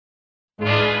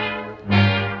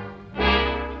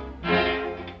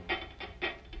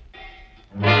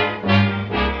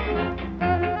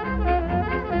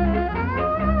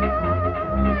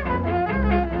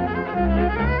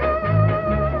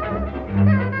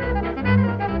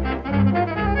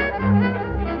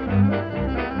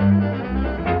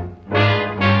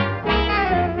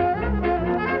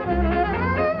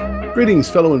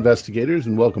Greetings, fellow investigators,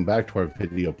 and welcome back to our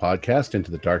video podcast, Into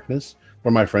the Darkness,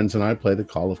 where my friends and I play the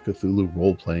Call of Cthulhu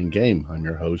role-playing game. I'm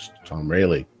your host, Tom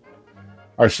Rayleigh.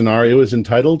 Our scenario is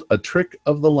entitled A Trick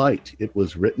of the Light. It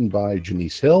was written by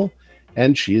Janice Hill,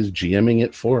 and she is GMing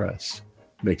it for us.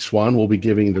 Mick Swan will be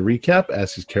giving the recap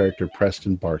as his character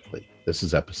Preston Barkley. This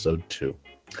is episode 2.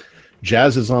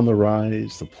 Jazz is on the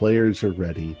rise. The players are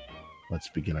ready. Let's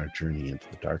begin our journey into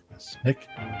the darkness. Mick?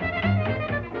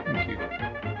 Thank you.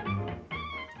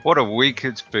 What a week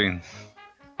it's been.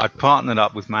 I'd partnered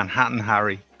up with Manhattan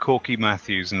Harry, Corky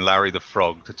Matthews, and Larry the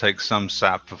Frog to take some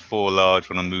sap for 4 large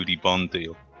on a moody bond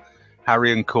deal.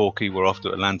 Harry and Corky were off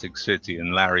to Atlantic City,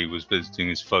 and Larry was visiting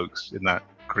his folks in that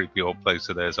creepy old place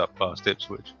of theirs up past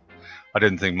Ipswich. I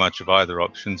didn't think much of either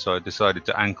option, so I decided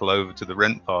to ankle over to the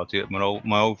rent party at my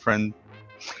old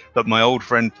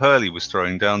friend Pearlie was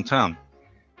throwing downtown.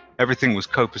 Everything was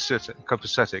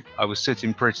copacetic. I was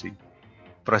sitting pretty.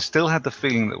 But I still had the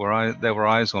feeling that there were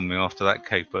eyes on me after that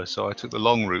caper, so I took the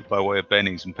long route by way of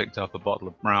Benny's and picked up a bottle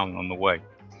of Brown on the way.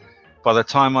 By the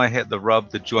time I hit the rub,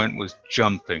 the joint was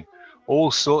jumping. All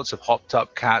sorts of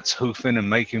hopped-up cats hoofing and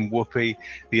making whoopee,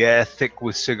 the air thick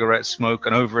with cigarette smoke,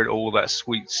 and over it all that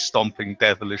sweet, stomping,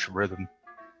 devilish rhythm.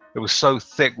 It was so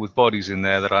thick with bodies in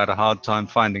there that I had a hard time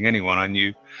finding anyone I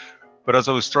knew. But as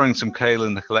I was throwing some kale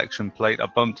in the collection plate, I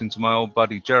bumped into my old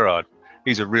buddy Gerard.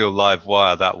 He's a real live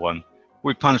wire, that one.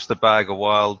 We punched the bag a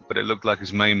while, but it looked like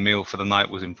his main meal for the night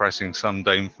was impressing some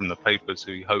dame from the papers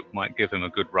who he hoped might give him a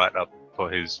good write-up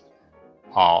for his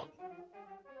art.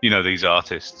 You know these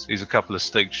artists. He's a couple of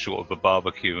steaks short of a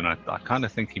barbecue, and I kind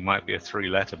of think he might be a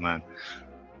 3-letter man.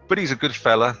 But he's a good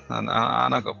fella, and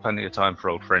I've got plenty of time for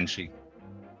old Frenchie.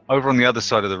 Over on the other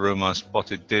side of the room, I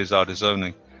spotted Diz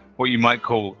Artisoni, what you might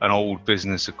call an old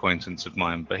business acquaintance of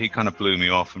mine, but he kind of blew me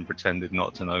off and pretended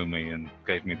not to know me and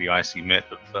gave me the icy mitt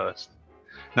at first.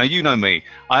 Now, you know me,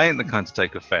 I ain't the kind to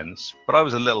take offense, but I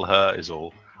was a little hurt is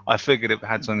all. I figured it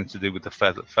had something to do with the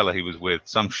fella he was with,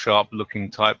 some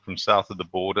sharp-looking type from south of the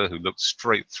border who looked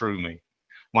straight through me.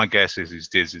 My guess is he's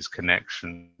Diz's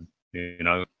connection, you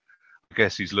know. I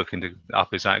guess he's looking to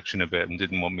up his action a bit and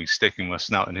didn't want me sticking my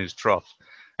snout in his trough.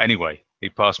 Anyway, he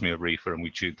passed me a reefer and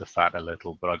we chewed the fat a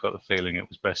little, but I got the feeling it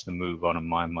was best to move on and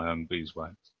mind my own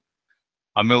beeswax.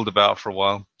 I milled about for a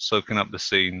while, soaking up the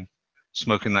scene,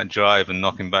 smoking that jive and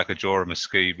knocking back a jaw of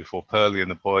mesquite before Pearlie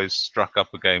and the boys struck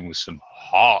up again with some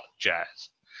hot jazz.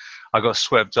 I got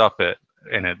swept up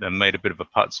in it and made a bit of a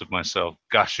putz of myself,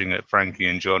 gushing at Frankie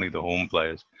and Johnny, the horn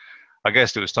players. I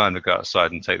guessed it was time to go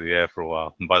outside and take the air for a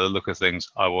while, and by the look of things,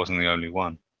 I wasn't the only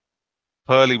one.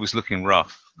 Pearlie was looking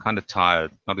rough, kind of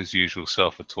tired, not his usual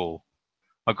self at all.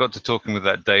 I got to talking with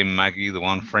that Dame Maggie, the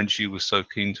one Frenchie was so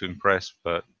keen to impress,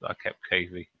 but I kept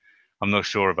cavey. I'm not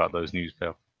sure about those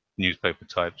newspaper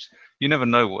types. You never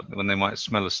know when they might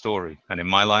smell a story, and in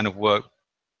my line of work,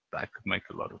 that could make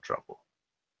a lot of trouble.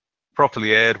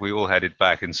 Properly aired, we all headed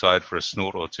back inside for a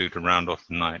snort or two to round off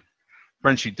the night.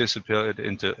 Frenchie disappeared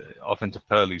off into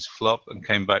Pearlie's flop and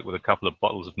came back with a couple of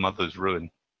bottles of Mother's Ruin.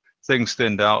 Things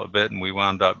thinned out a bit, and we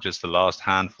wound up just the last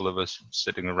handful of us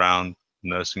sitting around,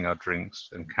 nursing our drinks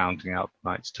and counting out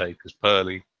the night's take as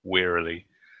Pearlie, wearily,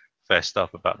 fessed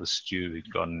up about the stew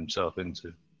he'd gotten himself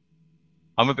into.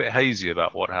 I'm a bit hazy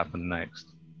about what happened next.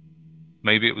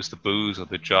 Maybe it was the booze or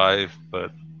the jive,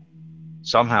 but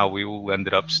somehow we all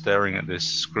ended up staring at this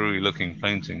screwy-looking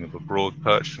painting of a broad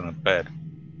perched on a bed.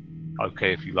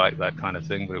 Okay if you like that kind of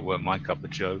thing, but it weren't my cup of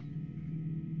joe.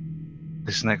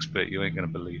 This next bit you ain't gonna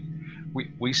believe.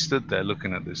 We stood there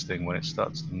looking at this thing when it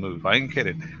starts to move. I ain't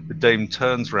kidding. The dame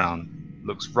turns round,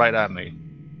 looks right at me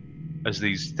as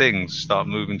these things start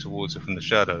moving towards her from the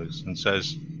shadows and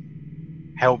says,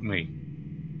 "Help me."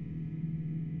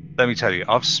 Let me tell you,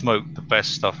 I've smoked the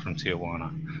best stuff from Tijuana.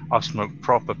 I've smoked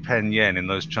proper pen yen in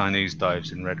those Chinese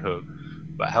dives in Red Hook.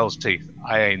 But hell's teeth,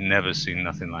 I ain't never seen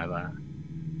nothing like that.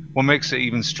 What makes it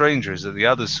even stranger is that the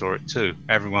others saw it too.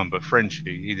 Everyone but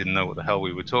Frenchie, he didn't know what the hell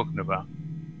we were talking about.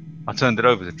 I turned it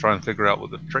over to try and figure out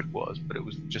what the trick was, but it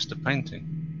was just a painting.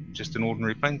 Just an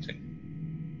ordinary painting.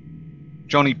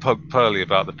 Johnny poked Pearlie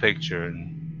about the picture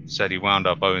and said he wound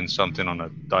up owing something on a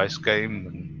dice game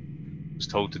and was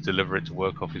told to deliver it to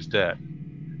work off his debt.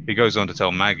 He goes on to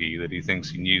tell Maggie that he thinks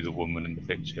he knew the woman in the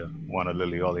picture, one of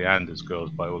Lily Oleander's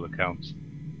girls by all accounts.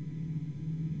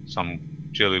 Some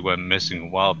Jill who went missing a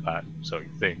while back, so he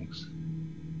thinks.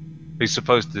 He's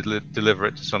supposed to deliver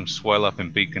it to some swell up in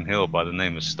Beacon Hill by the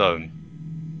name of Stone.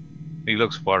 He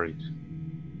looks worried.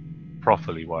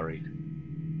 Properly worried.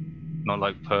 Not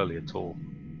like Pearlie at all.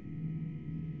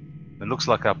 It looks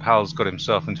like our pal's got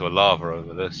himself into a lava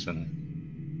over this,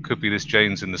 and could be this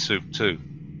Jane's in the soup too.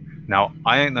 Now,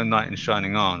 I ain't no knight in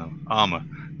shining armor,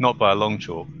 not by a long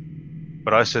chalk,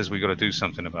 but I says we got to do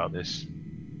something about this.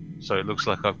 So it looks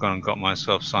like I've gone and got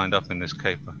myself signed up in this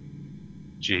caper.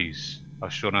 Jeez, I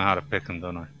sure know how to pick 'em,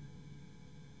 don't I?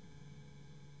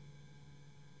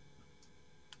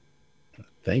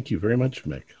 Thank you very much,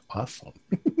 Mick. Awesome.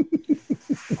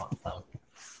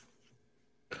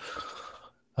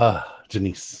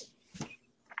 Janice.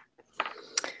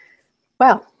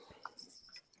 Well,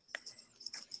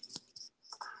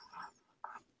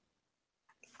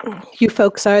 you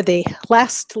folks are the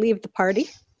last to leave the party.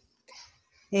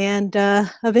 And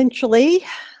eventually,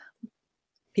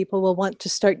 people will want to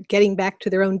start getting back to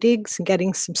their own digs and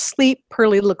getting some sleep.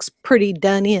 Pearlie looks pretty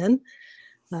done in.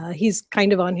 He's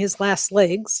kind of on his last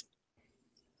legs.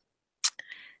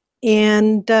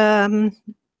 And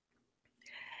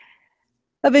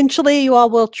eventually, you all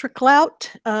will trickle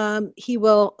out. He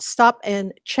will stop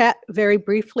and chat very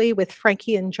briefly with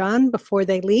Frankie and John before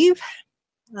they leave.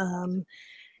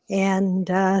 And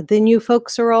then you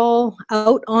folks are all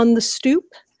out on the stoop,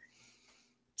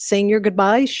 saying your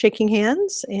goodbyes, shaking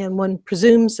hands, and one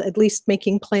presumes at least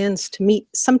making plans to meet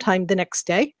sometime the next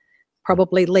day,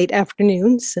 probably late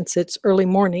afternoon since it's early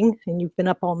morning and you've been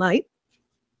up all night.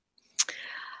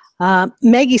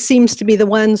 Maggie seems to be the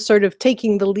one sort of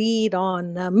taking the lead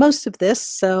on most of this.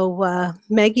 So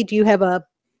Maggie, do you have a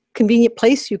convenient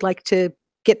place you'd like to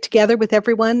get together with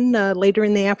everyone later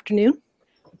in the afternoon?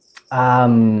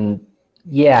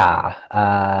 Yeah.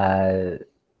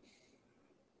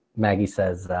 Maggie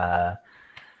says, I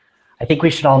think we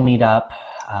should all meet up.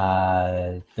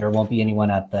 There won't be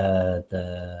anyone at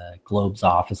the Globe's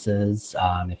offices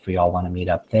if we all want to meet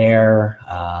up there.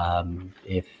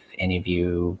 If any of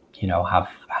you, have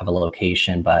a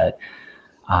location, but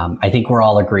I think we're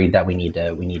all agreed that we need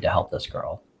to help this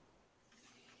girl.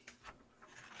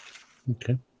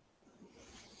 Okay.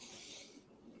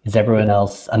 Is everyone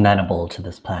else amenable to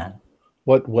this plan?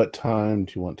 What time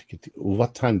do you want to get?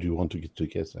 What time do you want to get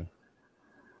together?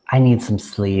 I need some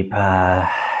sleep.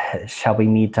 Shall we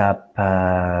meet up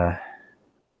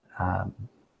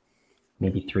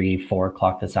maybe 3-4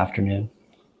 o'clock this afternoon?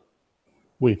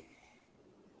 Oui.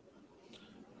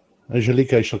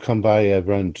 Angelique, I shall come by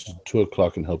around 2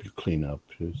 o'clock and help you clean up.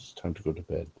 It's time to go to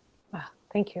bed.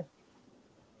 Thank you.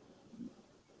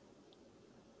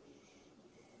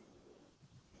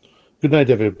 Good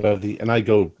night, everybody. And I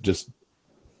go just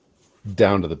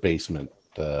down to the basement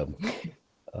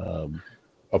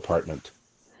apartment.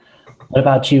 What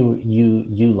about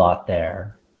you lot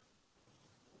there?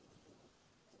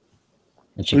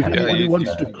 And she If kind of anybody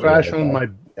wants to crash on my,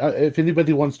 if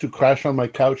anybody wants to crash on my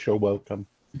couch, you're welcome.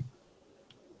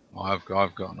 I've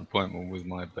got an appointment with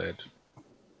my bed.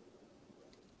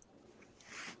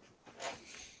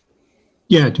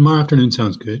 Yeah, tomorrow afternoon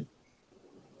sounds good.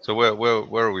 So where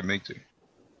are we meeting?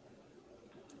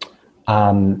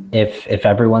 If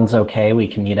everyone's okay, we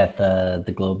can meet at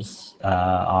the Globe's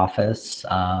office.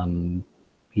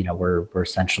 We're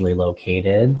centrally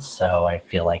located, so I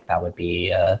feel like that would be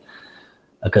a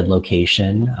good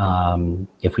location.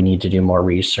 If we need to do more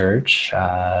research,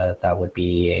 that would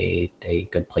be a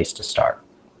good place to start.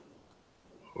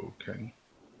 Okay.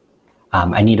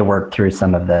 I need to work through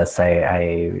some of this.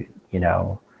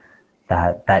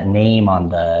 That name on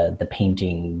the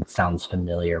painting sounds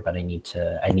familiar, but I need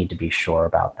to be sure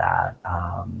about that.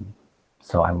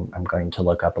 So I'm going to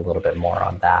look up a little bit more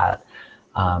on that.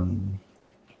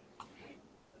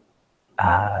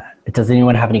 Does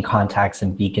anyone have any contacts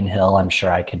in Beacon Hill? I'm sure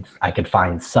I could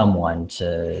find someone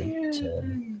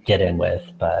to get in with,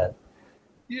 but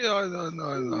yeah, I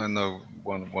know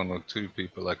one or two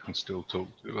people I can still talk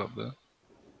to up there.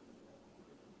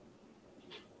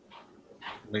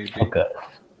 Maybe. Oh, good.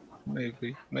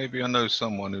 Maybe I know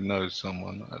someone who knows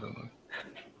someone. I don't know.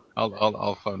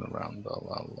 I'll phone around.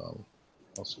 I'll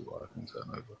see what I can turn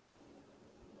over.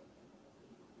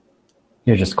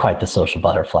 You're just quite the social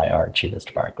butterfly, aren't you,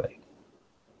 Mr. Barkley?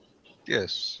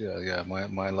 Yes, yeah.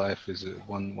 My life is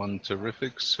one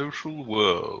terrific social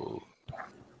whirl.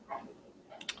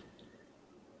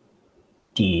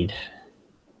 Indeed.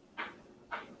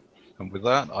 And with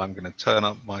that, I'm going to turn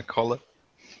up my collar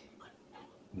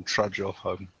and trudge off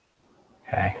home.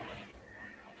 Okay.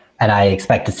 And I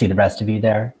expect to see the rest of you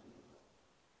there?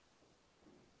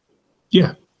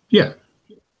 Yeah.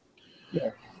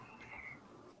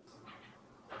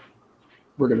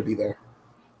 We're going to be there.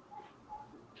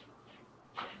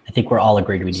 I think we're all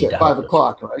agreed we need to at 5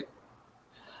 o'clock, right?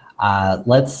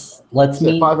 Let's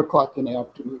meet. 5 o'clock in the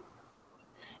afternoon.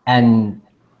 And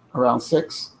around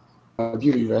 6,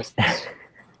 beauty rest.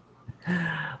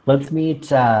 Let's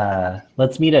meet at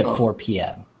 4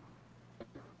 p.m.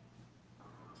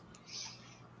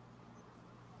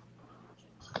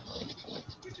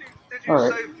 you All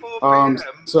right. say 4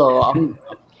 p.m.? So I'm.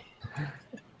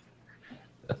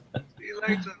 See you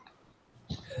later.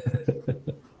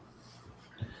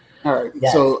 All right.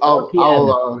 Yes, So 4 p.m.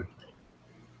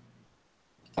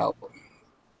 I'll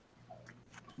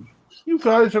You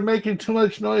guys are making too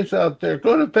much noise out there.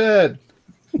 Go to bed.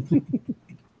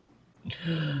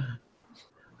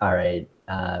 All right.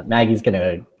 Maggie's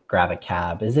gonna grab a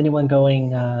cab. Is anyone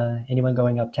going? Anyone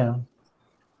going uptown?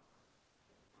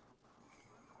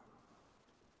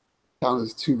 town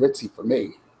is too ritzy for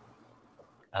me,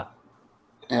 Oh.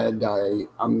 and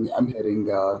I'm heading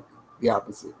the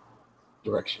opposite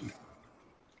direction.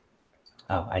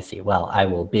 Oh, I see. Well, I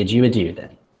will bid you adieu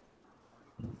then.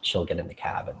 She'll get in the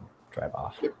cab and drive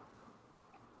off. Yep.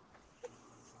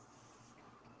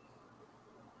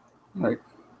 All right.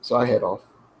 So I head off.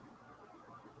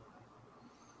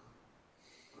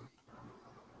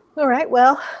 All right.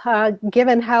 Well,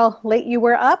 given how late you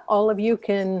were up, all of you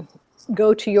can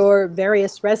go to your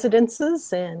various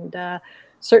residences and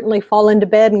certainly fall into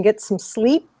bed and get some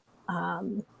sleep.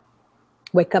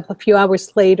 Wake up a few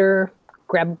hours later,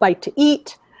 grab a bite to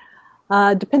eat.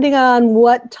 Depending on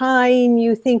what time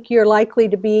you think you're likely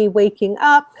to be waking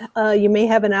up, you may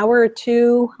have an hour or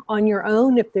two on your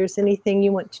own if there's anything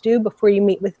you want to do before you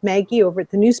meet with Maggie over at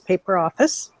the newspaper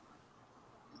office.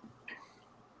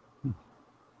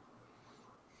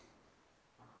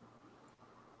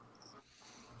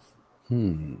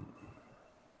 I'm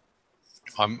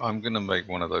gonna make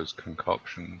one of those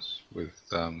concoctions with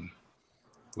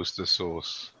Worcester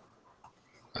sauce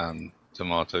and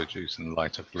tomato juice and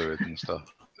lighter fluid and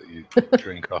stuff that you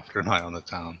drink after a night on the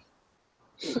town,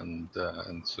 and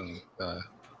some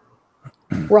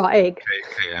Raw egg.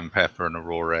 cayenne pepper and a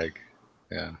raw egg,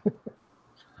 yeah,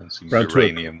 and some Around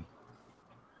uranium,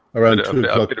 Around a 2 bit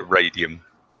o'clock of radium.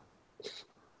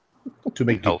 to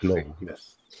make it healthy. glow.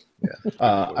 Yes. Yeah.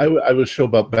 I will show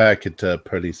up back at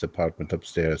Pearlie's apartment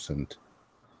upstairs and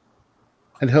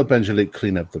help Angelique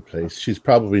clean up the place. She's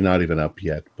probably not even up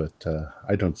yet, but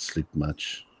I don't sleep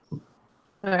much.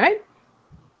 All right.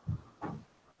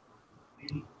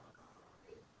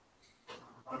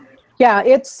 Yeah,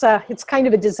 it's kind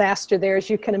of a disaster there,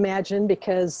 as you can imagine,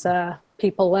 because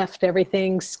people left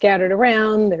everything scattered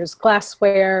around. There's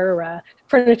glassware,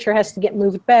 furniture has to get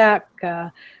moved back.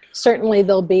 Certainly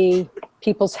there'll be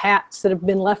people's hats that have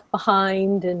been left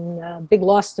behind, and big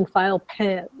lost and found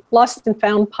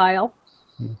pile.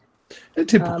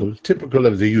 Typical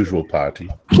of the usual party.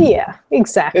 Yeah,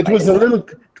 exactly. It was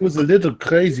a little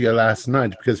crazier last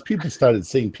night because people started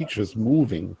seeing pictures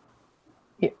moving.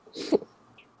 Yeah.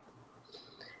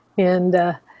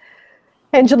 And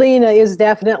Angelina is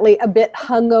definitely a bit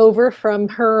hungover from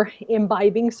her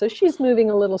imbibing, so she's moving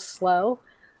a little slow.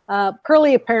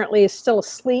 Pearlie apparently is still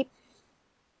asleep.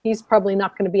 He's probably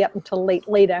not going to be up until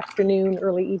late afternoon,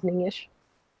 early evening-ish.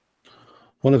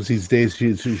 One of these days,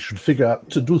 you should figure out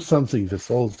to do something with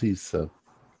all these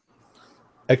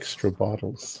extra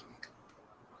bottles.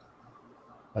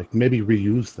 Like maybe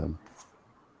reuse them.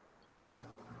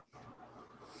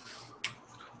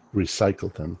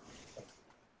 Recycle them.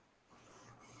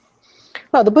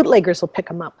 Well, the bootleggers will pick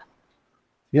them up.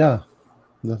 Yeah.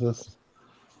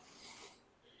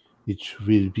 It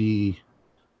will be...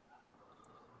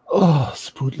 Oh,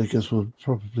 bootleggers will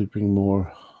probably bring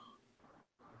more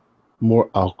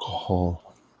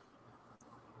alcohol.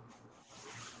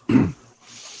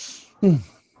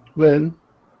 Well,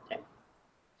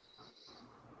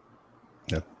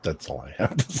 that's all I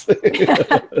have to say.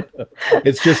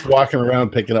 It's just walking around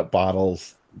picking up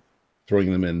bottles,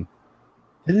 throwing them in.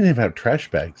 They didn't even have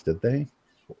trash bags, did they?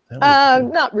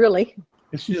 Not really.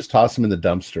 I should just toss them in the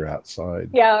dumpster outside.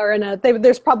 Yeah, or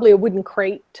there's probably a wooden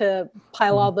crate to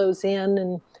pile all those in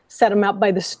and set them out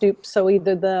by the stoop. So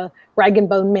either the rag and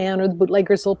bone man or the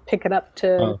bootleggers will pick it up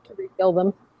to refill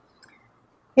them.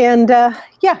 And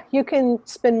yeah, you can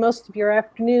spend most of your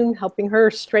afternoon helping her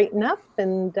straighten up,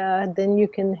 and then you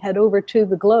can head over to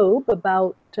the Globe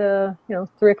about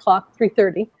 3 o'clock,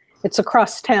 3:30. It's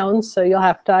across town, so you'll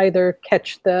have to either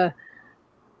catch the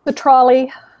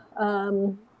trolley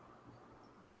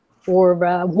or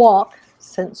walk,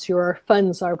 since your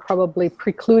funds are probably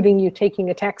precluding you taking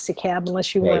a taxi cab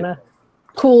unless you want to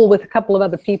pool with a couple of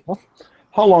other people.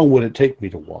 How long would it take me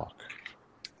to walk?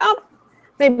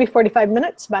 Maybe 45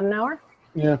 minutes, about an hour.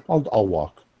 Yeah, I'll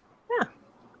walk. Yeah.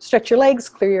 Stretch your legs,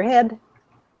 clear your head.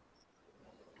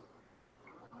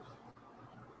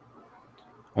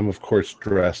 I'm, of course,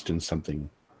 dressed in something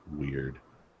weird.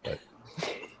 But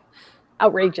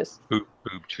outrageous. Boob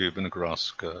tube and a grass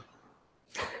skirt.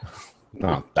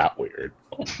 Not that weird.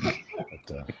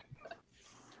 But,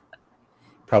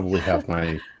 probably have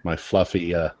my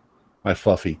fluffy my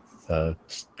fluffy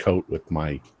coat with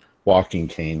my walking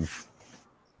cane.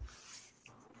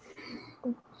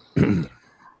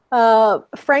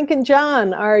 Frank and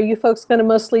John, are you folks going to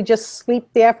mostly just sleep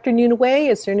the afternoon away?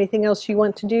 Is there anything else you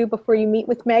want to do before you meet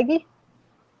with Maggie?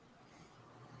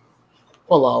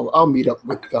 Well, I'll meet up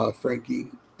with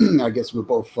Frankie. I guess we'll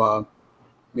both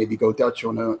maybe go Dutch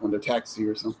on a taxi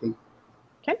or something.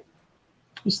 Okay.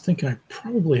 I was thinking I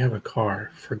probably have a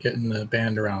car for getting the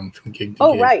band around from gig to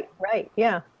Oh, gig. right,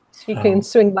 yeah. So you can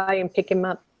swing by and pick him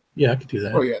up. Yeah, I could do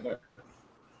that. Oh yeah,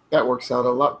 that works out a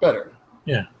lot better.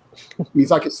 Yeah.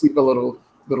 Means I could sleep a little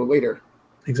later.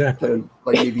 Exactly.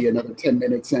 Like maybe another 10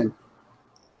 minutes in.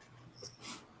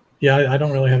 Yeah, I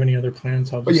don't really have any other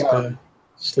plans. I'll just yeah.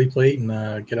 sleep late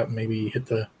and get up and maybe hit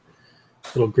the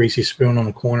little greasy spoon on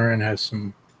the corner and have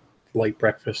some light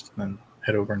breakfast and then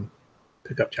head over and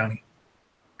pick up Johnny.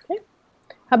 Okay.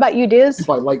 How about you, Diz? If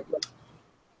I like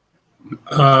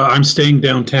I'm staying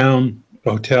downtown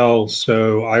hotel,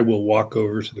 so I will walk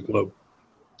over to the Globe.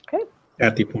 Okay.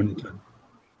 At the appointed time.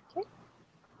 Okay.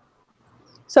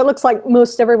 So it looks like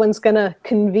most everyone's going to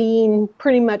convene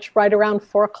pretty much right around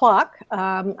 4 o'clock.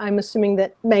 I'm assuming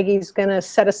that Maggie's going to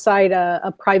set aside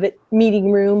a private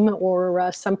meeting room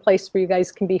or some place where you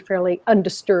guys can be fairly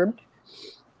undisturbed.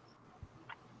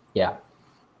 Yeah.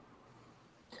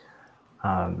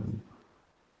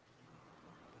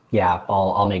 Yeah,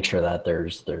 I'll make sure that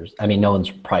there's I mean, no one's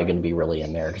probably going to be really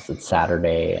in there because it's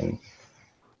Saturday and,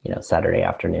 you know, Saturday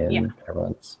afternoon, Yeah.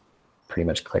 Everyone's pretty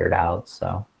much cleared out,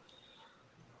 so.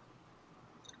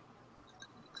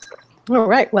 All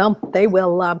right, well, they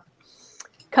will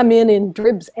come in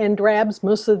dribs and drabs,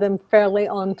 most of them fairly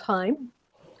on time.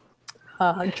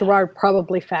 Gerard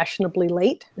probably fashionably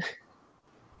late.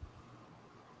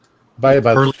 By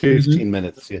about Early 15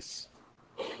 minutes, yes.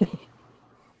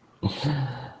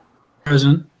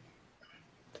 Present.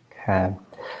 Okay.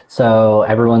 So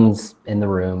everyone's in the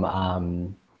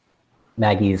room.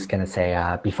 Maggie's going to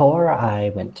say, before I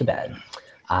went to bed,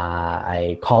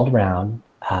 I called around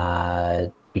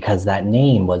because that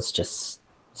name was just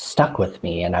stuck with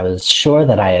me. And I was sure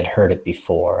that I had heard it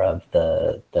before, of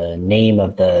the name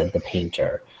of the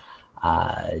painter,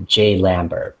 J.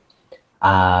 Lambert.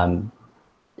 And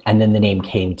then the name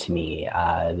came to me.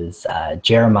 It was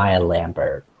Jeremiah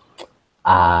Lambert.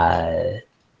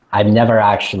 I've never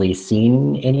actually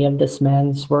seen any of this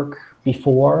man's work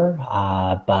before,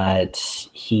 but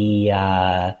he he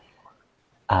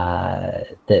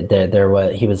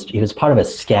was part of a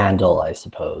scandal, I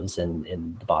suppose,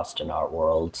 in the Boston art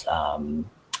world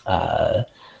a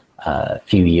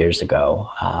few years ago,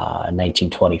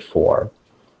 1924.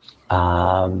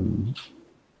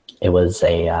 It was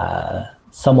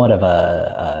somewhat of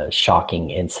a shocking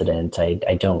incident.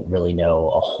 I don't really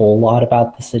know a whole lot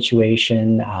about the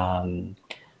situation,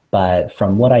 but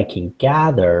from what I can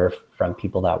gather from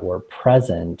people that were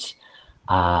present,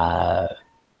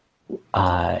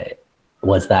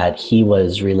 was that he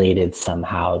was related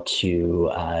somehow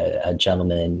to a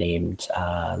gentleman named,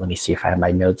 let me see if I have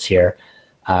my notes here,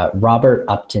 Robert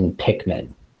Upton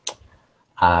Pickman.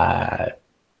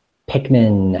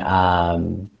 Pickman,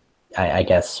 I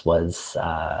guess, was,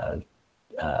 I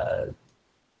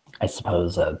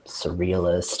suppose, a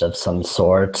surrealist of some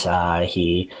sort.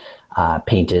 He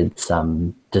painted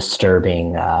some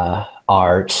disturbing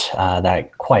art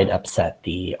that quite upset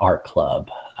the art club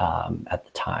at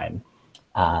the time.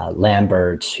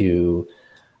 Lambert, who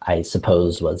I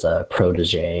suppose was a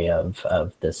protege of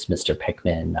this Mr.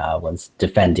 Pickman, was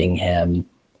defending him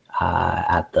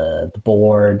at the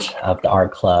board of the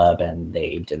art club, and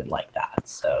they didn't like that,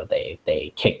 so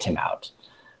they kicked him out.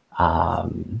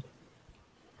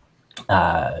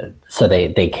 So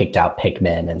they kicked out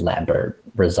Pickman, and Lambert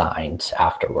resigned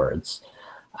afterwards.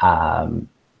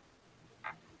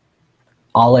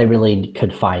 All I really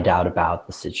could find out about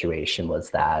the situation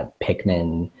was that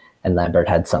Pickman and Lambert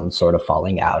had some sort of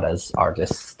falling out, as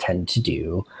artists tend to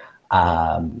do,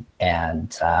 and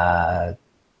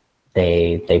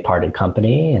they parted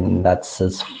company, and that's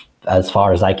as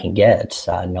far as I can get.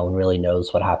 No one really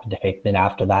knows what happened to Pickman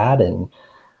after that, and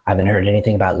I haven't heard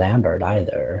anything about Lambert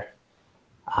either.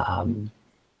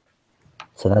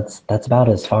 So that's about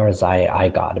as far as I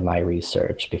got in my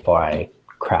research before I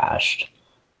crashed.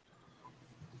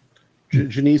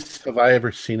 Janice, have I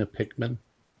ever seen a Pickman?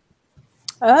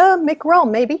 Make roll,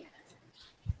 maybe.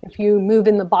 If you move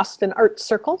in the Boston art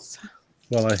circles.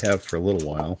 Well, I have for a little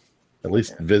while. At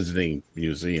least visiting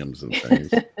museums and things.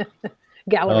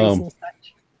 Galleries and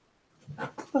such.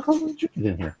 How did you get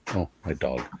in here? Oh, my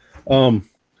dog.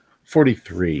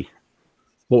 43.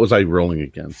 What was I rolling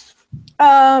against?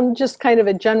 Just kind of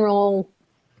a general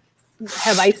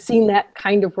have I seen that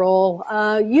kind of role?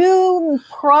 You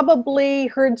probably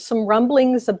heard some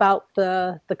rumblings about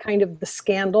the kind of the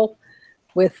scandal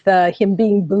with him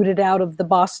being booted out of the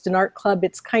Boston Art Club.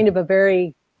 It's kind of a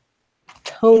very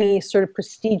Tony sort of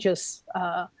prestigious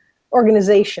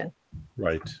organization.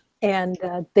 Right. And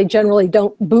they generally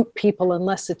don't boot people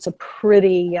unless it's a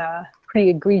pretty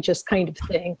egregious kind of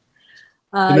thing.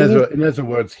 In other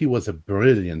words, he was a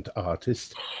brilliant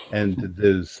artist, and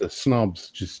those snobs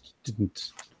just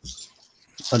didn't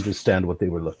understand what they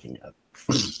were looking at.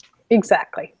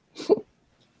 Exactly.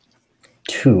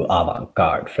 Too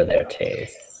avant-garde for their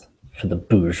tastes, for the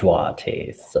bourgeois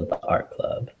tastes of the art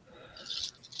club.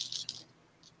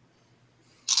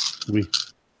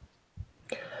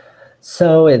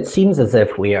 So it seems as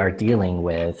if we are dealing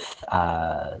with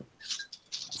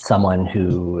someone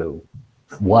who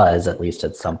was, at least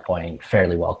at some point,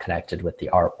 fairly well connected with the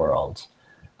art world.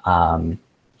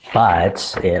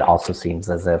 But it also seems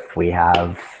as if we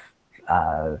have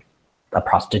a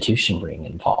prostitution ring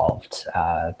involved.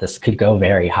 This could go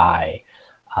very high.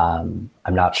 I'm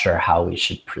not sure how we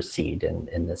should proceed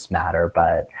in this matter,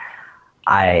 but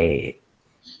I,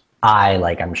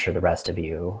 like I'm sure the rest of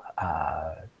you,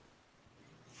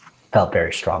 felt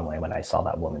very strongly when I saw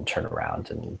that woman turn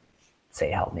around and say,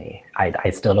 help me. I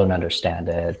still don't understand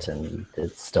it, and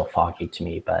it's still foggy to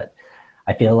me, but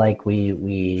I feel like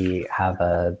we have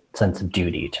a sense of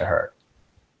duty to her.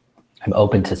 I'm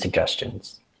open to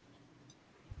suggestions.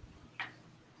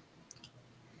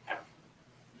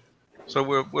 So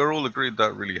we're all agreed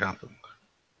that really happened.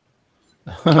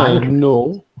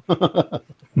 No.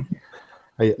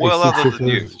 I other think than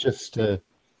it was just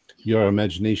your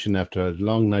imagination after a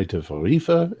long night of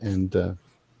reefer and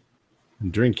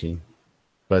drinking.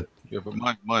 But yeah, but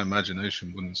my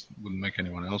imagination wouldn't make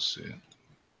anyone else see it.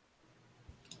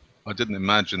 I didn't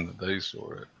imagine that they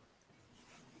saw it.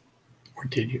 Or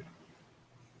did you?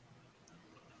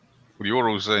 Well, you're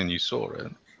all saying you saw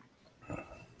it.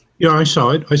 Yeah, I saw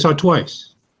it. I saw it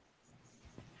twice.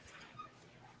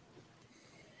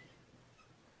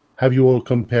 have you all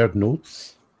compared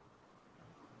notes?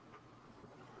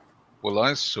 Well,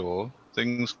 I saw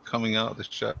things coming out of the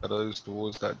shadows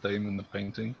towards that dame in the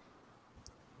painting.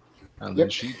 And then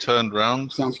she turned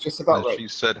around. Sounds just about and right. she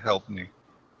said, help me.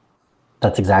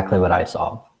 That's exactly what I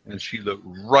saw. And she looked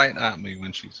right at me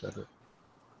when she said it.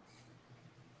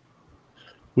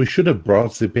 We should have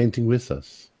brought the painting with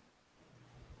us.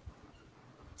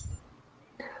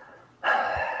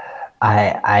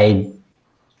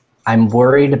 I'm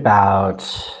worried about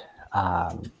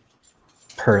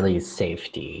Pearlie's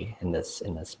safety in this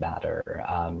matter.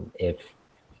 If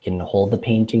we can hold the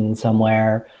painting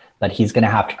somewhere, but he's going to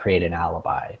have to create an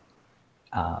alibi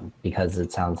because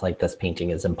it sounds like this painting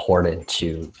is important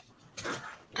to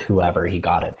whoever he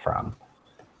got it from.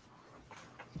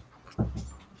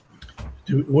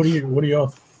 What do y'all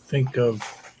think of?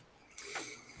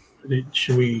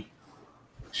 Should we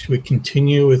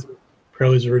continue with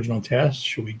Pearlie's original task?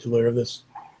 Should we deliver this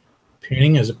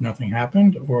painting as if nothing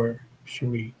happened, or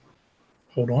should we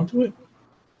hold on to it?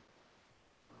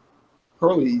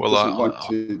 Pearlie doesn't want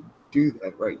to do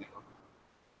that right now.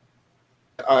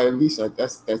 At least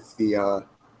that's the.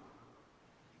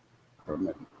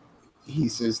 He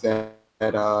says that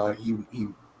he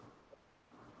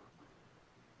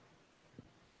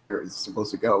where it's supposed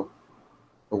to go,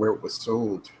 or where it was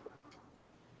sold.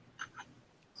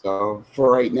 So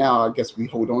for right now, I guess we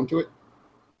hold on to it.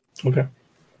 Okay.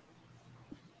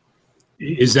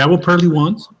 Is that what Pearlie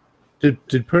wants?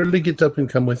 Did Pearlie get up and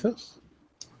come with us?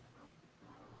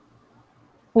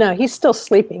 No, he's still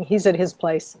sleeping. He's at his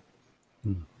place.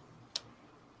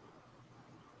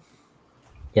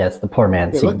 Yes, the poor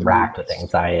man seemed racked with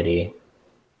anxiety.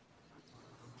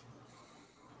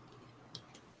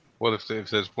 Well, if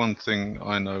there's one thing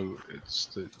I know, it's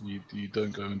that you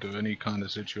don't go into any kind of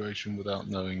situation without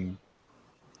knowing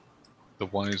the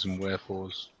whys and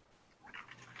wherefores.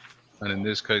 And in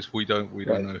this case, we don't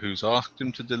know who's asked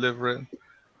him to deliver it.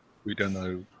 We don't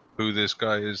know who this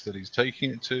guy is that he's taking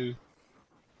it to.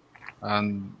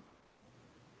 And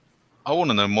I want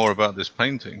to know more about this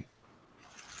painting.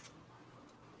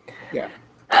 Yeah.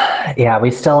 Yeah,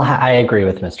 we still. I agree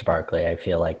with Mr. Barkley. I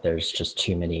feel like there's just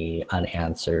too many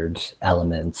unanswered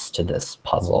elements to this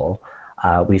puzzle.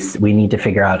 We need to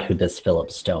figure out who this Philip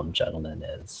Stone gentleman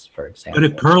is, for example. But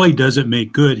if Pearlie doesn't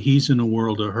make good, he's in a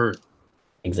world of hurt.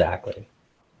 Exactly.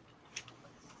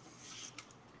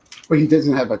 But he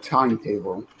doesn't have a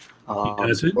timetable. He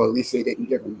doesn't? Well, at least they didn't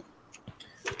give him.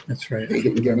 That's right. They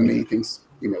didn't give him anything,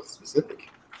 specific.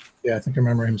 Yeah, I think I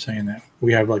remember him saying that.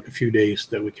 We have like a few days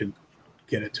that we could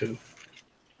get it to.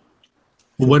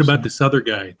 Well, what about this other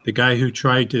guy? The guy who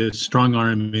tried to strong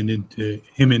arm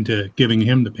him into giving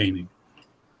him the painting?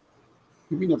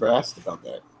 We never asked about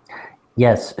that.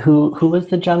 Yes. Who was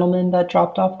the gentleman that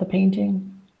dropped off the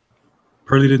painting?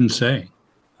 Pearlie didn't say.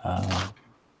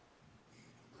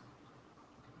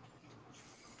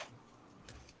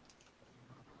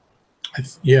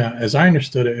 Yeah, as I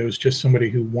understood it, it was just somebody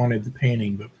who wanted the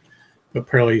painting, but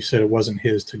Pearlie said it wasn't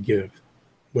his to give, it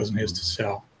wasn't his to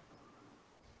sell.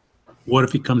 What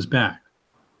if he comes back?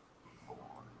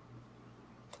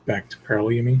 Back to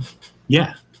Pearlie, you mean?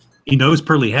 Yeah. He knows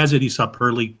Pearlie has it. He saw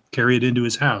Pearlie carry it into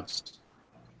his house.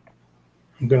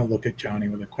 I'm going to look at Johnny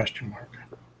with a question mark.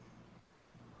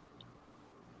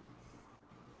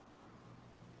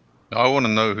 I want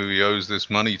to know who he owes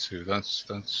this money to. That's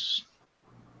where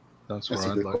That's a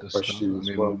I'd good like to start. question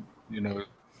as well. You know,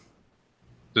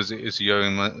 is he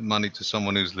owing money to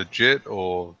someone who's legit,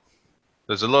 or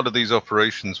there's a lot of these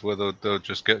operations where they'll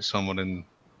just get someone into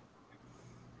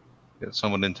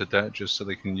debt just so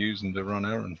they can use them to run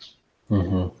errands.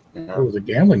 Mm-hmm. Yeah, It was a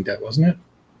gambling debt, wasn't it?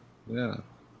 Yeah.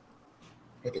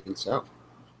 I think so.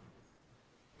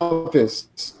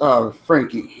 This,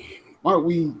 Frankie, why don't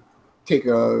we take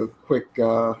a quick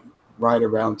ride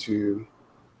around to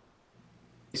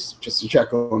just to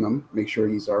check on him, make sure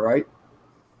he's all right.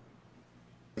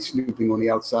 Snooping on the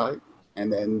outside, and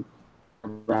then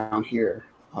around here,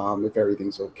 if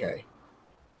everything's okay.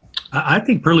 I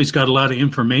think Pearlie's got a lot of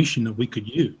information that we could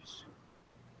use.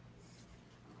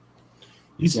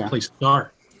 He's a place to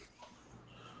start.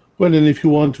 Well, and if you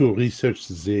want to research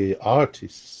the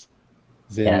artists,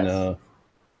 then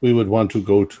we would want to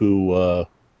go to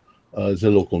the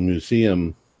local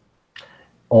museum.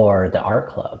 Or the art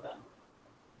club.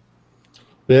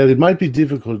 Well, it might be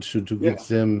difficult to get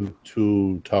them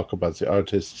to talk about the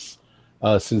artists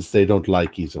since they don't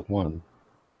like either one.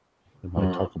 They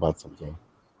might talk about something.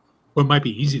 Well, it might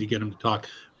be easy to get them to talk,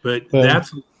 but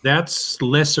that's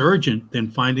less urgent than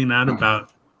finding out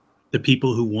about the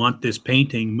people who want this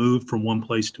painting moved from one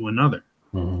place to another.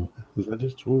 Mm-hmm. That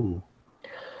is true.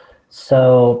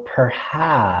 So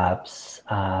perhaps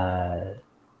I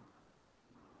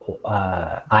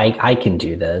can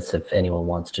do this if anyone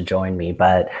wants to join me,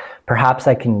 but perhaps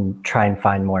I can try and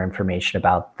find more information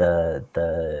about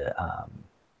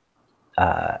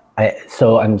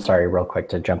so I'm sorry, real quick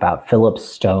to jump out. Philip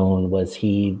Stone, was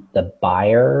he the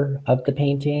buyer of the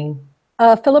painting?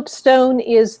 Philip Stone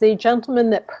is the gentleman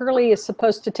that Pearlie is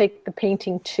supposed to take the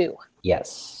painting to.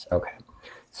 Yes, okay.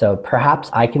 So perhaps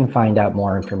I can find out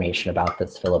more information about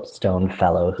this Philip Stone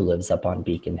fellow who lives up on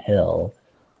Beacon Hill,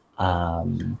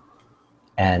 and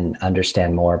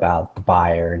understand more about the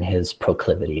buyer and his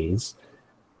proclivities.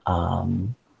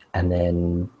 And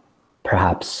then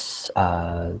perhaps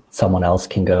someone else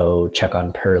can go check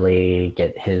on Pearlie,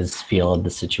 get his feel of the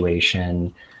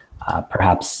situation.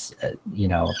 Perhaps,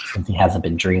 since he hasn't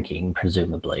been drinking,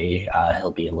 presumably,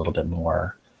 he'll be a little bit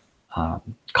more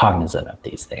cognizant of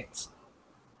these things.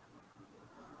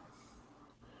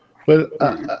 Well,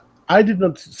 I did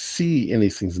not see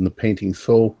anything in the painting,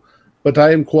 but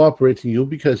I am cooperating you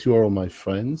because you are all my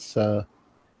friends.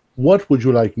 What would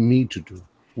you like me to do?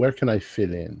 Where can I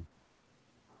fit in?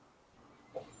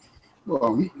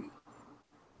 Well,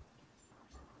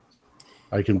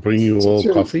 I can bring you all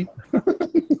coffee. I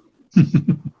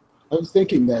was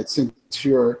thinking that since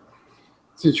you're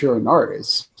an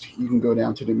artist, you can go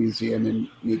down to the museum and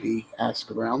maybe ask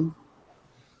around.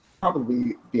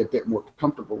 Probably be a bit more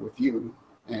comfortable with you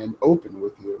and open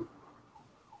with you.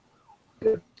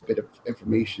 A bit of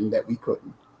information that we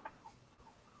couldn't.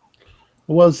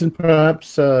 Well, then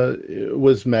perhaps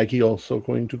was Maggie also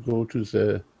going to go to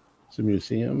the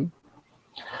museum?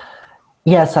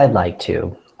 Yes, I'd like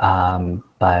to,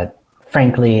 but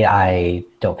frankly, I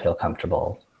don't feel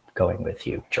comfortable going with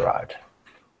you, Gerard.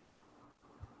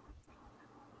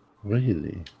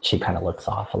 Really? She kind of looks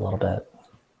off a little bit.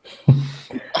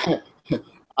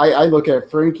 I look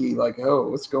at Frankie like, oh,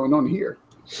 what's going on here?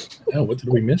 Oh, what did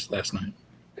we miss last night?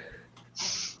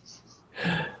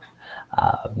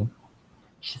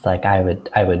 She's like, I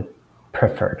would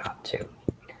prefer not to.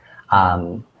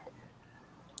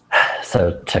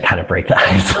 So to kind of break the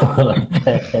ice a little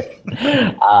bit,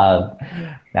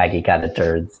 Maggie kind of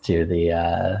turns to the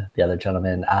other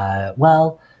gentleman.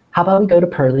 Well, how about we go to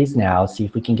Pearlie's now, see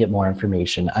if we can get more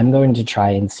information. I'm going to try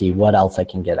and see what else I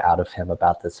can get out of him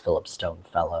about this Philip Stone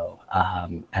fellow.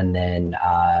 And then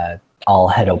I'll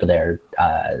head over there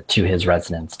to his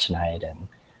residence tonight and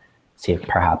see if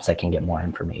perhaps I can get more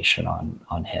information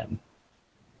on him.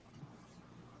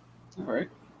 All right.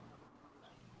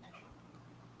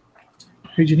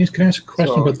 Hey, Janice, can I ask a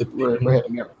question about the we're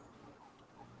heading out.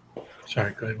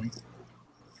 Sorry, go ahead, Wayne.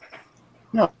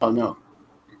 No.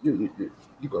 You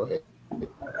go ahead.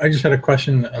 I just had a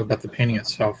question about the painting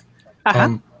itself.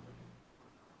 Uh-huh.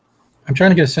 I'm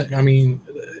trying to get a sense. I mean,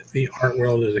 the art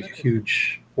world is a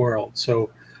huge world.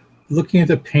 So, looking at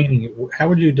the painting, how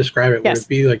would you describe it? Yes. Would it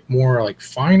be like more like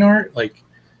fine art, like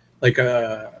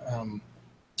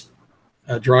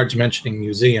Gerard's mentioning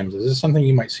museums? Is this something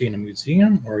you might see in a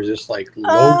museum, or is this like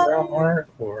lowbrow art,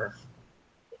 or?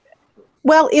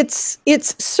 Well, it's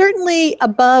certainly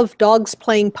above dogs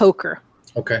playing poker.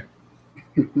 Okay.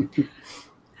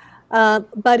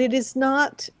 But it is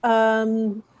not,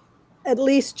 at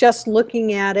least just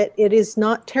looking at it, it is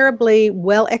not terribly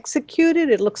well executed.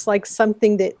 It looks like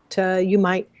something that you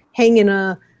might hang in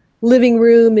a living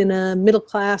room in a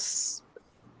middle-class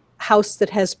house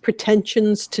that has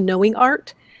pretensions to knowing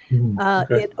art.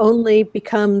 Okay. It only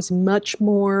becomes much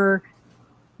more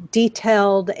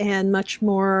detailed and much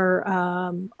more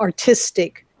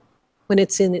artistic when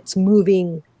it's in its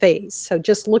moving phase. So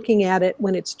just looking at it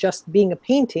when it's just being a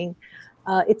painting,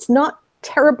 it's not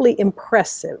terribly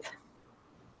impressive.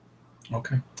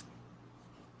 Okay.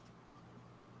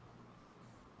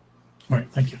 All right.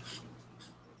 Thank you.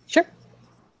 Sure.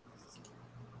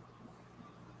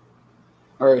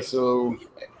 All right, so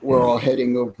we're all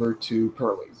heading over to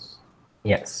Pearlie's.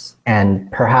 Yes, and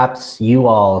perhaps you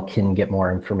all can get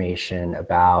more information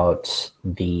about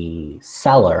the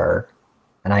seller,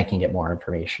 and I can get more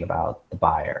information about the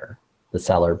buyer. The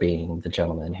seller being the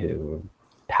gentleman who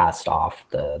passed off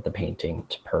the painting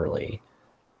to Pearlie.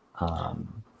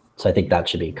 So I think that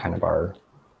should be kind of our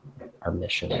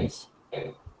missions.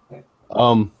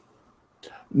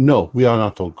 No, we are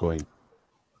not all going.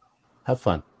 Have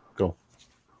fun. Go.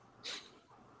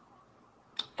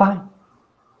 Fine.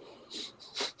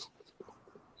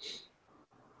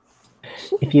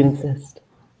 If you insist.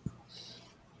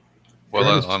 Well,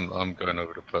 Travis? I'm going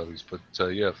over to Pearlie's, but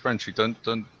yeah, Frenchie, don't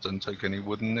take any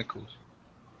wooden nickels.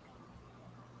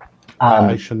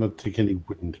 I shall not take any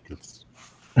wooden tickets.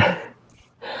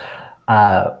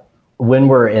 When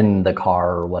we're in the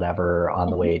car or whatever on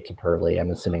the way to Pearlie,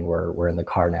 I'm assuming we're in the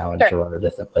car now and Sure. Gerard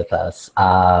isn't with us.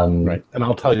 Right, and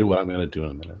I'll tell you what I'm going to do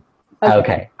in a minute.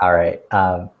 Okay. All right.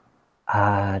 Tom,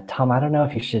 I don't know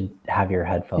if you should have your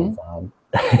headphones on.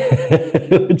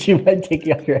 Would you mind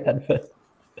taking off your headphones?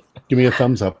 Give me a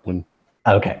thumbs up when.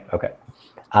 Okay.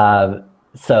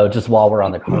 So just while we're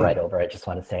on the car ride over, I just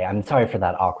want to say I'm sorry for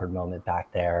that awkward moment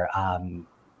back there.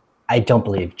 I don't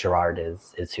believe Gerard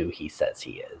is who he says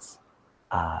he is.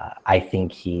 I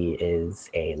think he is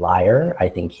a liar. I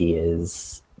think he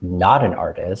is not an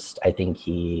artist. I think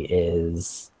he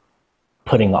is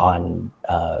putting on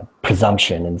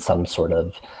presumption in some sort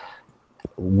of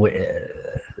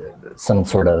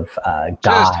guy.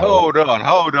 Just hold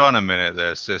on a minute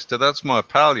there, sister. That's my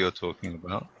pal you're talking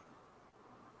about.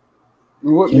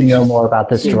 What Do you makes know more about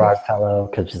this think- Gerard fellow?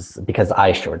 Because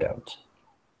I sure don't.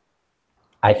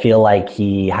 I feel like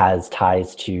he has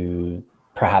ties to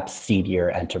perhaps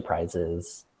seedier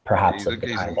enterprises, perhaps of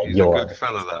the kind that He's a yours. good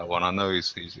fellow, that one. I know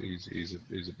he's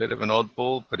a bit of an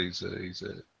oddball, but he's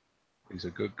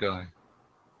a good guy.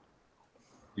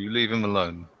 You leave him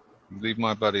alone. You leave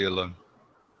my buddy alone.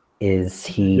 Is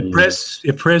he?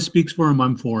 If Prez speaks for him,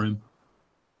 I'm for him.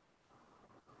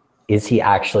 Is he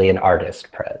actually an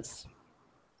artist, Prez?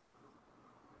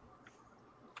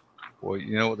 Well,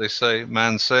 you know what they say?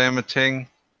 Man say him a ting,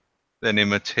 then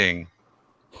him a ting.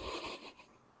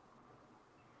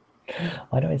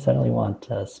 Why do I suddenly want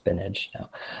spinach? No.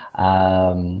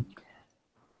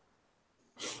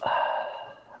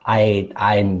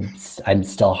 I'm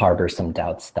still harbor some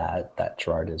doubts that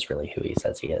Gerard is really who he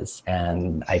says he is,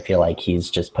 and I feel like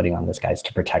he's just putting on this guise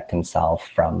to protect himself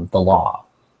from the law.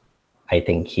 I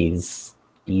think he's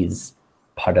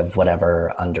part of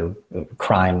whatever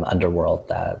crime underworld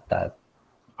that.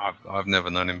 I've never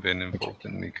known him being involved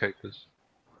in any capers.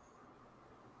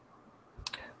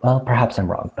 Well, perhaps I'm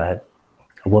wrong, but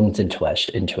a woman's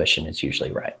intuition is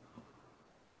usually right.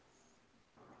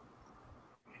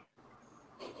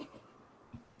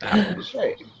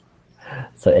 Okay.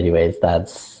 So, anyways,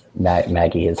 that's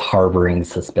Maggie is harboring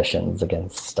suspicions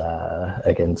against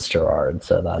Gerard.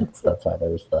 So that's why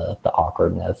there's the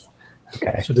awkwardness.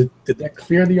 Okay. So did that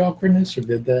clear the awkwardness, or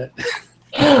did that?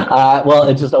 Well,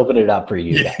 it just opened it up for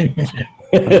you guys.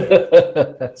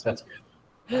 Sounds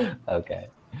good. Okay.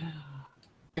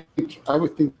 I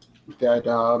would think that.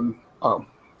 Oh,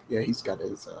 yeah, he's got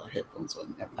his headphones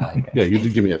on. Never mind. Okay. Yeah, you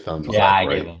did give me a thumbs up. Yeah, I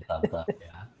right? gave him a thumbs up.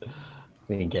 Yeah,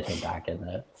 we can get him back in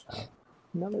it. So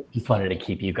No. just wanted to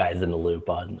keep you guys in the loop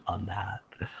on that.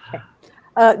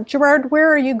 Gerard, where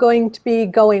are you going to be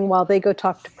going while they go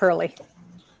talk to Pearlie?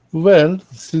 Well,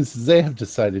 since they have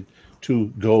decided to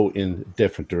go in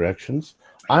different directions,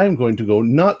 I'm going to go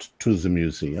not to the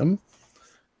museum,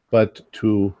 but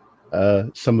to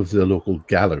some of the local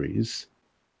galleries.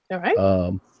 All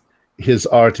right. His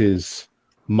art is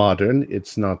modern.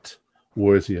 It's not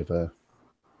worthy of a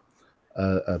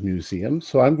museum.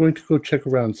 So I'm going to go check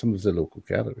around some of the local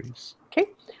galleries. Okay.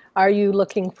 Are you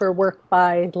looking for work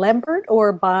by Lambert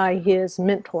or by his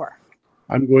mentor?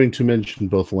 I'm going to mention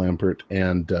both Lambert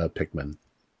and Pickman.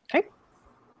 Okay.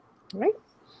 All right.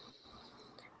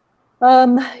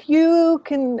 You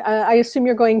can, I assume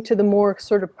you're going to the more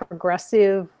sort of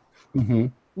progressive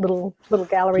little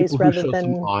galleries People who rather show some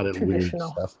than odd and weird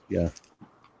traditional. stuff. Yeah.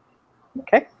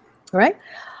 Okay. All right.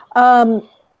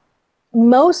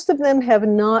 Most of them have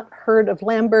not heard of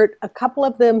Lambert. A couple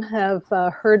of them have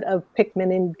heard of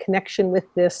Pickman in connection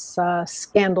with this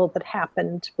scandal that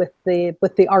happened with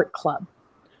the art club.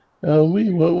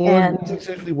 What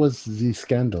exactly was the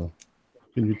scandal?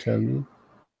 Can you tell me?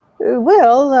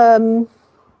 Well,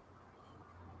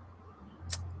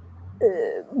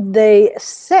 they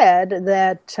said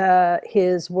that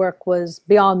his work was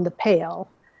beyond the pale,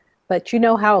 but you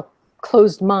know how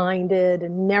closed-minded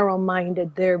and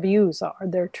narrow-minded their views are.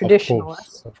 They're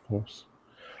traditionalists. Of course.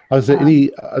 Are there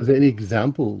any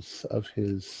examples of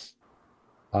his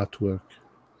artwork?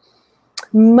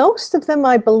 Most of them,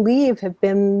 I believe, have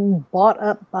been bought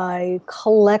up by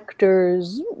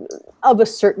collectors of a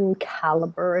certain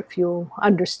caliber, if you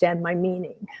understand my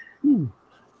meaning. Do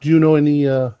you know any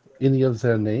of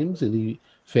their names? Any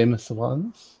famous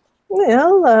ones?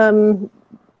 Well,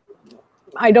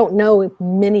 I don't know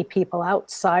many people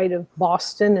outside of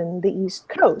Boston and the East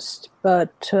Coast, but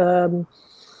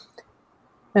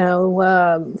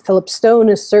Philip Stone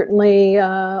is certainly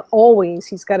always,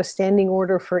 he's got a standing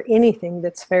order for anything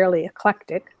that's fairly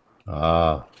eclectic.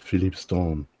 Ah, Philip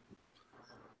Stone.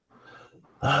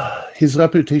 His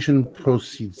reputation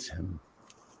precedes him.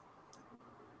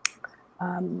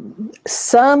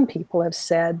 Some people have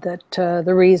said that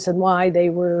the reason why they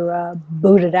were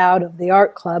booted out of the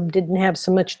art club didn't have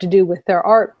so much to do with their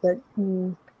art, but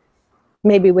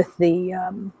maybe with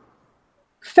the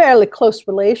fairly close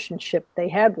relationship they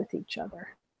had with each other.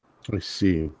 I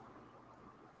see.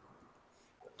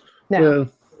 Now,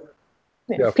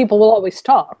 people will always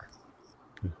talk.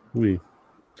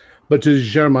 But to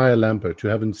Jeremiah Lambert, you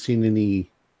haven't seen any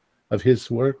of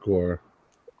his work, or?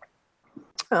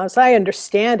 As I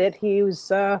understand it, he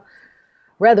was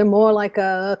rather more like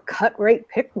a cut-rate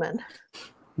Pickman.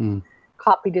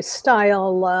 Copied his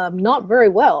style not very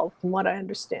well, from what I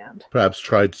understand. Perhaps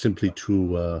tried simply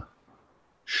to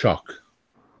shock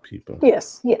people.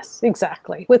 Yes,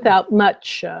 exactly. Without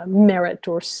much merit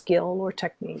or skill or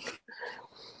technique.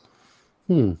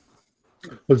 Well,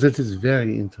 that is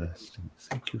very interesting.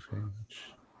 Thank you very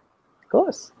much. Of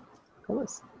course. All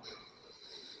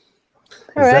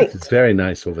right. That is very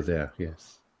nice over there,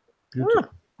 yes. You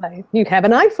have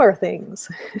an eye for things.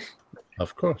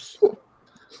 Of course.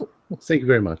 Thank you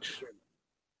very much.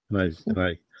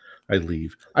 And I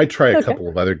leave. I try a couple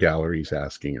of other galleries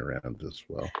asking around as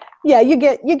well. Yeah, you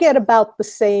get about the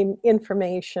same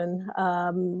information.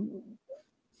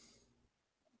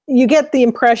 You get the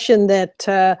impression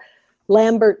that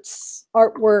Lambert's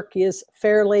artwork is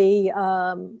fairly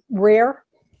rare.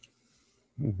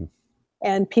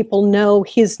 And people know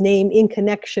his name in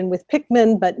connection with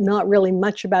Pickman, but not really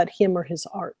much about him or his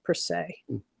art per se.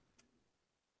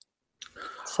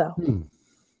 So,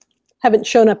 haven't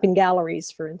shown up in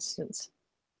galleries, for instance.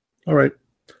 All right.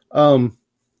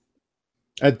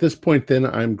 At this point, then,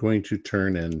 I'm going to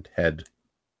turn and head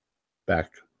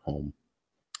back home.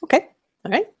 Okay.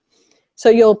 All right. So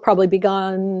you'll probably be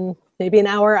gone maybe an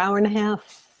hour and a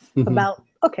half, about.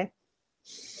 Okay.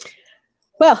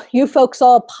 Well, you folks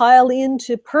all pile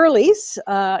into Pearlie's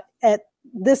at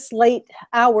this late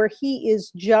hour. He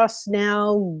is just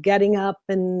now getting up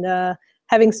and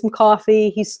having some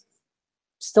coffee. He's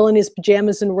still in his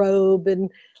pajamas and robe and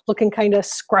looking kind of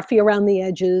scruffy around the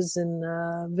edges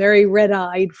and very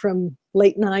red-eyed from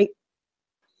late night.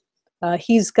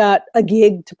 He's got a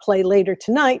gig to play later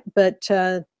tonight, but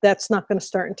that's not going to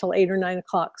start until 8 or 9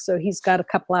 o'clock. So he's got a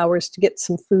couple hours to get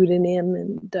some food in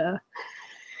him,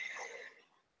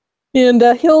 and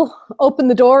he'll open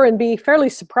the door and be fairly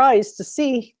surprised to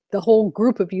see the whole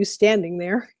group of you standing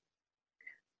there.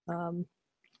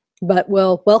 But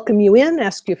we'll welcome you in,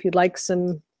 ask you if you'd like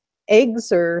some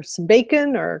eggs or some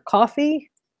bacon or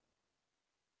coffee.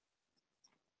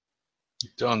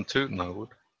 Darn tootin', I would.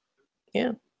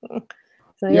 Yeah.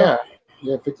 So, Yeah,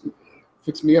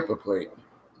 fix me up a plate.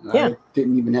 Yeah. I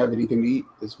didn't even have anything to eat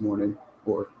this morning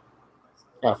or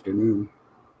afternoon.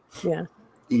 Yeah.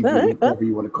 evening, All right, well. whatever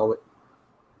you want to call it.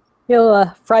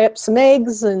 He'll fry up some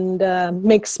eggs and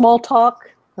make small talk,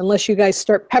 unless you guys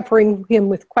start peppering him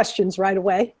with questions right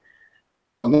away.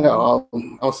 No,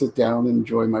 I'll sit down and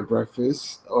enjoy my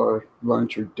breakfast or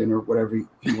lunch or dinner, whatever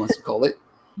he wants to call it.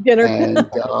 Dinner. And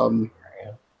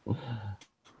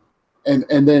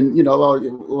then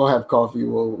we'll have coffee.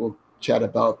 We'll chat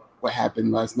about what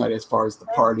happened last night as far as the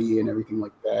party and everything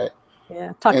like that.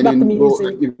 Yeah, talk about the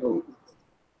music.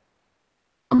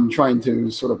 I'm trying to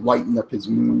sort of lighten up his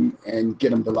mood and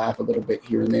get him to laugh a little bit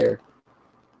here and there.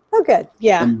 Oh, good.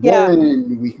 Yeah, and yeah.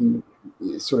 then we can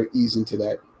sort of ease into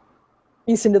that.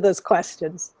 Ease into those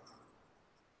questions.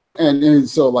 And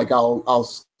so, like, I'll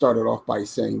start it off by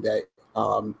saying that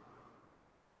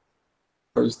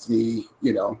first, it's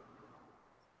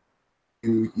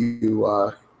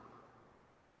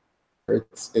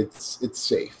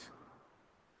safe.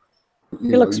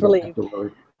 He looks relieved.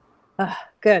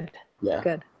 Good. Yeah.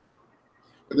 Good.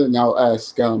 But then I'll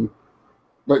ask, but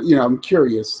I'm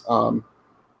curious.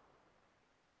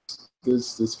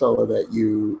 This fellow that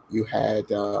you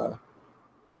had,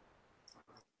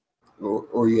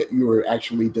 or you were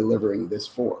actually delivering this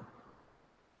for.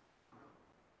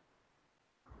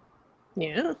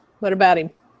 Yeah. What about him?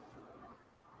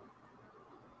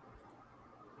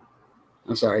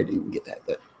 I'm sorry, I didn't even get that.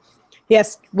 But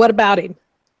yes. What about him?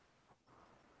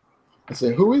 I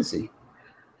said, who is he?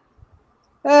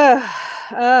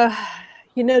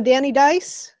 Danny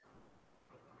Dice?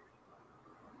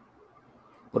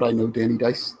 Would I know Danny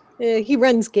Dice? He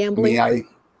runs gambling. Yeah.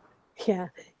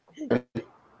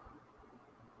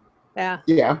 Yeah.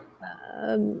 Yeah.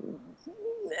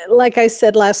 Like I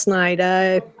said last night,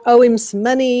 I owe him some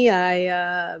money.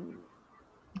 I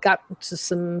got into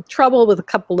some trouble with a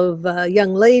couple of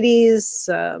young ladies.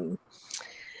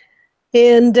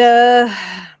 And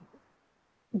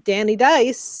Danny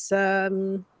Dice,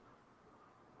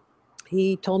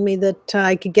 he told me that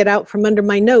I could get out from under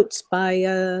my notes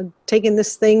by taking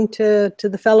this thing to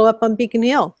the fellow up on Beacon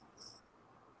Hill.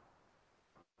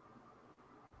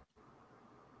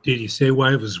 Did he say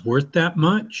why it was worth that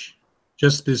much?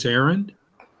 Just this errand?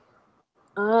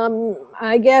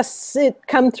 I guess it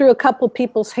come through a couple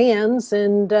people's hands,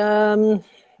 and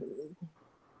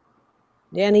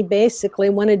Danny basically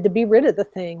wanted to be rid of the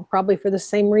thing, probably for the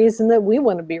same reason that we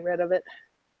want to be rid of it.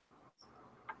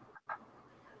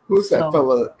 Who's that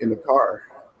fella in the car?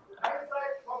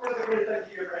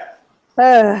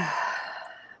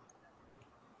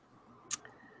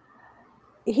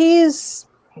 He's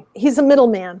a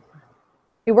middleman.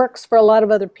 He works for a lot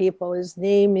of other people. His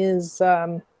name is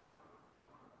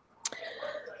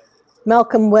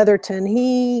Malcolm Weatherton.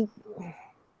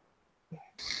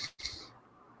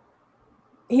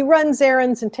 He runs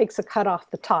errands and takes a cut off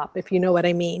the top, if you know what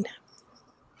I mean.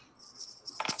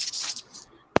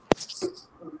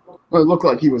 Well, it looked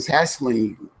like he was hassling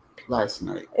you last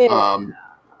night.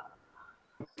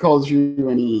 Caused you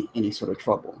any sort of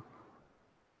trouble?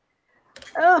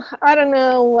 I don't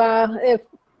know if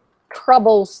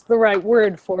trouble's the right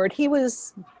word for it. He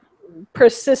was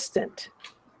persistent.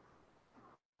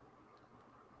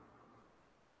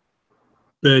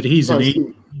 But he's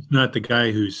not the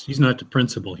guy he's not the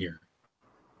principal here.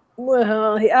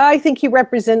 Well, I think he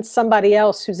represents somebody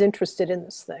else who's interested in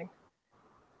this thing.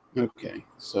 Okay,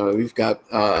 so we've got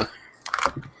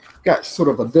sort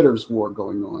of a bidders war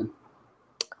going on.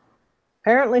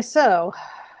 Apparently so.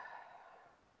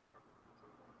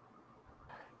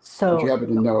 So, would you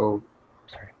happen to know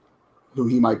who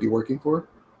he might be working for?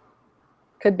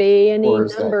 Could be any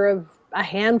number of a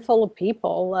handful of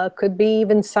people. Could be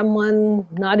even someone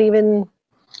not even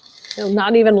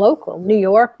local. New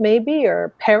York, maybe,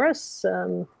 or Paris.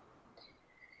 I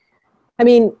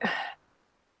mean,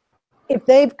 if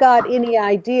they've got any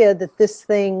idea that this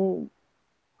thing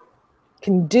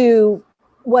can do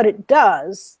what it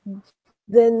does,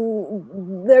 then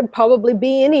there'd probably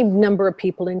be any number of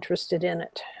people interested in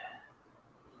it.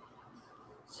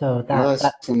 So that's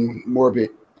some morbid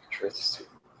interest.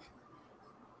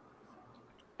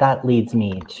 That leads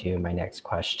me to my next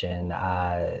question.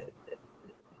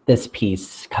 This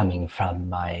piece, coming from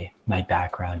my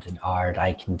background in art,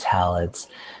 I can tell it's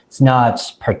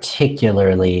not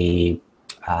particularly,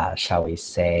 shall we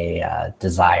say, a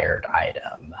desired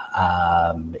item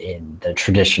in the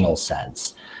traditional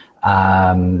sense.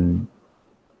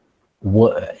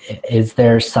 Is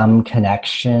there some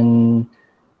connection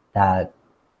that,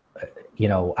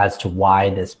 as to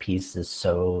why this piece is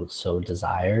so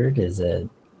desired? Is it?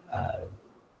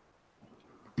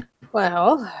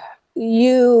 Well,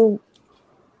 you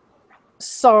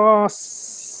saw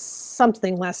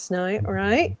something last night,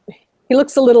 right? He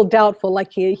looks a little doubtful,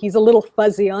 like he's a little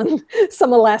fuzzy on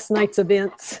some of last night's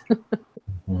events.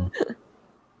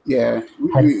 Yeah,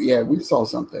 we saw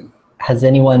something. Has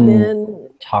anyone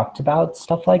talked about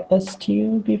stuff like this to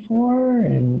you before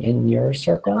in your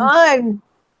circle?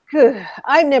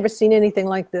 I've never seen anything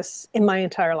like this in my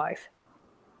entire life.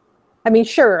 I mean,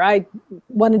 sure, I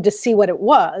wanted to see what it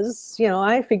was. You know,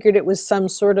 I figured it was some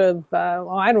sort of,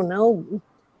 I don't know,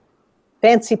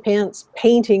 fancy pants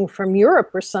painting from Europe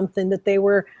or something that they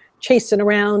were chasing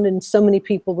around, and so many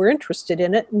people were interested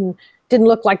in it, and didn't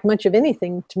look like much of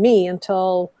anything to me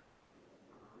until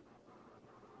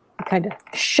he kind of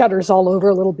shudders all over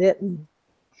a little bit and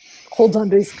holds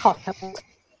onto his cough cup.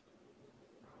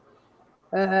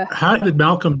 How did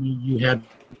Malcolm know you had?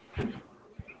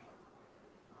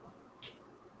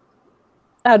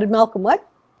 How did Malcolm what?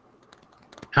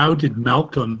 How did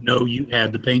Malcolm know you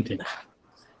had the painting?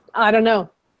 I don't know.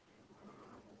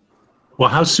 Well,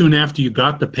 how soon after you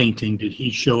got the painting did he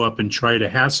show up and try to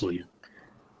hassle you?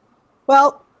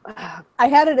 Well, I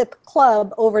had it at the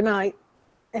club overnight,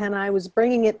 and I was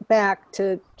bringing it back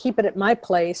to keep it at my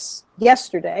place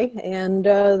yesterday, and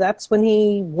that's when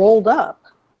he rolled up,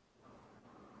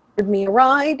 gave me a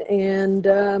ride, and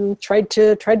tried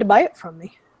to buy it from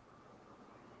me.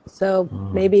 So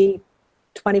maybe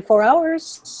 24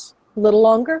 hours, a little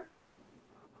longer.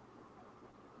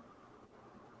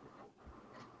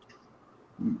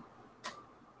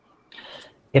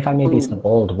 If I may be so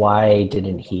bold, why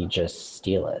didn't he just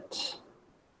steal it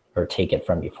or take it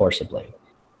from you forcibly?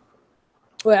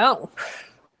 Well,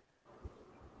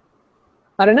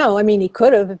 I don't know. I mean, he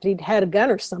could have if he'd had a gun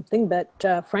or something, but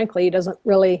frankly, he doesn't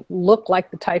really look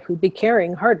like the type who'd be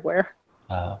carrying hardware.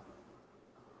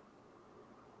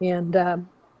 And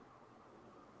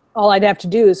all I'd have to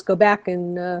do is go back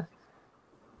and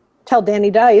tell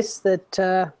Danny Dice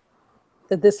that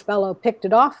that this fellow picked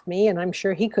it off me, and I'm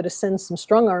sure he could have sent some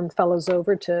strong-armed fellows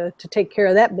over to take care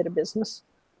of that bit of business.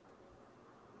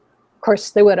 Of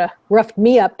course, they would have roughed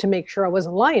me up to make sure I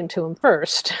wasn't lying to him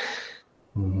first.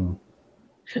 Mm-hmm.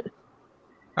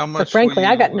 How much? But frankly,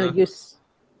 I got no use.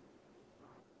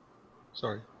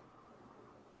 Sorry.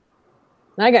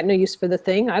 I got no use for the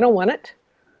thing. I don't want it.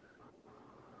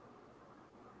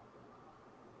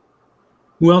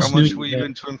 Who else How much knew were you you had?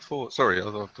 into him for? Sorry,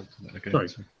 okay, Sorry.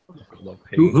 I've got a lot of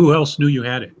pain. Who else knew you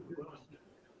had it?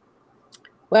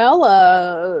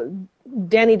 Well,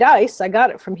 Danny Dice, I got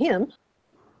it from him.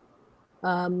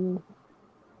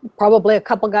 Probably a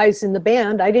couple guys in the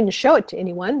band. I didn't show it to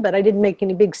anyone, but I didn't make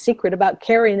any big secret about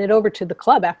carrying it over to the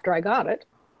club after I got it.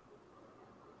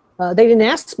 They didn't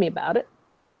ask me about it.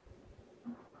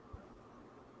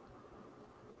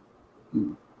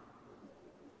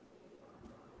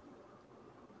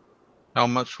 How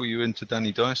much were you into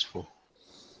Danny Dice for?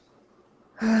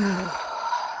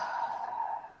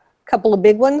 Couple of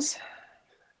big ones.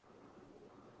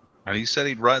 And he said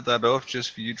he'd write that off just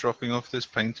for you dropping off this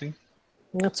painting?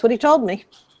 That's what he told me.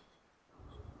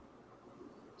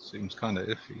 Seems kind of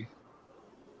iffy.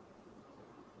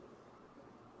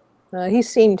 He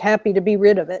seemed happy to be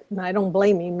rid of it, and I don't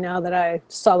blame him now that I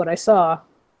saw what I saw.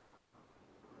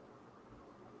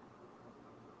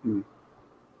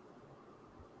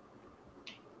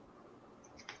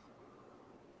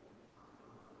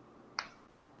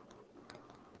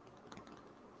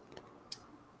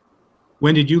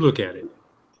 When did you look at it?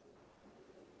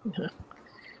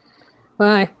 Well,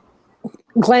 I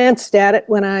glanced at it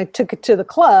when I took it to the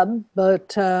club, but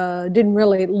didn't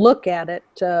really look at it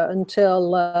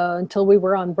until we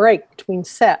were on break between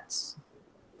sets.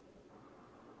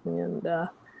 And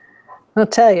I'll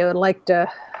tell you, I'd like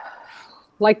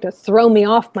to throw me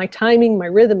off my timing, my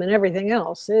rhythm, and everything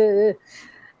else.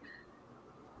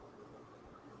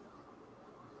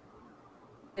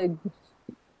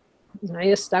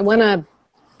 I want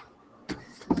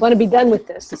to be done with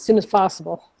this as soon as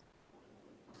possible.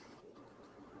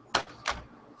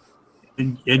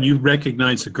 And you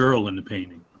recognize the girl in the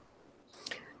painting.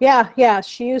 Yeah.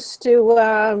 She used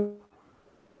to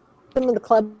some of the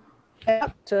club.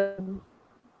 I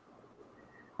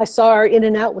saw her in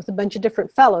and out with a bunch of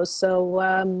different fellows, so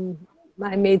I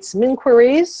made some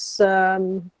inquiries. I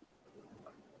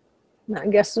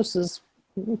guess this was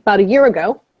about a year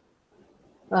ago.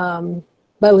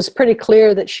 But it was pretty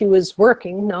clear that she was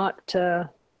working, not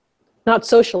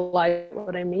socializing,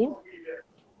 what I mean.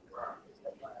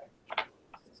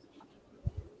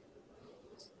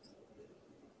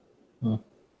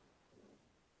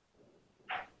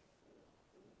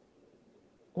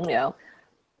 You know,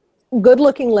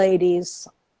 good-looking ladies,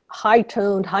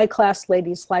 high-toned, high-class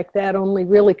ladies like that only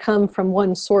really come from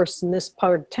one source in this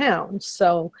part of town.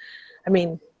 So, I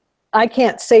mean, I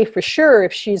can't say for sure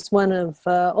if she's one of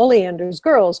Oleander's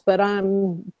girls, but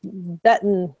I'm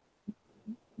betting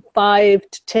 5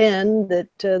 to 10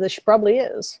 that she probably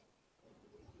is.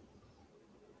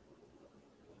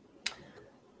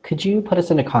 Could you put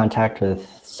us into contact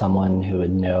with someone who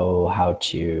would know how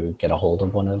to get a hold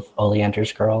of one of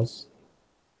Oleander's girls?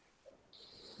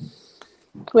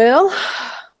 Well,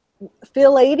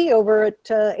 Phil 80 over at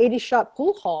 80 Shot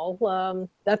Pool Hall,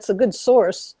 that's a good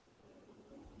source.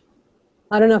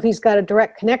 I don't know if he's got a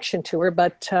direct connection to her,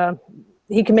 but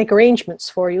he can make arrangements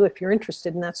for you if you're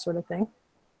interested in that sort of thing.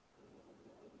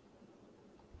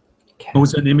 What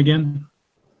was that name again?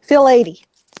 Phil 80.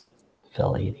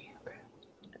 Phil 80. Okay.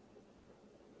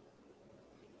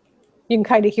 You can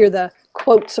kind of hear the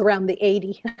quotes around the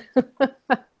 80.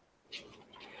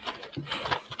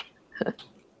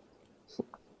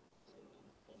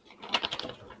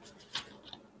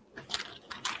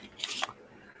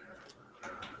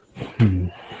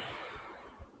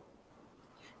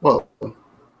 Well,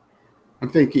 I'm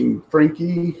thinking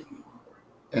Frankie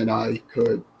and I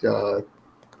could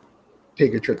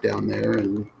take a trip down there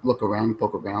and look around,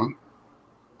 poke around.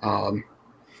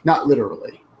 Not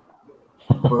literally.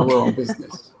 We're on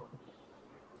business.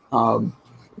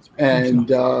 And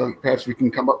perhaps we can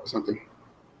come up with something.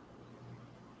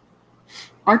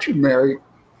 Aren't you married?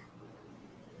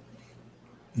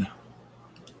 No.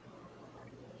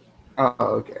 Oh,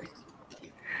 okay.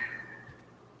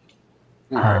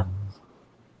 All right.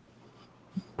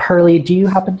 Pearlie, do you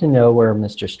happen to know where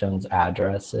Mr. Stone's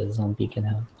address is on Beacon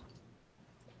Hill?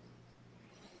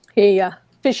 He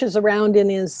fishes around in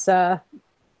his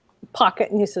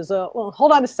pocket and he says, well,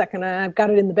 hold on a second. I've got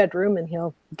it in the bedroom. And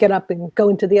he'll get up and go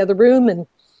into the other room and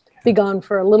be gone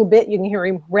for a little bit. You can hear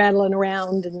him rattling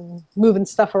around and moving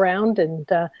stuff around,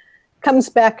 and comes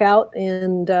back out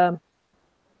and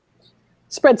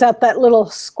spreads out that little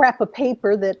scrap of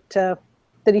paper that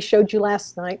he showed you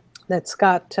last night. That's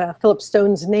got Philip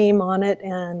Stone's name on it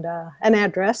and an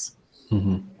address.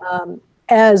 Mm-hmm.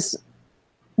 As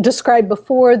described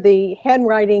before, the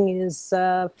handwriting is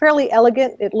fairly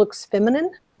elegant. It looks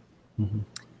feminine. Mm-hmm.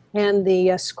 And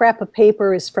the scrap of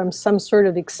paper is from some sort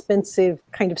of expensive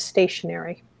kind of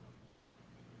stationery.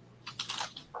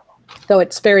 Though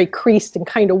it's very creased and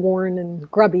kind of worn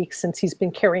and grubby since he's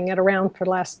been carrying it around for the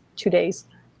last 2 days.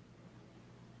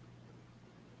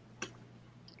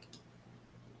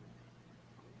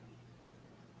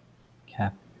 Okay.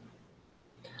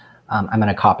 I'm going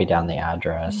to copy down the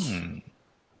address.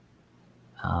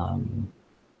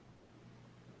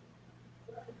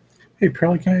 Hey,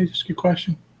 Pearlie, can I ask you a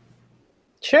question?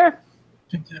 Sure.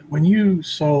 When you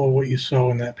saw what you saw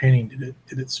in that painting,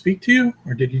 did it speak to you,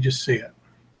 or did you just see it?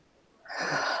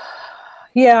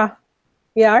 Yeah,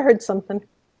 I heard something.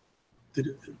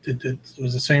 Did it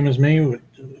was the same as me with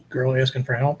the girl asking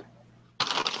for help?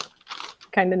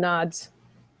 Kind of nods.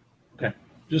 Okay,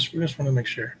 just want to make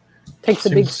sure. Takes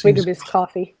a big swig of his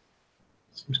coffee.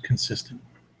 Seems consistent.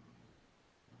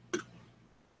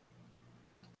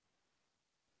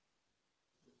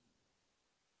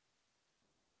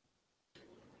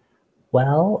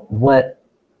 Well, what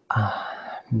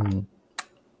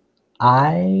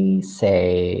I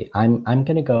say, I'm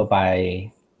going to go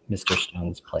by Mr.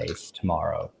 Stone's place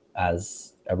tomorrow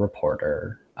as a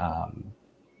reporter,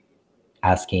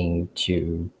 asking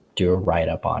to do a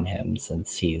write-up on him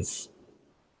since he's,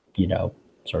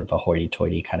 sort of a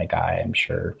hoity-toity kind of guy. I'm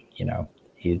sure,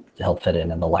 he'll fit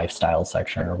in the lifestyle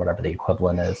section or whatever the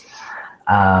equivalent is.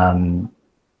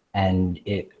 And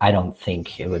I don't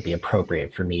think it would be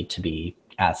appropriate for me to be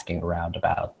asking around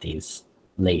about these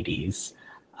ladies.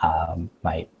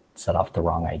 Might set off the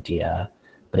wrong idea.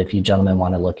 But if you gentlemen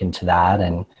want to look into that,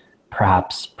 and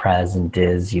perhaps Prez and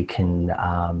Diz, you can,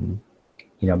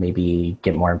 maybe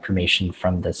get more information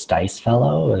from this Dice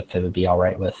fellow, if it would be all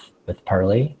right with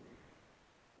Pearlie.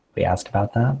 We ask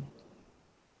about that.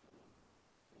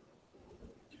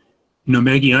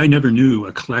 Maggie, I never knew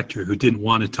a collector who didn't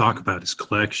want to talk about his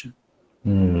collection.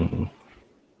 You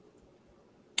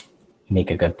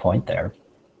make a good point there.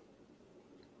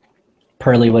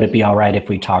 Pearlie, would it be all right if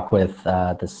we talk with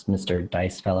this Mr.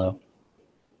 Dice fellow?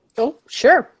 Oh,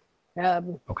 sure.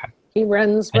 Okay. He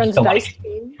runs Dice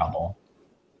team. Trouble.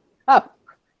 Oh,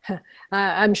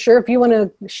 I'm sure if you want to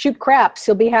shoot craps,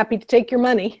 he'll be happy to take your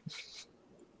money.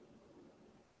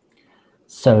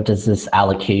 So does this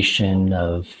allocation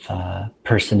of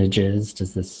personages,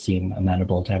 does this seem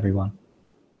amenable to everyone?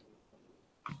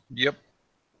 Yep.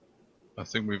 I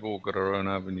think we've all got our own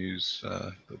avenues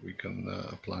that we can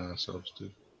apply ourselves to.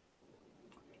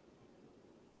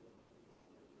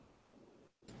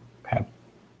 Okay.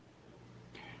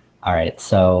 All right,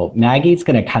 so Maggie's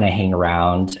going to kind of hang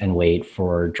around and wait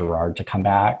for Gerard to come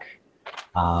back.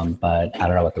 But I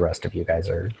don't know what the rest of you guys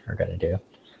are going to do.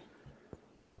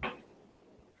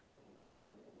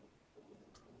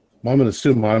 Well, I'm going to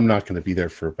assume I'm not going to be there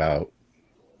for about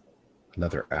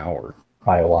another hour.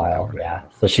 Quite a while, yeah.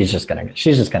 So she's just gonna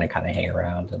kind of hang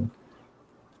around, and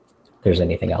if there's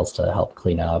anything else to help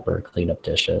clean up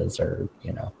dishes or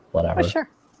whatever. Oh, sure.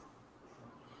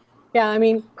 Yeah, I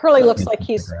mean, Curly looks like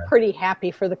he's pretty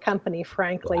happy for the company,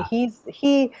 frankly.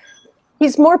 Yeah.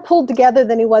 He's more pulled together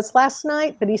than he was last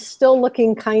night, but he's still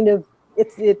looking kind of,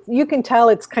 you can tell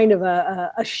it's kind of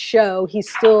a show.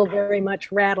 He's still very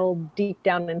much rattled deep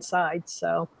down inside,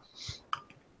 so.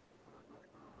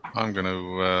 I'm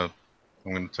gonna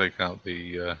take out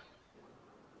the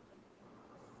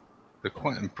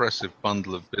quite impressive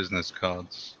bundle of business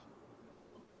cards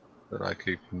that I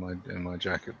keep in my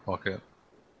jacket pocket,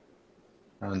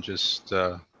 and just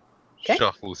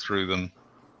shuffle through them,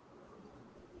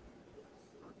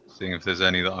 seeing if there's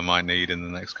any that I might need in the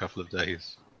next couple of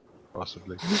days,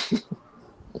 possibly.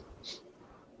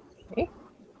 Okay.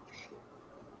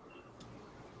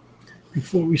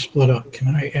 Before we split up,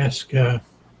 can I ask,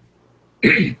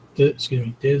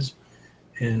 Diz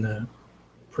and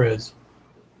Prez,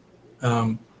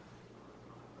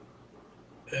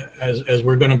 as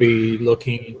we're going to be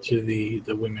looking into the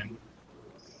women,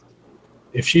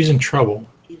 if she's in trouble,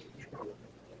 is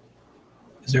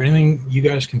there anything you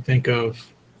guys can think of?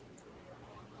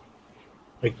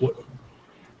 Like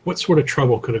what sort of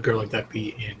trouble could a girl like that be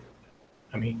in?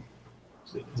 I mean,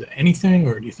 is it anything,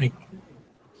 or do you think?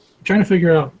 I'm trying to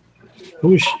figure out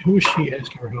who is she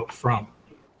asking for help from?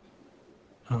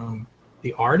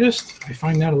 The artist? I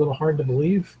find that a little hard to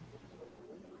believe.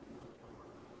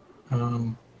 I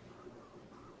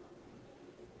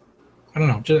don't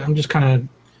know. I'm just kind of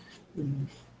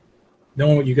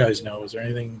knowing what you guys know. Is there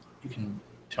anything you can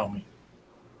tell me?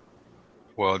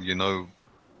 Well,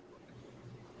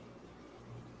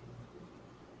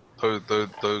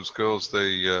 those girls,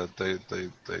 they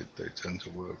tend to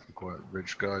work for quite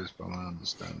rich guys, by my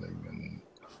understanding, and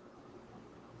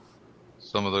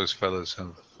some of those fellas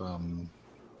have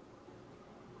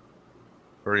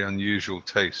very unusual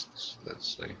tastes,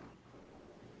 let's say.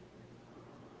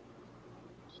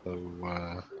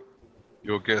 So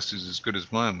your guess is as good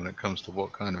as mine when it comes to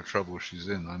what kind of trouble she's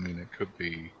in. I mean, it could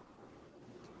be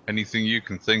anything you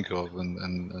can think of,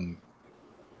 and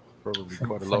probably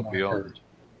quite a lot beyond.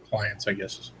 Clients, I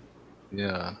guess.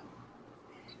 Yeah,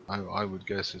 I would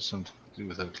guess it's something to do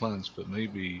with her clients, but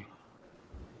maybe,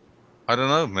 I don't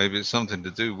know, maybe it's something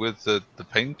to do with the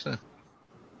painter.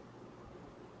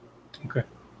 Okay.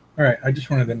 All right. I just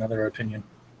wanted another opinion.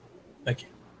 Thank you.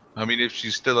 I mean, if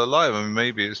she's still alive, I mean,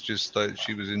 maybe it's just that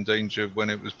she was in danger when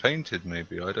it was painted.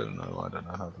 Maybe, I don't know. I don't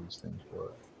know how these things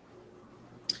work.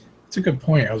 It's a good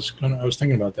point. I was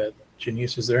thinking about that.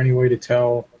 Janice, is there any way to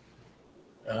tell?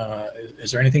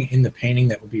 Is there anything in the painting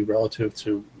that would be relative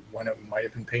to when it might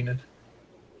have been painted?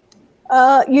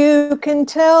 You can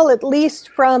tell, at least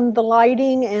from the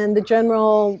lighting and the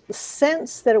general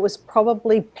sense, that it was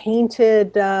probably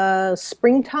painted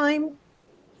springtime.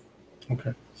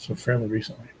 Okay, so fairly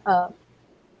recently.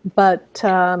 But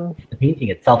the painting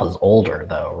itself is older,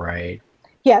 though, right?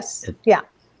 Yes. Yeah.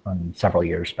 From several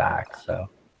years back, so.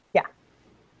 Yeah.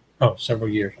 Oh, several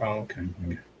years. Oh, okay.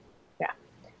 Mm-hmm.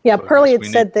 Yeah, so Pearlie had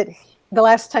said that the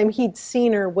last time he'd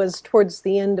seen her was towards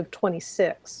the end of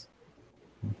 26.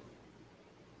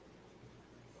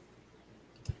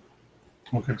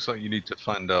 Okay. Looks like you need to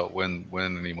find out when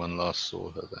anyone last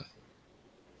saw her then.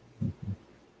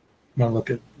 I'm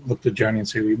gonna look to Johnny and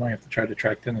say we might have to try to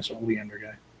track down this Oleander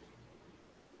guy.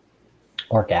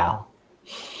 Or gal.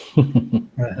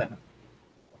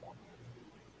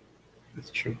 That's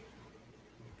true.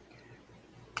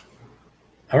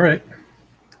 All right.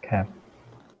 Okay.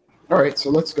 All right, so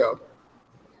let's go.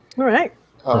 All right.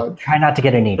 So try not to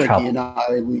get any trouble. Frankie and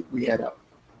I, we head up.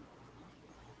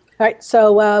 All right,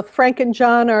 so Frank and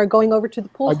John are going over to the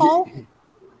pool hall.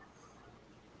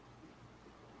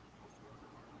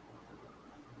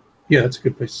 Yeah, that's a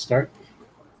good place to start.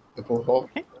 The pool hall.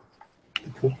 Okay. The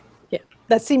pool. Yeah,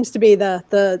 that seems to be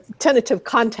the tentative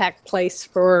contact place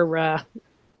for,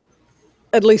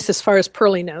 at least as far as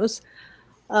Pearlie knows.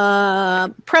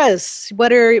 Prez,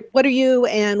 what are you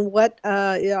and what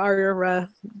are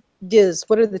Diz?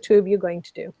 What are the two of you going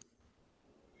to do?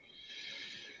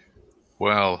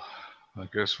 Well, I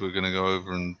guess we're going to go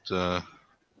over and try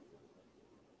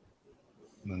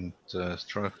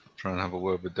and have a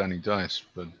word with Danny Dice,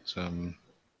 but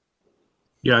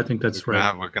yeah, I think that's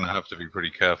right. We're going to have to be pretty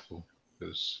careful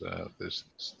because this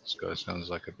guy sounds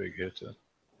like a big hitter.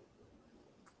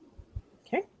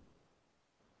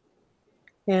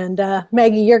 And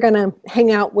Maggie, you're going to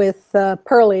hang out with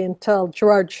Pearlie until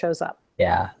Gerard shows up.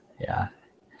 Yeah.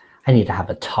 I need to have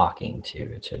a talking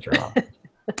to Gerard.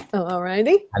 Oh, all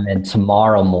righty. And then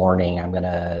tomorrow morning, I'm going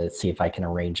to see if I can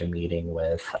arrange a meeting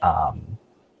with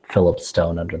Philip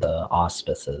Stone under the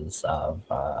auspices of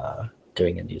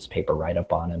doing a newspaper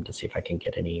write-up on him to see if I can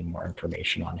get any more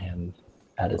information on him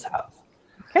at his house.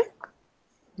 Okay.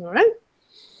 All right.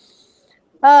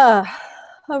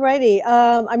 All righty.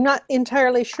 I'm not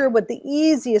entirely sure what the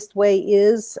easiest way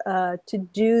is to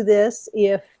do this.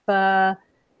 If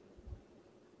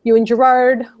you and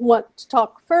Gerard want to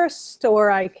talk first,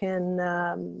 or I can...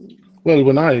 Well,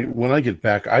 when I get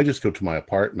back, I just go to my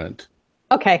apartment.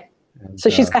 Okay. And, so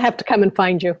she's going to have to come and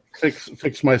find you.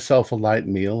 Fix myself a light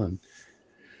meal and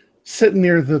sit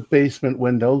near the basement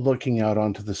window looking out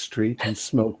onto the street and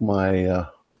smoke my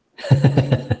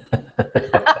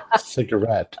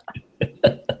cigarette.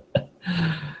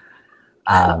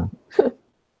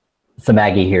 So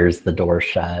Maggie hears the door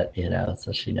shut,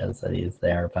 so she knows that he's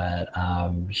there, but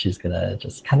she's going to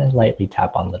just kind of lightly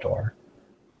tap on the door.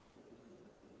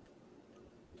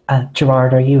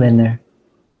 Gerard, are you in there?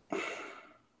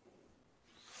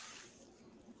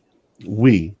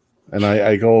 And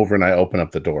I go over and I open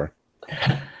up the door.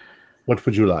 What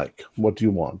would you like? What do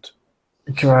you want?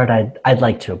 Gerard, I'd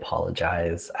like to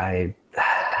apologize. I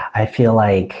feel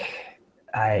like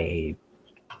I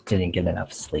didn't get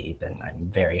enough sleep and I'm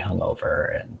very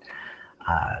hungover, and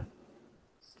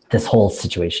this whole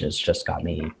situation has just got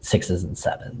me 6s and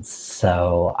 7s.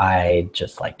 So I'd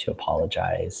just like to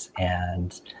apologize.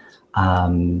 And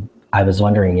I was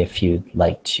wondering if you'd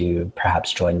like to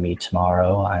perhaps join me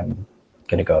tomorrow. I'm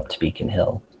going to go up to Beacon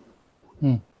Hill.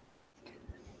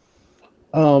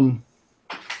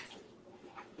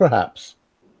 Perhaps.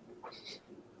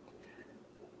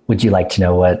 Would you like to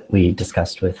know what we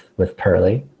discussed with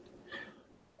Pearlie?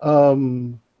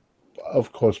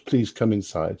 Of course, please come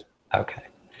inside. Okay.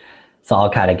 So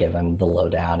I'll kind of give him the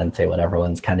lowdown and say what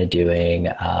everyone's kind of doing,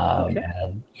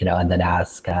 Okay. and then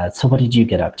ask, so what did you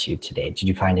get up to today? Did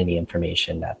you find any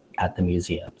information at the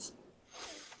museums?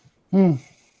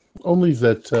 Only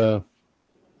that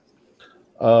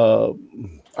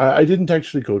I didn't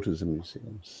actually go to the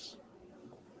museums.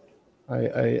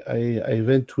 I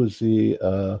went to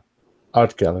the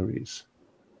art galleries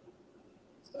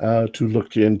to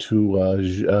look into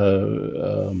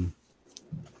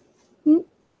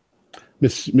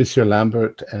Monsieur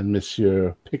Lambert and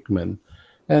Monsieur Pickman,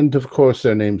 and of course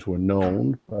their names were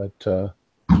known, but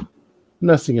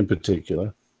nothing in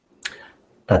particular.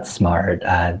 That's smart.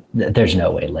 There's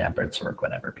no way Lambert's work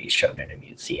would ever be shown in a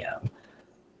museum.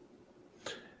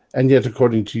 And yet,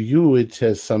 according to you, it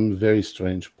has some very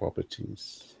strange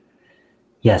properties.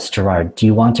 Yes, Gerard. Do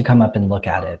you want to come up and look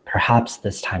at it? Perhaps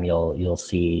this time you'll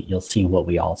see what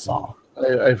we all saw.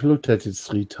 I've looked at it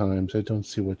 3 times. I don't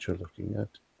see what you're looking at.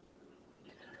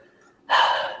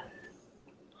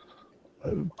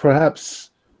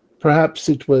 Perhaps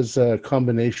it was a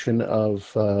combination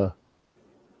of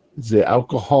the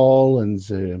alcohol and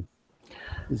the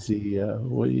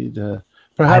weed.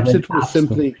 Perhaps it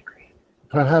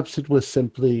was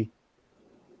simply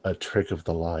a trick of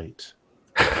the light.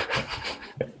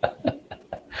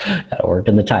 That worked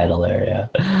in the title there, yeah.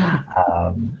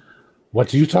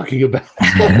 What are you talking about?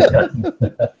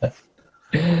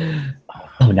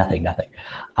 Oh, nothing.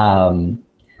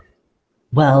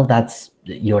 Well, that's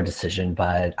your decision,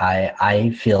 but I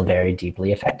feel very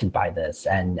deeply affected by this.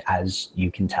 And as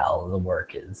you can tell, the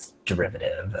work is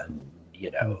derivative and,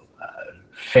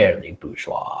 fairly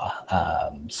bourgeois.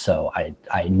 So I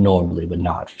normally would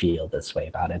not feel this way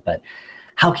about it. But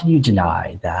how can you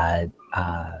deny that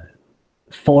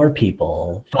 4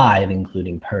 people, 5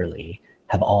 including Pearlie,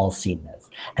 have all seen this?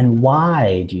 And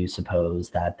why do you suppose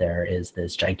that there is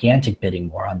this gigantic bidding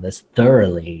war on this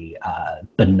thoroughly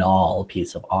banal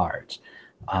piece of art?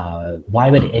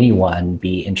 Why would anyone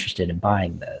be interested in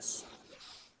buying this?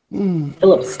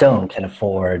 Philip Stone can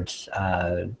afford,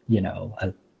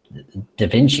 Da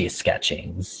Vinci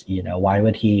sketchings. Why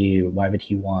would he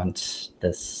want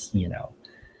this,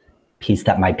 piece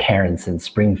that my parents in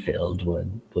Springfield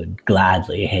would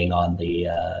gladly hang on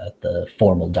the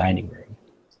formal dining room?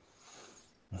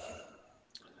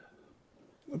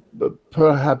 But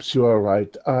perhaps you are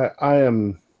right. I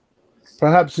am.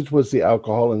 Perhaps it was the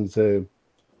alcohol and the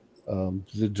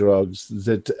drugs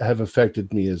that have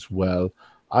affected me as well.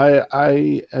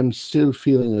 I am still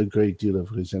feeling a great deal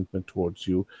of resentment towards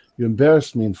you. You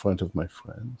embarrassed me in front of my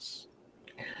friends,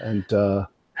 and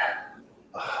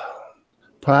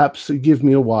perhaps give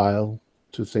me a while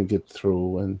to think it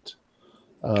through, and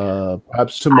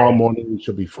perhaps tomorrow morning we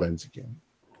shall be friends again.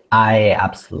 I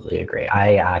absolutely agree.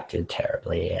 I acted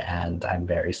terribly, and I'm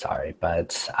very sorry.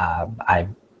 But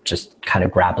I'm just kind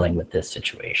of grappling with this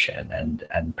situation,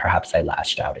 and perhaps I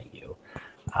lashed out at you.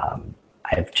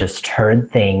 I've just heard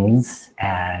things,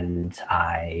 and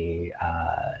I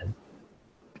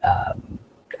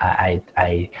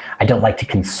don't like to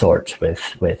consort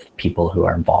with people who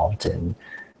are involved in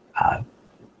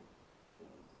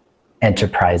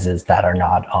enterprises that are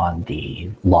not on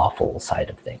the lawful side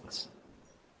of things.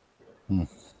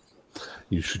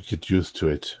 You should get used to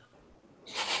it.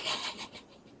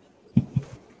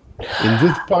 In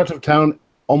this part of town,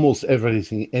 almost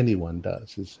everything anyone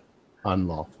does is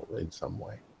unlawful in some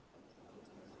way.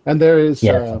 And there is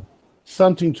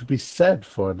something to be said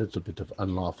for a little bit of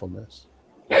unlawfulness.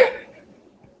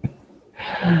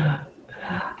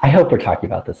 I hope we're talking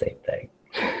about the same thing.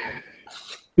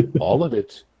 All of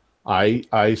it.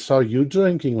 I saw you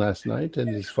drinking last night,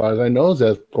 and as far as I know,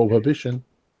 there's prohibition.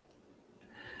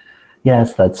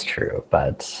 Yes, that's true.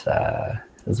 But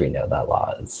as we know, that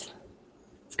law is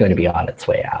going to be on its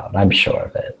way out. I'm sure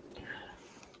of it.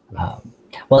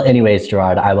 Well, anyways,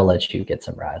 Gerard, I will let you get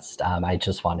some rest. I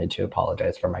just wanted to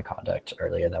apologize for my conduct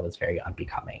earlier. That was very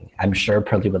unbecoming. I'm sure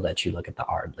Pearly would let you look at the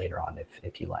art later on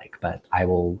if you like, but I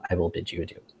will bid you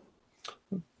adieu.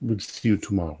 We'll see you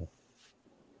tomorrow.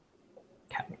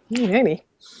 Okay. Maybe.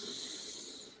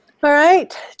 All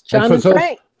right, John and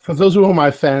Frank. For those who are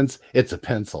my fans, it's a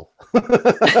pencil.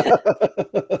 It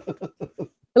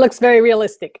looks very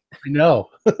realistic. I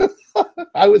know.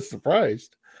 I was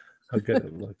surprised how good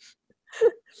it looks.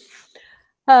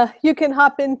 You can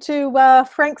hop into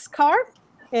Frank's car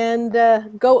and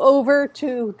go over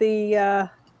to the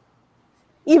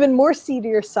even more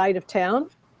seedier side of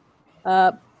town.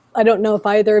 I don't know if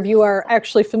either of you are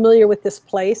actually familiar with this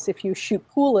place, if you shoot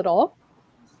pool at all.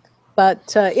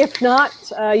 But if not,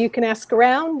 you can ask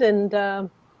around and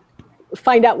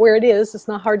find out where it is. It's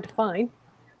not hard to find.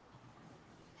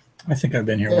 I think I've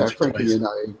been here once or Frankie twice. and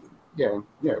I,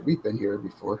 we've been here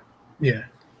before. Yeah.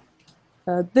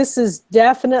 This is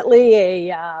definitely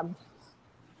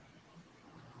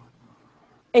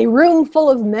a room full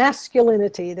of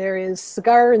masculinity. There is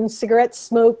cigar and cigarette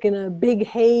smoke and a big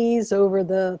haze over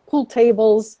the pool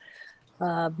tables.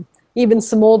 Even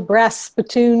some old brass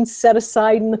spittoons set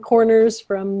aside in the corners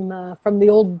from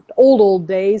the old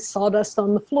days, sawdust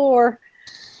on the floor.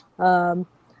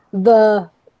 The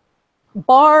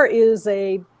bar is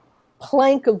a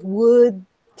plank of wood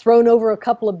thrown over a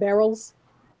couple of barrels.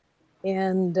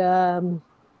 And a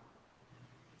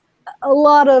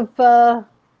lot of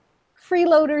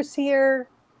freeloaders here,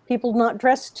 people not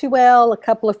dressed too well, a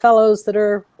couple of fellows that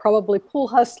are probably pool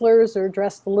hustlers or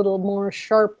dressed a little more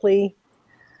sharply.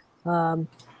 And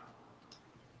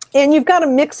you've got a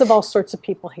mix of all sorts of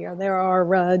people here. There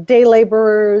are day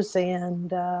laborers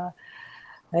and a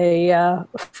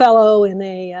fellow in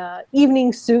a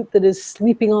evening suit that is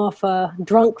sleeping off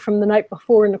drunk from the night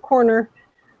before in the corner.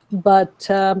 But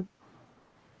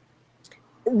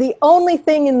the only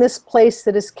thing in this place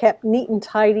that is kept neat and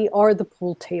tidy are the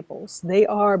pool tables. They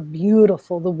are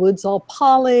beautiful. The wood's all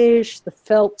polished, the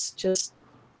felt's just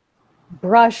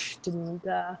brushed, and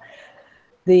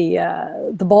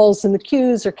the balls and the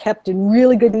cues are kept in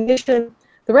really good condition.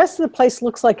 The rest of the place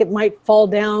looks like it might fall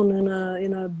down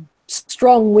in a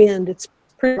strong wind. It's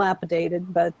pretty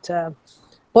dilapidated, but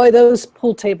boy, those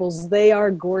pool tables, they are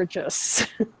gorgeous.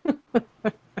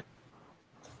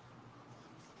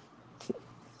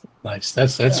 Nice.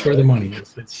 That's where the money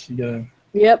is. You gotta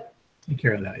take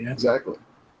care of that. Yeah. Exactly.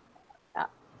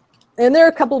 And there are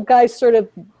a couple of guys sort of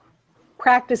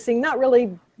practicing, not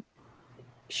really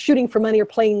shooting for money or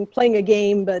playing a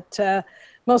game, but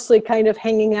mostly kind of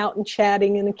hanging out and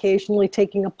chatting and occasionally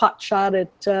taking a pot shot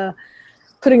at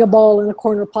putting a ball in a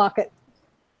corner pocket.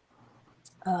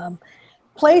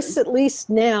 Place, at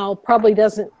least now, probably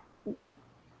doesn't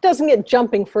get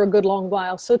jumping for a good long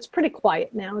while, so it's pretty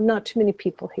quiet now and not too many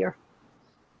people here.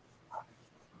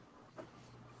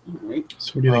 All right.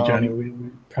 So what do you think, Johnny? We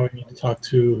probably need to talk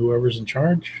to whoever's in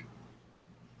charge.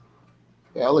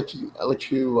 Yeah, I'll let you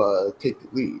take the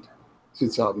lead,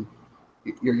 since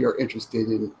you're interested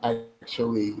in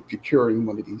actually procuring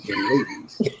one of these young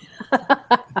ladies.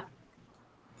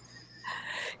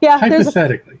 Yeah,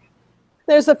 Hypothetically.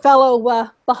 there's a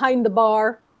fellow behind the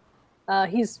bar.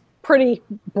 He's pretty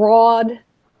broad.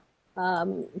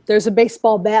 There's a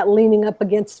baseball bat leaning up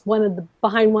against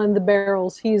behind one of the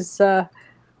barrels. He's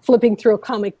flipping through a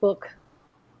comic book.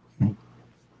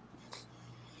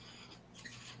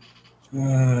 How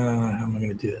am I going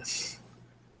to do this?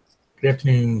 Good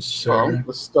afternoon, sir. Well,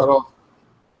 let's start off.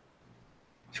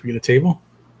 Should we get a table?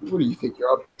 What do you think?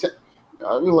 You're up.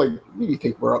 I mean, like, you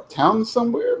think we're uptown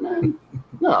somewhere, man?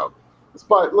 No.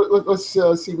 Let's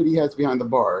see what he has behind the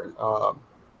bar, or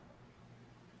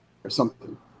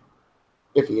something.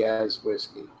 If he has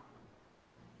whiskey,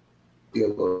 be a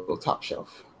little top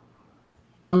shelf.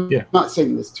 Yeah. I'm not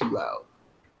saying this too loud.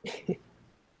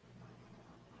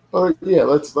 But yeah,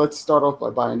 let's start off by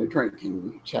buying a drink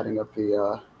and chatting up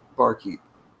the barkeep.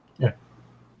 Yeah.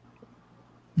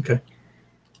 Okay.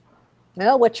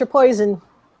 Well, what's your poison?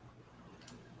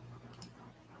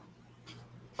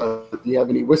 Do you have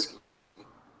any whiskey?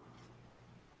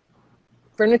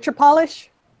 Furniture polish?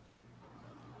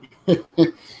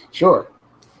 Sure.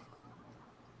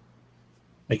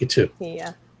 Make it 2. He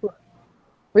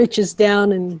reaches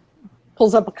down and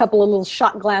pulls up a couple of little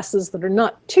shot glasses that are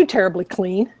not too terribly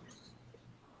clean,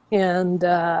 and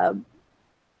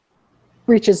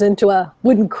reaches into a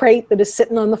wooden crate that is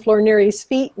sitting on the floor near his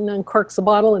feet and uncorks a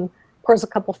bottle and pours a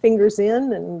couple fingers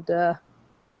in. And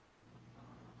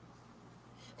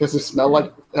does it smell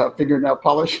like fingernail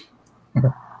polish?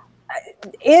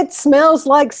 it smells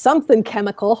like something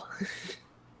chemical.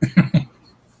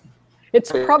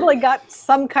 It's probably got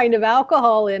some kind of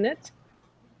alcohol in it.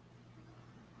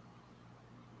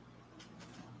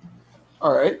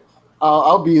 All right.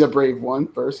 I'll be the brave one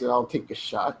first, and I'll take a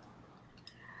shot.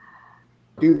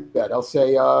 Do that. I'll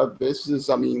say this is.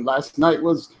 I mean, last night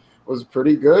was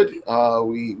pretty good.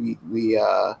 We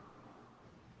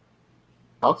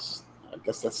house. I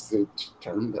guess that's the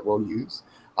term that we'll use.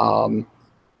 And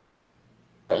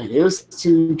here's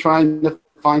to trying to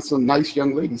find some nice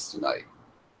young ladies tonight.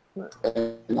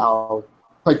 And I'll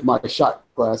clink my shot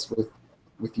glass with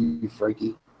you,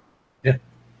 Frankie. Yeah.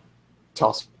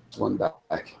 Toss one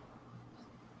back.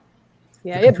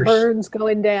 Yeah, it burns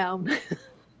going down.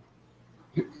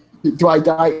 Do I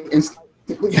die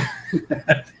instantly?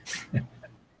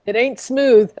 It ain't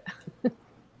smooth.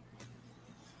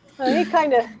 He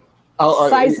kind of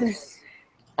sizes.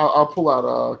 I'll pull out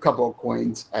a couple of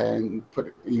coins and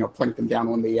plink them down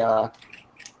on the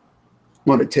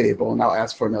table, and I'll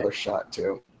ask for another shot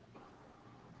too.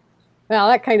 Well,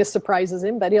 that kind of surprises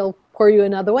him, but he'll pour you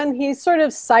another one. He sort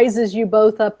of sizes you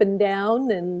both up and down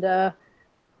and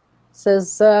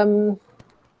says, how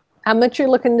much you're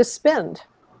looking to spend?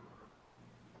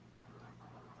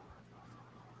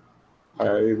 I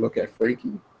look at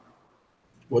Frankie.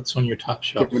 What's on your top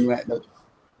shelf?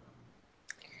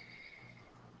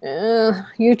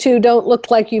 You two don't look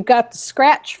like you've got the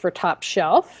scratch for top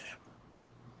shelf.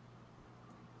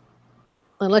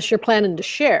 Unless you're planning to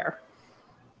share.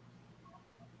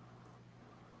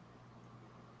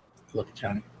 Look at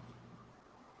Johnny.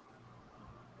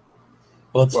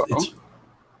 Well,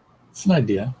 it's an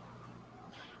idea.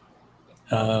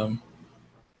 So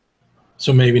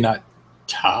maybe not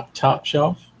top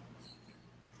shelf.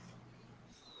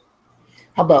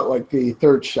 How about like the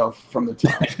third shelf from the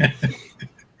top?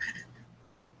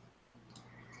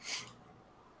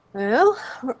 Well,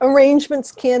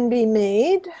 arrangements can be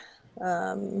made.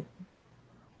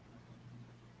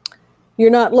 You're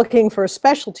not looking for a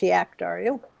specialty act, are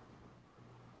you?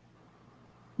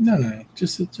 No,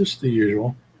 just the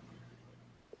usual.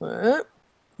 All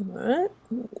right.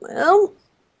 Well,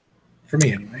 for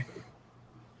me anyway.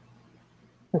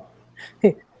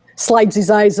 He slides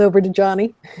his eyes over to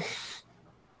Johnny.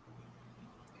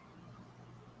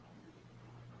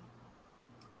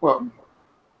 Well,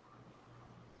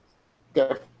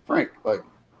 yeah, Frank, like,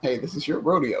 hey, this is your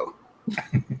rodeo.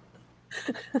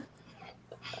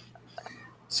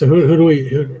 So how do we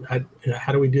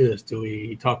do this? Do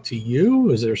we talk to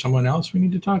you? Is there someone else we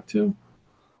need to talk to?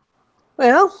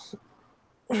 Well,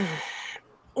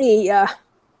 he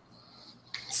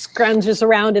scrounges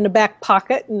around in a back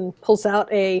pocket and pulls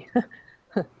out a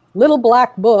little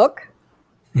black book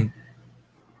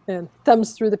and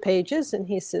thumbs through the pages, and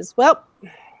he says, well,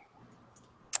 if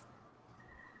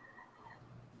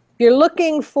you're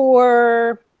looking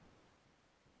for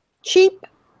cheap,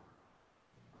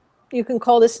 you can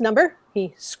call this number.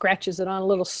 He scratches it on a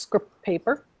little script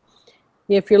paper.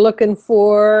 If you're looking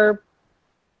for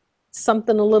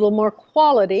something a little more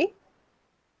quality,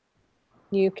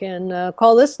 you can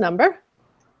call this number.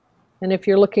 And if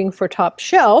you're looking for top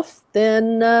shelf,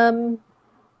 then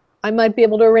I might be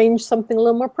able to arrange something a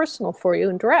little more personal for you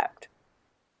and direct.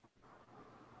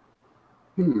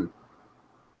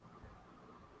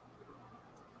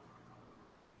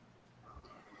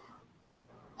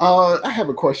 I have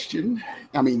a question.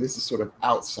 I mean, this is sort of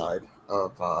outside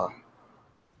of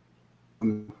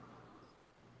in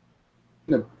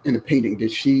the painting.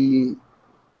 Did she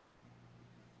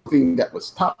think that was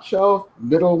top shelf,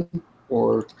 middle,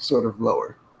 or sort of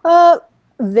lower?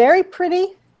 Very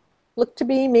pretty. looked to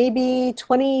be maybe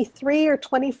 23 or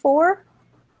 24.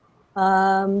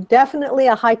 Definitely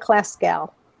a high-class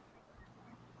gal.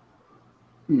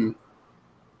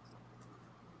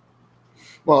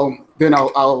 Well, then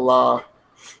I'll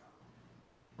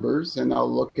and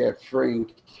I'll look at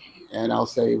Frank and I'll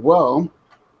say, well,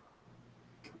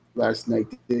 last night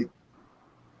did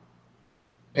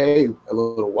pay a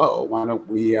little well. Why don't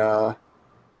we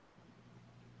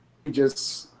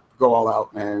just go all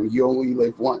out, man? You only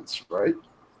live once, right?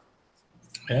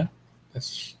 Yeah,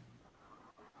 that's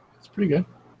pretty good.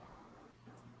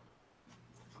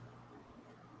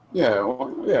 Yeah,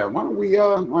 well, yeah. Why don't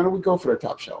we go for the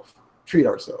top shelf? Treat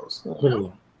ourselves.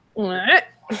 Cool. All right.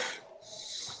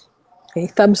 He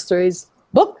thumbs through his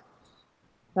book.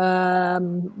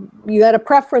 You had a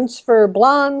preference for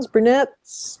blondes,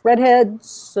 brunettes,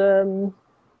 redheads.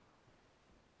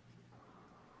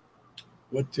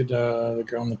 What did the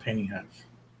girl in the painting have?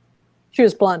 She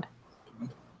was blonde.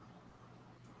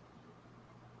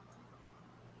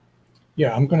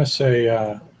 Yeah, I'm going to say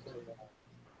I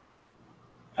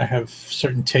have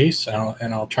certain tastes,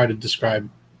 and I'll try to describe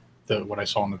what I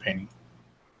saw in the painting.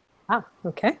 Ah,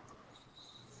 okay.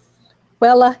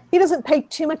 Well, he doesn't pay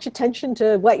too much attention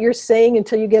to what you're saying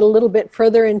until you get a little bit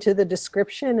further into the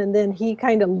description, and then he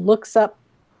kind of looks up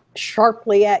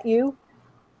sharply at you.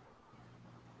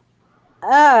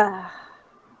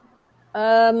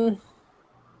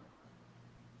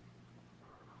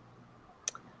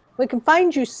 We can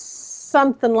find you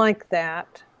something like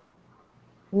that.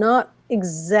 Not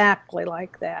exactly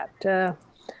like that.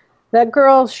 That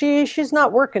girl, she's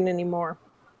not working anymore.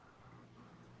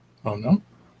 Oh, no?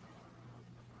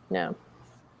 No.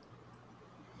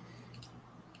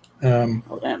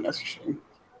 Oh, damn, that's a shame.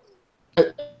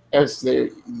 As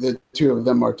the two of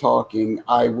them are talking,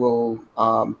 I will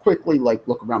quickly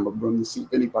look around the room to see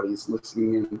if anybody's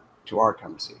listening in to our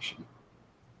conversation.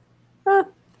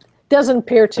 Doesn't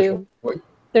appear to. Wait.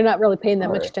 They're not really paying that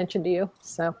All much right. attention to you.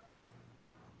 So,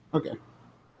 Okay.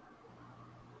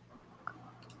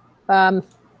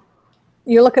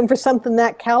 you're looking for something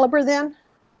that caliber then?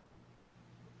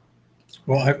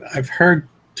 Well, I've heard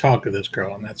talk of this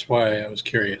girl, and that's why I was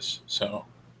curious. So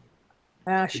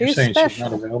you're She's saying special. she's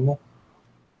not available?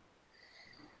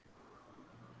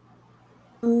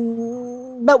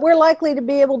 But we're likely to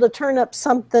be able to turn up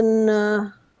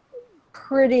something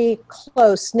pretty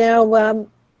close. Now,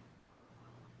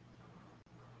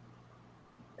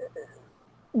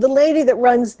 the lady that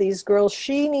runs these girls,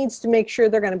 she needs to make sure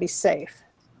they're going to be safe.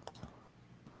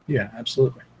 Yeah,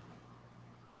 absolutely.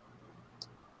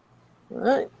 All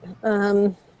right.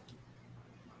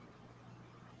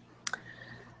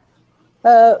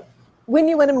 When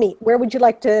you want to meet, where'd you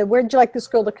like this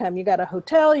girl to come? You got a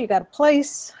hotel? You got a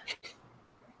place?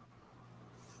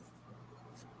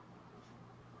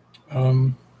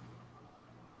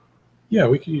 Yeah,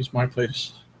 we could use my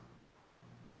place.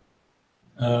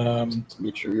 Just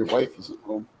make sure your wife isn't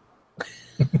home.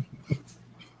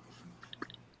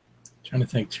 Trying to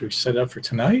think, should we set up for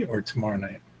tonight or tomorrow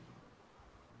night?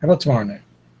 How about tomorrow night?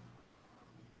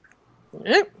 All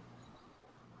right.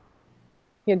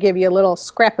 He'll give you a little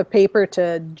scrap of paper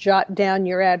to jot down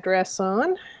your address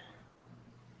on.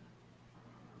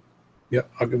 Yep,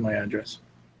 I'll give my address.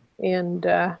 And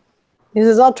he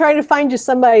says, I'll try to find you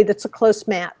somebody that's a close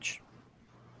match.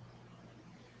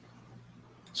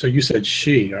 So you said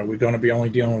she. Are we going to be only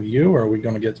dealing with you, or are we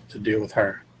going to get to deal with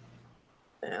her?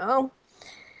 Well,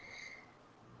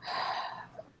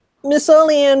 Miss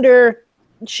Oleander,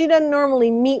 she doesn't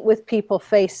normally meet with people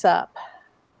face up,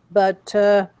 but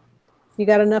you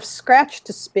got enough scratch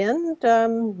to spend.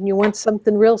 You want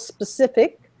something real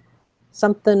specific,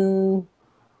 something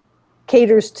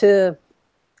caters to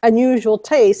unusual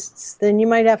tastes, then you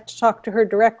might have to talk to her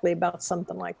directly about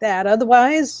something like that.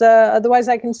 Otherwise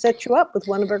I can set you up with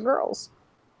one of her girls.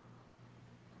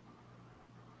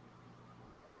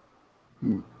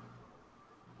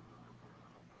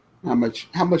 How much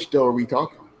dough are we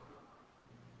talking?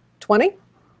 20?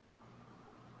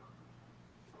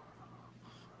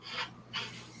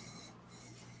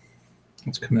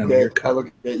 Let's come out of your I cut.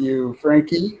 look at you,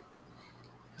 Frankie.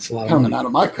 That's a lot of Coming money. out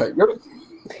of my cut. Look,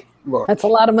 That's a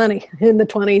lot of money in the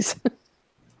 20s.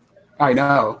 I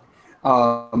know.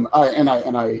 I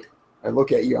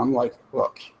look at you. I'm like,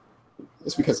 look,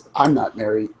 it's because I'm not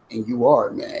married and you are,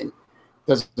 man.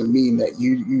 Doesn't mean that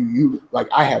you like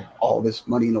I have all this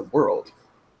money in the world.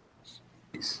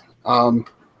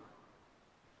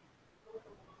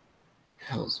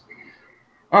 Hells.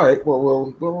 All right.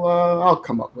 Well, I'll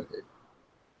come up with it.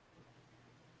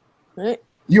 All right.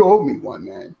 You owe me one,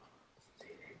 man.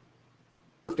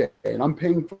 Okay, and I'm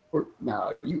paying for.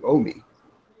 Nah, you owe me.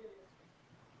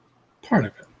 part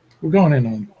of it. We're going in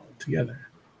on together.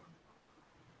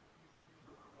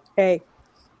 Hey,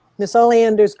 Miss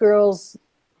Oleander's girls,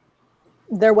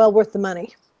 they're well worth the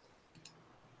money.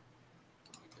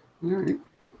 All right.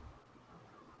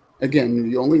 Again,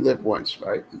 you only live once,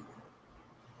 right?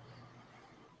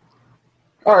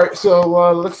 All right, so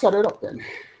let's set it up then.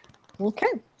 Okay.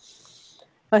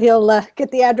 Well, he'll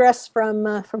get the address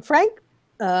from Frank.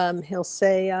 He'll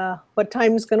say what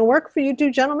time is going to work for you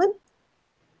two gentlemen.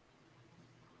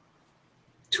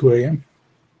 2 a.m.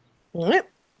 All right.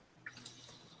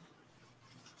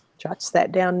 Jots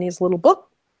that down in his little book.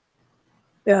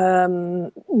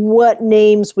 What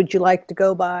names would you like to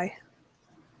go by?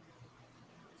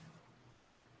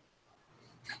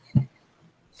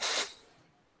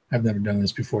 I've never done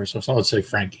this before, so I would say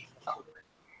Frankie.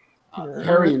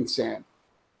 Harry and Sam.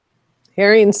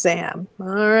 Harry and Sam. All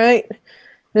right.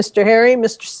 Mr. Harry,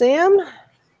 Mr. Sam.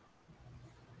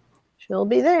 She'll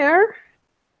be there.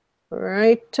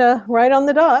 Right on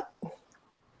the dot.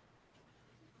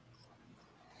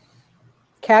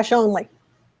 Cash only.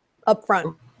 Up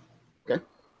front. Okay.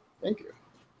 Thank you.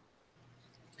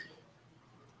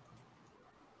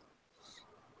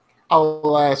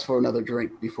 I'll ask for another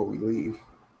drink before we leave.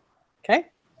 Okay.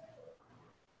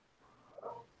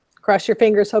 Cross your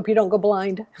fingers, hope you don't go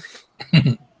blind.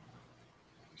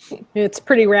 It's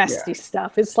pretty raspy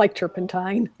stuff. It's like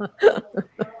turpentine. But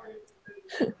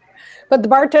the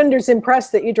bartender's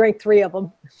impressed that you drank 3 of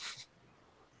them.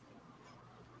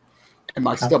 Am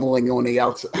I stumbling on the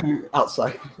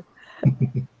outside?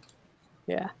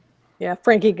 Yeah.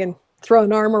 Frankie can throw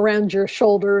an arm around your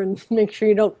shoulder and make sure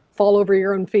you don't fall over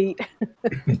your own feet.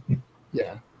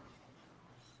 Yeah.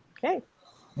 Okay.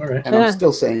 All right. And I'm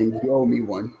still saying you owe me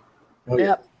one. Oh,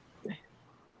 yeah. Yep.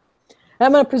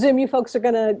 I'm going to presume you folks are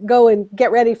going to go and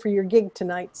get ready for your gig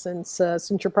tonight since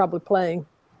you're probably playing.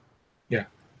 Yeah.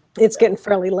 It's getting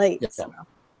fairly late. Yeah. So.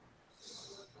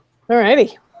 All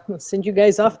righty. We'll send you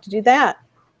guys off to do that.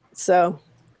 So,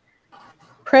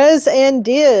 Prez and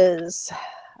Diz,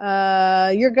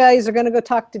 your guys are going to go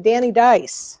talk to Danny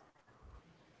Dice.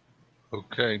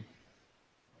 Okay.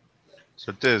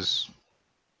 So Diz,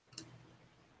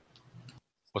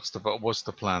 what's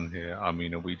the plan here? I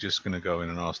mean, are we just going to go in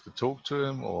and ask to talk to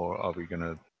him, or are we going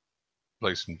to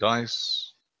play some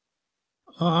dice?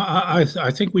 I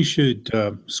think we should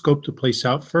scope the place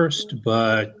out first,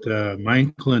 but my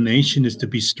inclination is to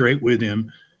be straight with him.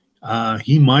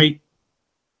 He might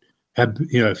have,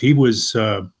 if he was,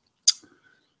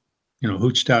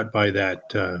 hooched out by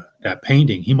that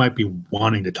painting, he might be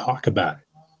wanting to talk about it.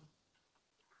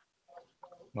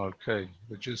 Okay,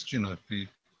 but just be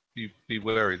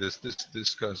wary. This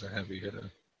guy's a heavy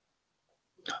hitter.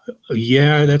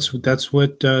 Yeah, that's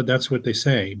what they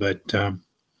say. But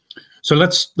so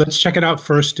let's check it out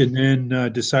first, and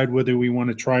then decide whether we want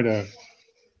to try to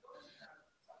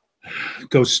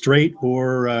go straight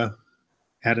or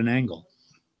at an angle.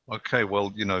 Okay,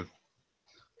 well,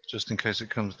 just in case it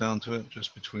comes down to it,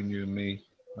 just between you and me,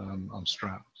 I'm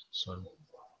strapped. So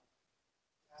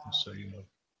you know.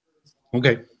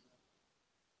 Okay.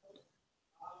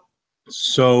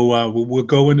 So we'll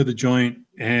go into the joint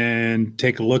and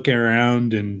take a look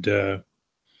around and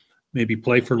maybe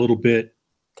play for a little bit.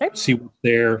 Okay. See what's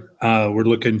there. We're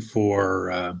looking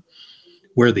for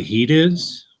where the heat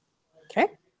is. Okay.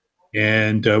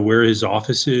 And where his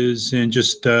office is, and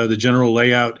just the general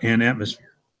layout and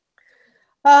atmosphere.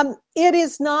 It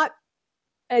is not,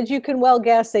 as you can well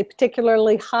guess, a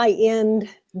particularly high-end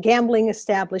gambling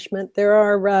establishment. There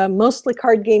are mostly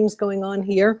card games going on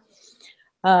here.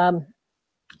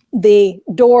 The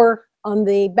door on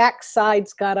the back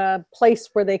side's got a place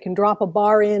where they can drop a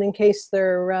bar in case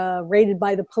they're raided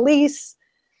by the police.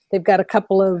 They've got a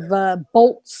couple of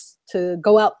bolts to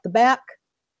go out the back.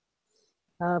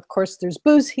 Of course, there's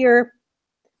booze here.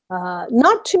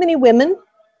 Not too many women,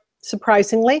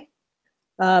 surprisingly.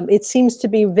 It seems to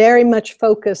be very much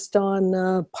focused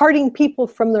on parting people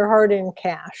from their hard-earned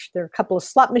cash. There are a couple of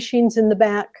slot machines in the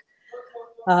back.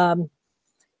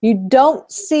 You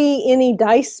don't see any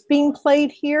dice being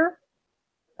played here,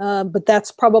 but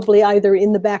that's probably either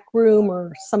in the back room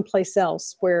or someplace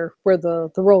else where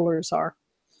the rollers are.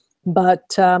 But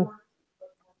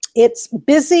it's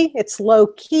busy. It's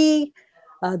low-key.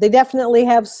 They definitely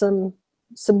have some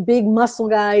big muscle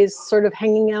guys sort of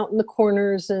hanging out in the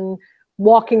corners and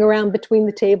walking around between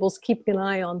the tables, keeping an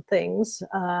eye on things.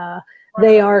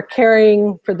 They are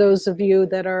carrying, for those of you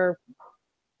that are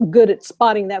good at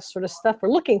spotting that sort of stuff or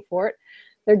looking for it,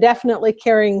 they're definitely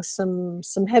carrying some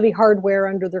heavy hardware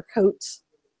under their coats.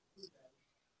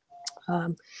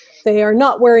 They are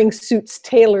not wearing suits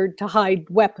tailored to hide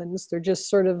weapons. They're just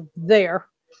sort of there.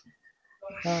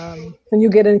 And you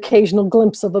get an occasional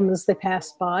glimpse of them as they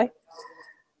pass by.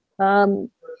 And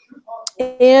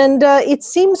it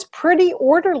seems pretty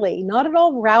orderly, not at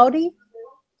all rowdy,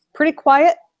 pretty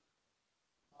quiet.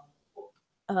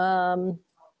 Not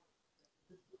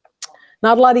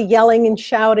a lot of yelling and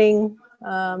shouting.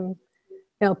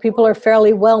 People are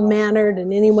fairly well-mannered,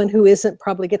 and anyone who isn't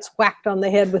probably gets whacked on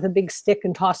the head with a big stick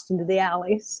and tossed into the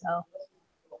alley. So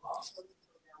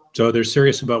they're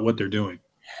serious about what they're doing.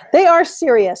 They are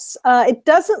serious. It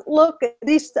doesn't look, at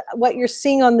least what you're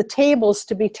seeing on the tables,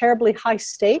 to be terribly high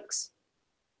stakes.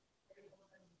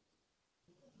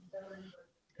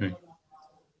 Okay.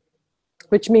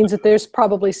 Which means that there's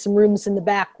probably some rooms in the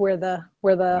back where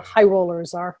the high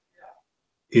rollers are.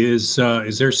 Is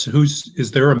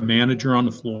there a manager on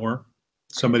the floor?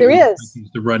 Somebody There is.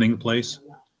 The running place.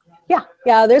 Yeah.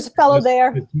 There's a fellow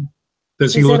there.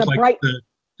 Does he He's look in a like the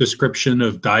description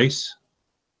of Dice?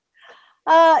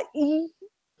 I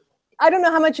don't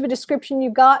know how much of a description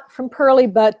you got from Pearlie,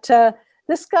 but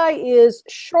this guy is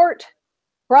short,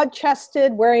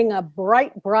 broad-chested, wearing a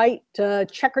bright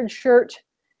checkered shirt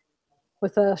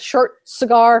with a short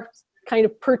cigar kind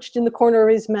of perched in the corner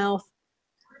of his mouth.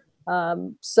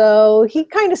 So he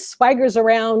kind of swaggers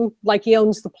around like he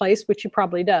owns the place, which he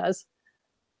probably does.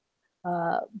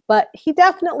 But he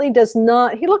definitely does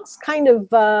not. He looks kind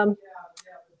of more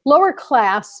lower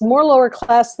class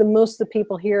than most of the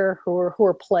people here who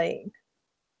are playing.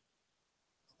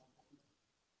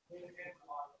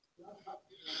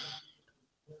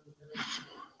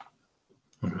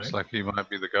 Looks like he might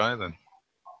be the guy then.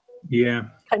 Yeah.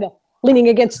 Kind of leaning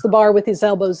against the bar with his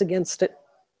elbows against it.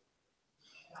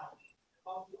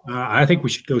 I think we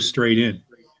should go straight in.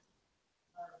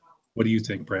 What do you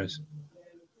think, Prez?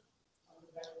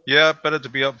 Yeah, better to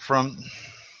be up front.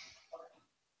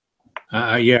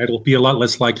 Yeah, it'll be a lot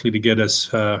less likely to get us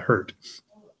hurt.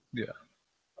 Yeah.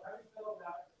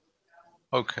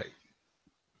 Okay.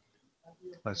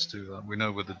 Let's do that. We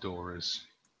know where the door is.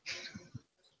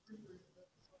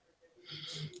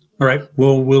 All right,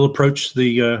 we'll approach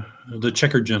the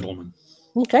checkered gentleman.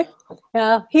 Okay.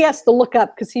 He has to look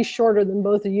up because he's shorter than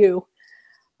both of you.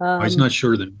 He's not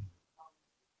shorter than me.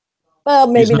 Well,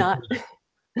 maybe not.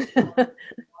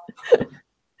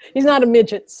 He's not a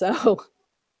midget, so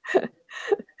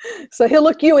he'll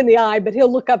look you in the eye, but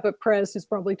he'll look up at Prez, who's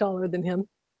probably taller than him,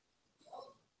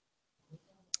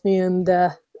 and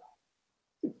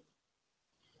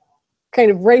kind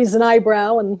of raise an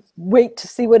eyebrow and wait to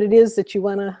see what it is that you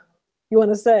wanna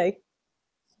say.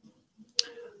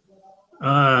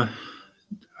 I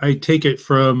take it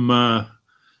from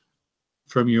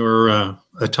your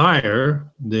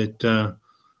attire that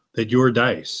you're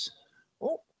Dice.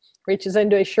 Reaches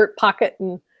into his shirt pocket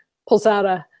and pulls out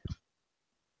a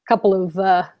couple of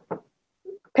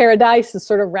pair of dice and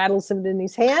sort of rattles them in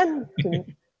his hand.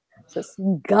 And says,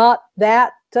 "Got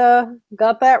that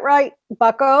right,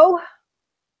 Bucko?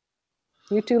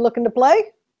 You two looking to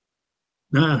play?"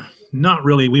 Not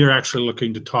really. We are actually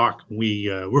looking to talk.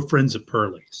 We're friends of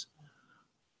Pearlie's.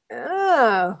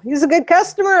 Oh, he's a good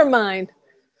customer of mine.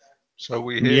 So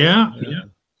we hear. Yeah.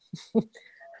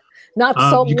 Not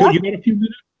so you lucky. got a few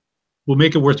minutes? We'll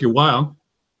make it worth your while.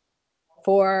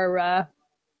 For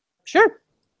sure.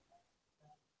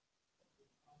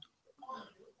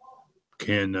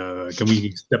 Can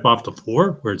we step off the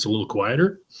floor where it's a little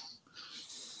quieter?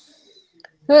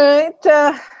 All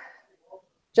right,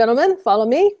 gentlemen, follow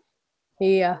me.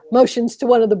 He motions to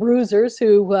one of the bruisers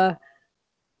who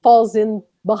falls in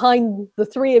behind the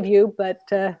three of you, but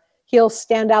he'll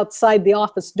stand outside the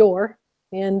office door,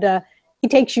 and he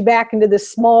takes you back into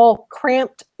this small,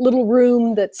 cramped little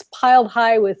room that's piled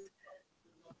high with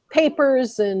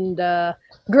papers and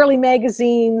girly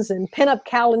magazines and pinup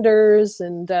calendars,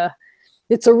 and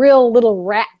it's a real little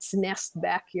rat's nest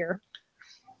back here.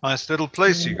 Nice little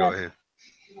place you got here.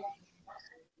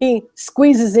 He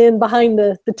squeezes in behind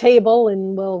the table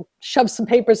and will shove some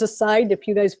papers aside if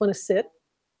you guys want to sit.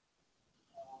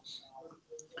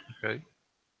 Okay.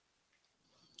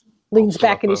 Leans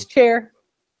back in his chair,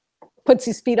 puts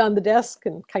his feet on the desk,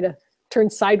 and kind of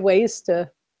turns sideways to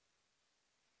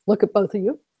look at both of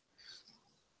you.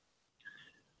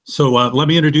 So let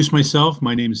me introduce myself.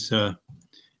 My name's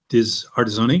Diz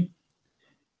Artisani,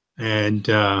 and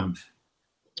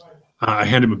I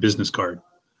hand him a business card.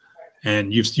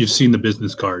 And you've seen the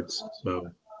business cards. So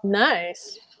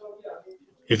Nice.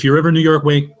 if you're ever New York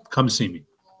way, come see me.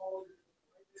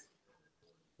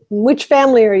 Which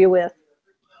family are you with?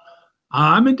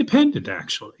 I'm independent,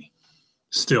 actually.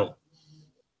 Still.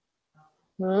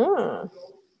 Oh.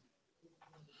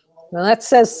 Well, that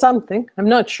says something. I'm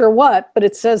not sure what, but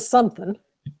it says something.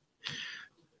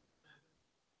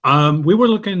 We were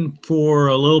looking for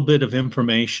a little bit of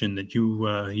information that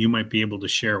you might be able to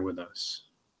share with us.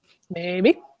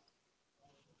 Maybe.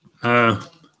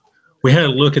 We had a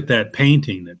look at that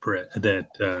painting that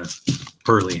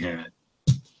Pearlie had.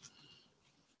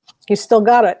 He's still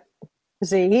got it.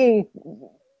 See,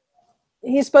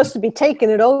 he's supposed to be taking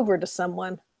it over to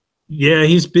someone. Yeah,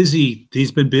 he's busy.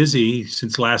 He's been busy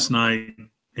since last night,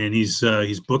 and he's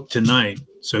booked tonight.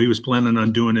 So he was planning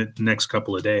on doing it the next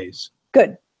couple of days.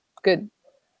 Good. All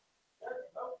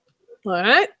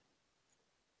right.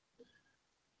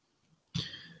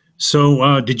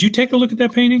 So did you take a look at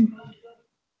that painting?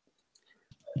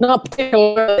 Not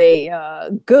particularly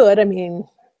good. I mean,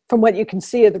 from what you can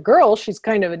see of the girl, she's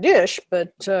kind of a dish,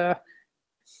 but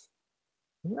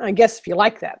I guess if you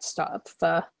like that stuff,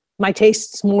 my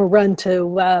tastes more run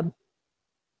to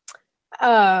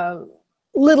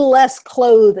little less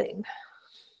clothing.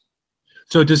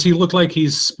 So does he look like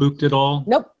he's spooked at all?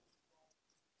 Nope.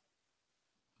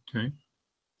 Okay.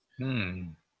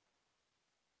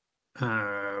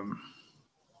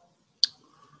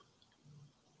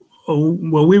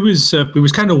 Well, we was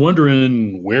kind of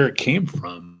wondering where it came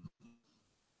from.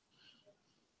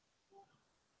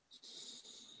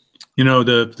 You know,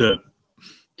 the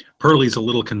Pearlie's a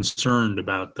little concerned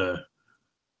about the.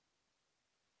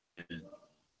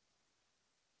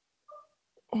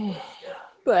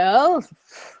 Well,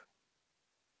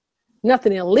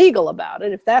 nothing illegal about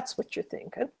it, if that's what you're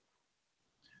thinking.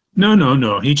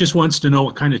 No. He just wants to know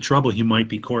what kind of trouble he might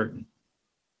be courting.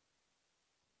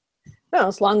 Well,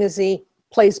 as long as he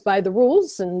plays by the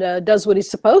rules and does what he's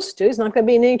supposed to, he's not going to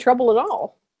be in any trouble at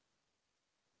all.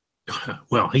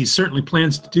 Well, he certainly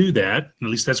plans to do that. At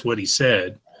least that's what he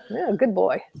said. Yeah, good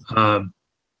boy.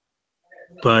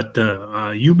 But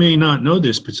you may not know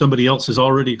this, but somebody else has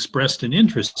already expressed an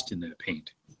interest in that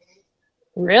painting.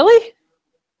 Really?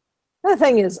 That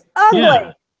thing is ugly.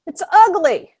 Yeah. It's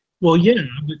ugly. Well, yeah,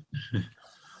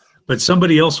 but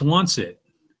somebody else wants it.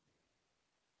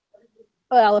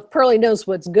 Well, if Pearlie knows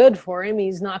what's good for him,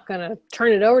 he's not going to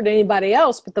turn it over to anybody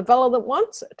else but the fellow that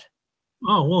wants it.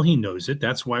 Oh, well, he knows it.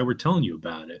 That's why we're telling you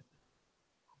about it.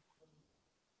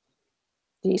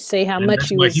 Do you say how And much that's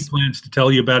he why was? he plans to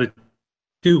tell you about it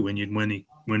too when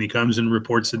he comes and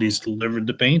reports that he's delivered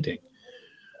the painting.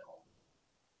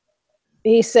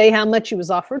 Did he say how much he was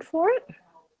offered for it?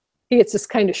 He gets this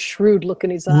kind of shrewd look in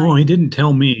his eye. Oh, he didn't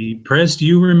tell me. Prez, do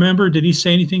you remember? Did he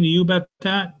say anything to you about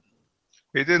that?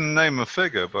 He didn't name a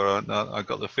figure, but I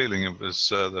got the feeling it was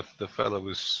the fellow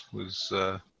was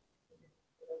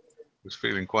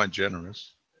feeling quite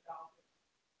generous.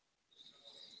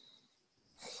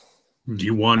 Do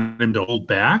you want him to hold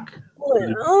back?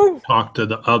 Well, Talk to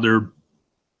the other.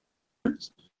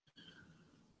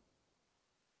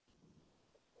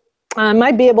 I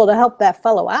might be able to help that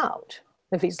fellow out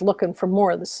if he's looking for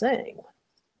more of the same.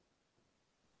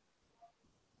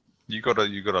 You got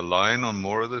a line on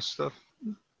more of this stuff?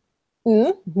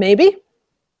 Maybe.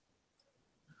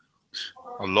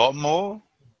 A lot more?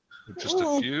 Or just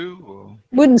a few? Or?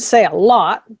 Wouldn't say a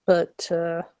lot, but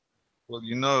Well,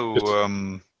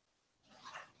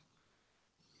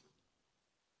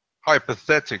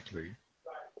 hypothetically.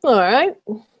 All right.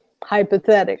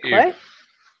 Hypothetically.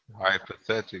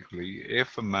 Hypothetically,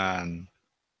 if a man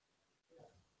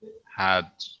had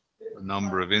a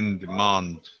number of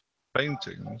in-demand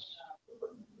paintings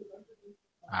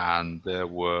and there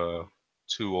were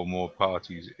 2 or more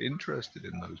parties interested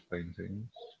in those paintings,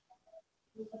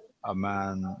 a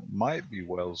man might be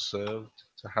well served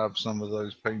to have some of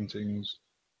those paintings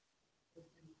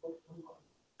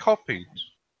copied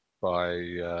by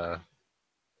a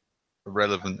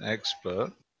relevant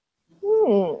expert,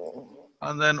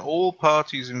 and then all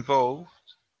parties involved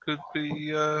could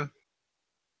be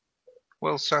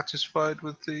well satisfied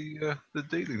with the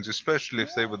dealings, especially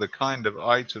if they were the kind of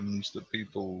items that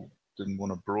people didn't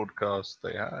want to broadcast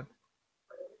they had.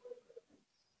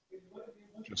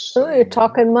 Just Oh, you're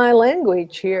talking my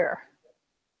language here.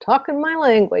 Talking my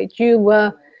language. You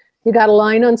got a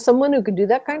line on someone who could do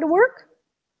that kind of work?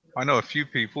 I know a few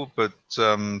people, but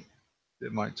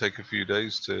it might take a few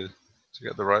days to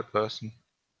get the right person.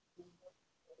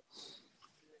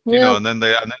 You know, and then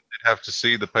they'd have to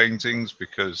see the paintings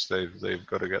because they've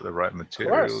got to get the right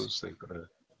materials. They've got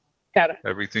to.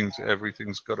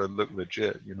 Everything's got to look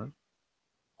legit, you know.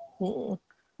 Well,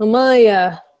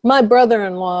 my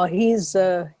brother-in-law, he's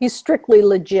strictly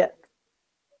legit,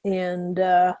 and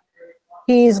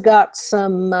he's got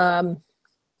some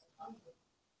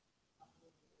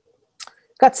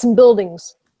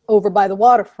buildings over by the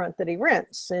waterfront that he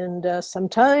rents, and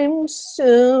sometimes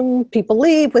people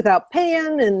leave without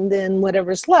paying, and then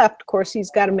whatever's left, of course,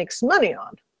 he's got to make some money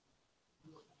on.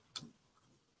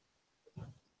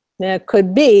 Now, it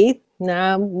could be,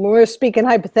 now we're speaking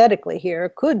hypothetically here,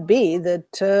 it could be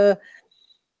that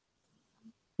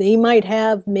he might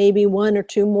have maybe one or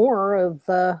two more of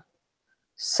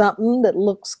something that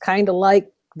looks kind of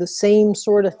like the same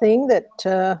sort of thing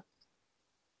that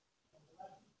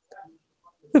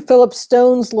Philip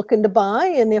Stone's looking to buy.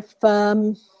 And if,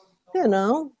 you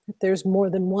know, if there's more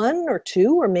than one or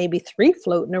two or maybe three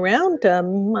floating around,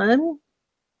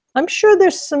 I'm sure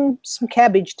there's some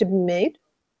cabbage to be made.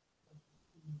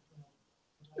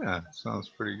 Yeah, sounds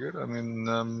pretty good. I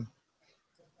mean,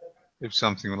 if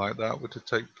something like that were to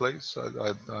take place,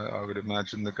 I would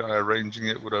imagine the guy arranging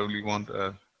it would only want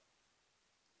a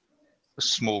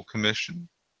small commission.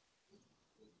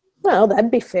 Well, that'd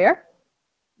be fair.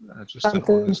 Just an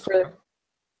Something honest for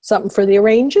something for the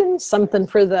arranging, something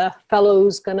for the fellow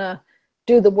who's gonna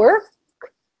do the work.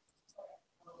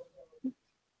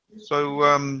 So,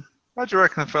 how do you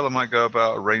reckon a fellow might go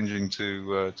about arranging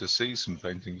to see some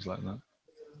paintings like that?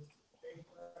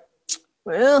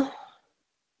 Well, I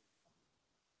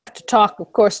have to talk,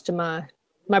 of course, to my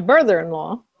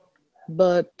brother-in-law,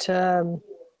 but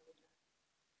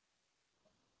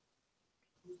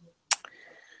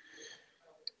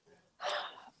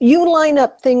you line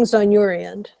up things on your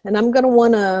end, and I'm going to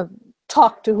want to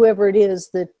talk to whoever it is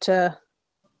that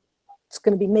it's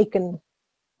going to be making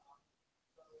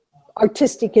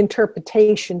artistic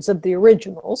interpretations of the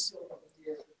originals,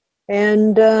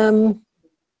 and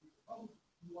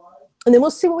then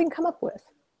we'll see what we can come up with.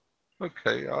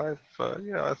 Okay, I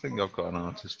think I've got an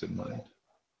artist in mind.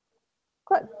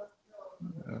 Good.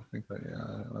 I think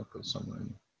I've got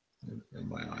someone in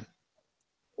my eye.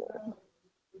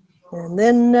 And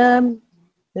then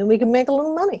we can make a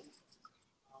little money.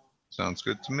 Sounds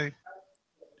good to me.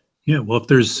 Yeah, well, if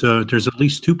there's at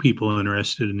least two people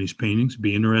interested in these paintings, it'd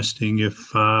be interesting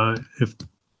if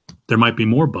there might be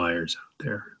more buyers out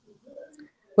there.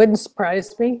 Wouldn't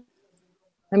surprise me.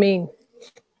 I mean,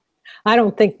 I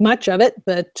don't think much of it,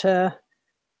 but you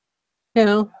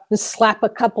know, just slap a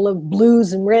couple of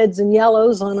blues and reds and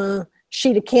yellows on a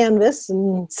sheet of canvas,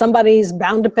 and somebody's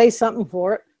bound to pay something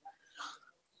for it.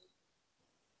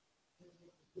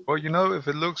 Well, you know, if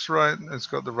it looks right, it's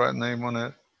got the right name on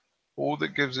it. All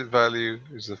that gives it value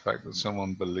is the fact that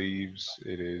someone believes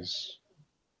it is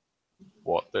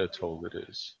what they're told it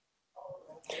is.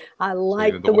 I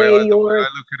like So, the way I you're.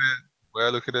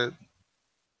 look at it,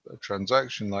 a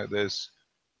transaction like this,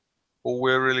 all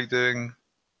we're really doing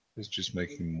is just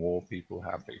making more people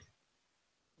happy.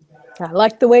 I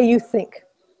like the way you think.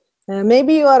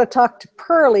 Maybe you ought to talk to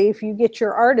Pearlie if you get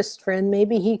your artist friend.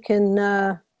 Maybe he can,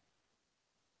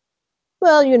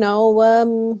 well, you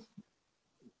know,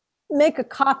 make a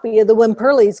copy of the one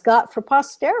Pearlie's got for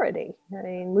posterity. I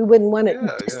mean, we wouldn't want it.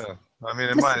 Yeah. I mean,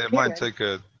 it might take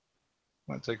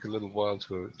a little while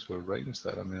to arrange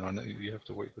that. I mean, I know you have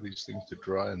to wait for these things to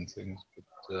dry and things,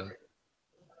 but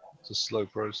it's a slow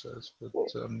process. But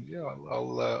yeah,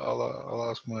 I'll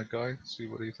ask my guy, see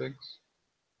what he thinks.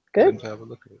 Good. Get him to have a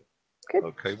look at it. Good.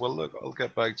 Okay. Well, look, I'll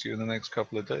get back to you in the next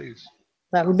couple of days.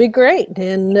 That would be great.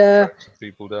 And Track some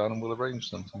people down, and we'll arrange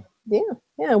something.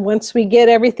 yeah. Once we get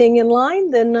everything in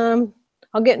line, then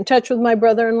I'll get in touch with my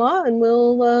brother-in-law, and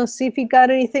we'll see if he got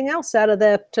anything else out of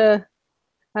that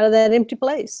empty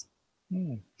place.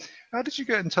 How did you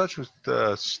get in touch with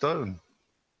Stone?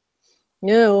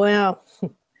 Oh, well,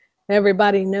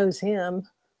 everybody knows him.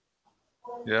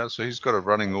 Yeah, so he's got a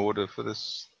running order for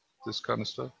this kind of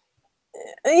stuff.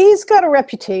 He's got a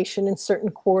reputation in certain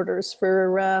quarters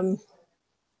for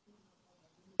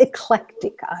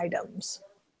eclectic items.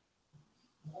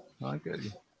 I get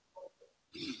you.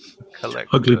 Collector.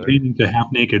 Ugly paintings to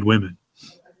half-naked women.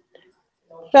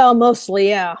 Well, mostly,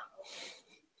 yeah.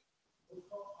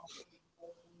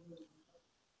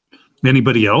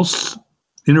 Anybody else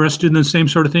interested in the same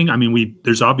sort of thing? I mean,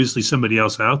 there's obviously somebody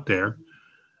else out there.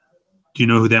 Do you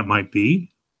know who that might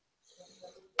be?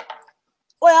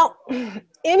 Well,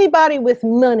 anybody with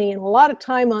money and a lot of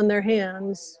time on their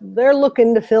hands, they're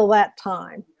looking to fill that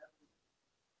time.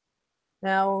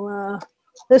 Now,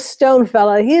 this Stone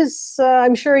fella,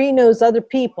 I'm sure he knows other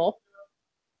people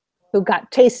who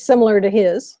got tastes similar to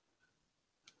his.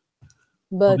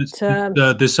 But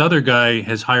this other guy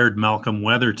has hired Malcolm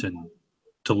Weatherton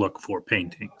to look for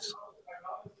paintings.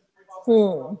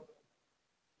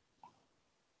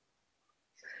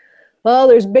 Well,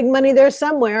 there's big money there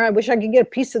somewhere. I wish I could get a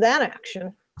piece of that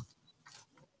action.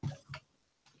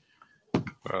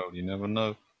 Well, you never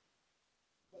know.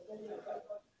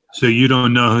 So you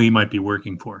don't know who he might be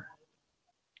working for?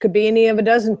 Could be any of a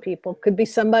dozen people. Could be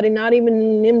somebody not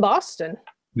even in Boston.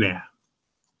 Yeah.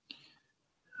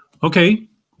 Okay.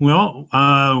 Well,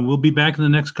 we'll be back in the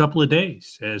next couple of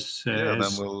days as Yeah, then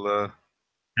we'll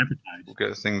advertised.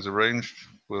 get things arranged.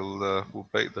 We'll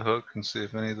bait the hook and see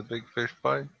if any of the big fish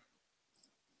bite.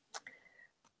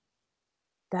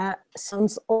 That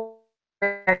sounds.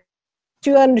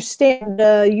 You understand?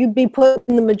 You'd be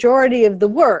putting the majority of the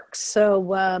work,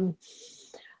 so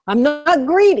I'm not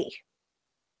greedy.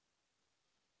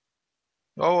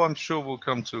 Oh, I'm sure we'll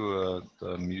come to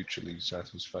a mutually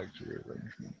satisfactory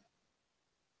arrangement.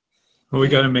 Well, we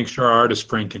got to make sure our artist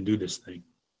friend can do this thing.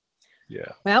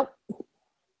 Yeah. Well,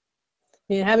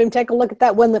 you have him take a look at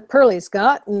that one that Pearlie's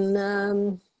got,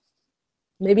 and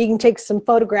maybe he can take some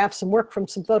photographs and work from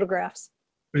some photographs.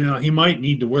 Well, he might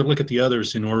need to look at the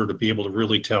others in order to be able to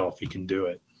really tell if he can do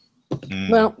it.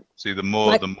 Well, see, the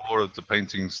more of the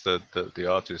paintings that the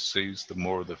artist sees, the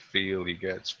more of the feel he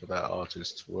gets for that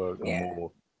artist's work. Yeah. The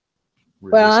more.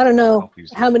 Well, I don't know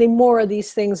copies how many more of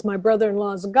these things my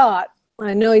brother-in-law's got.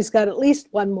 I know he's got at least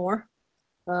one more.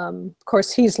 Of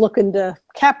course, he's looking to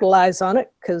capitalize on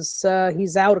it because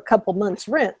he's out a couple months'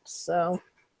 rent. So.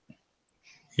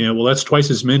 Yeah, well, that's twice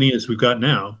as many as we've got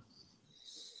now.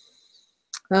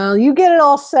 You get it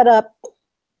all set up.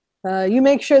 You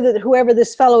make sure that whoever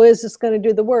this fellow is that's going to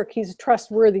do the work, he's a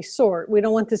trustworthy sort. We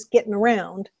don't want this getting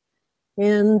around.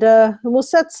 And we'll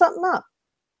set something up.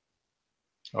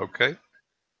 Okay.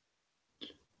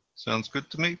 Sounds good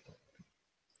to me.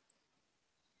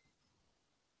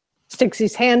 Sticks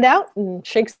his hand out and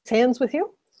shakes hands with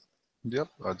you. Yep,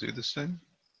 I'll do the same.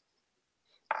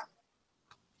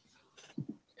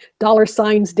 Dollar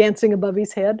signs dancing above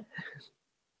his head.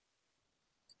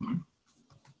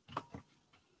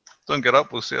 Don't get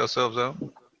up, we'll see ourselves out.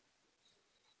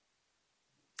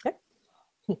 Okay.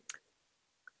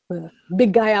 The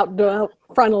big guy out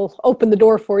front will open the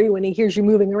door for you when he hears you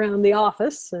moving around the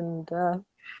office and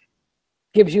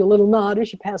gives you a little nod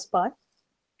as you pass by.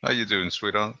 How you doing,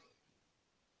 sweetheart?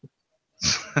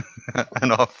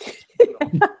 And off.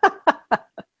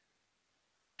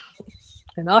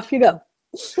 And off you go.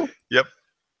 Yep.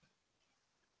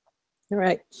 All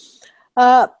right.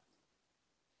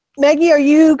 Maggie, are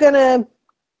you going to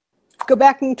go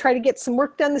back and try to get some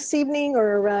work done this evening,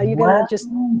 or are you going to just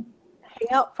hang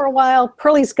out for a while?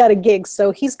 Pearlie's got a gig, so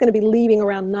he's going to be leaving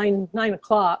around 9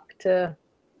 o'clock to...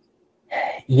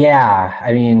 Yeah,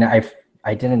 I mean,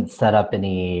 I didn't set up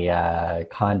any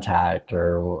contact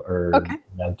or Okay.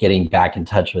 getting back in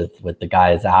touch with the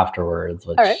guys afterwards,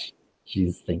 which All right.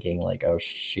 she's thinking like, oh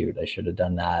shoot, I should have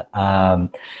done that.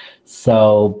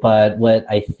 But what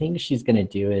I think she's gonna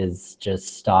do is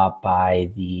just stop by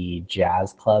the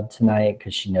jazz club tonight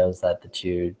because she knows that the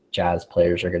two jazz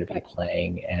players are going to be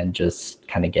playing, and just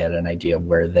kind of get an idea of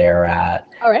where they're at.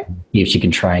 All right. See if she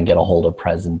can try and get a hold of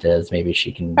Present Is. Maybe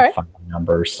she can All right. find a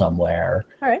number somewhere.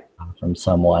 All right. From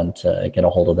someone to get a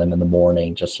hold of them in the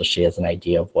morning, just so she has an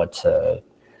idea of what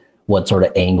sort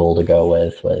of angle to go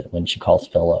with when she calls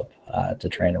Philip to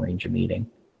try and arrange a meeting.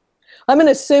 I'm going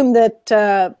to assume that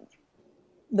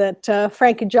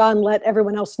Frank and John let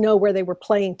everyone else know where they were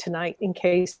playing tonight in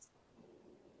case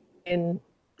and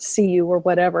see you or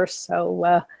whatever.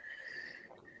 So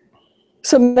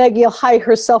Maggie will hie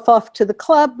herself off to the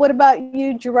club. What about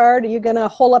you, Gerard? Are you going to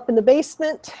hole up in the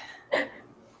basement?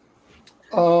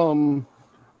 I've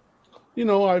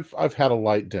had a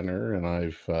light dinner, and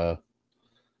I've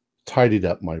tidied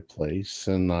up my place,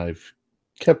 and I've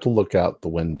kept a look out the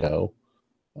window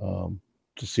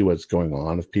to see what's going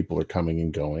on, if people are coming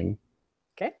and going.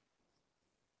 Okay.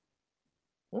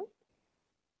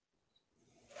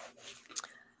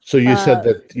 So you said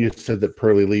that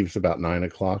Pearlie leaves about 9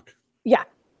 o'clock? Yeah.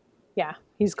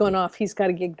 He's going off. He's got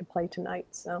a gig to play tonight,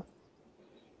 so.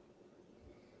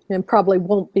 And probably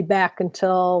won't be back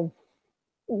until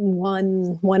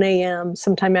 1 a.m.,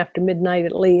 sometime after midnight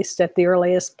at least, at the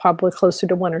earliest, probably closer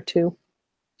to 1 or 2.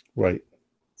 Right.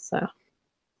 So.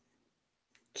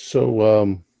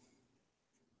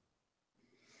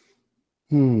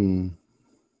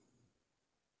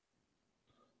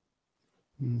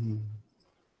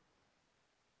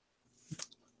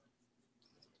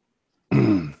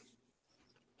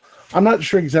 I'm not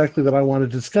sure exactly that I want to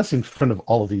discuss in front of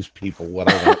all of these people what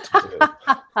I want to do.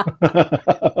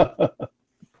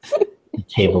 The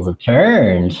tables have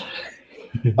turned.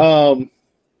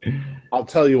 I'll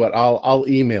tell you what. I'll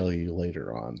email you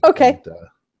later on. Okay. And,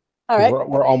 all right.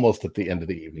 We're almost at the end of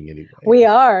the evening anyway. We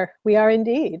are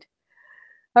indeed.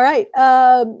 All right.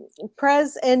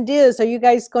 Prez and Diz, are you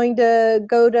guys going to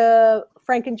go to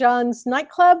Frank and John's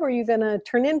nightclub, or are you going to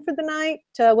turn in for the night?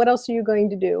 What else are you going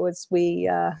to do as we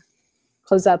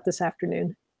close out this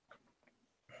afternoon?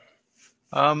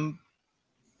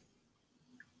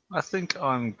 I think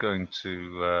I'm going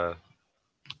to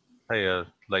pay a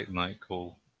late night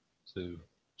call to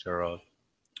Gerard.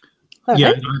 All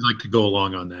Yeah, right. I'd like to go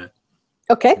along on that.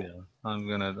 Okay. Yeah, I'm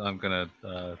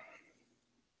gonna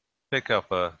pick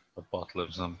up a bottle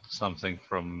of something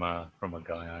from a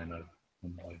guy I know.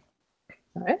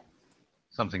 All right.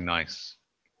 Something nice.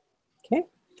 Okay.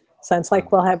 Sounds like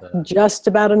we'll have just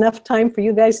about enough time for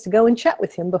you guys to go and chat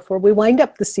with him before we wind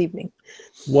up this evening.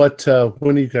 What?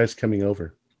 When are you guys coming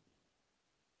over?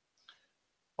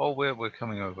 Oh, we're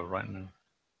coming over right now.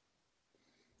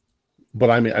 But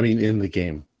I mean, in the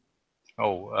game.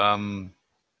 Oh,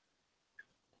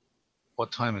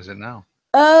 what time is it now?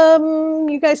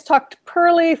 You guys talked to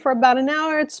Pearly for about an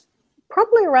hour. It's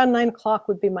probably around 9 o'clock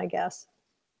would be my guess.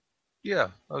 Yeah,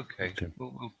 okay.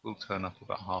 We'll turn up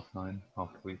about 9:30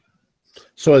 after we.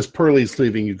 So as Pearly's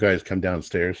leaving, you guys come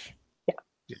downstairs? Yeah.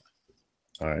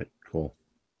 All right, cool.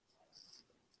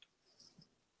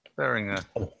 Bearing a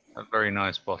very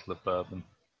nice bottle of bourbon.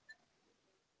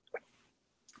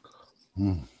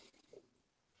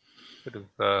 Bit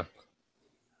of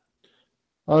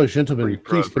oh, gentlemen,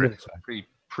 please come inside.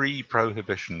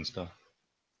 Pre-prohibition stuff.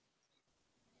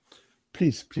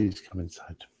 Please come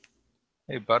inside.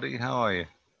 Hey, buddy, how are you?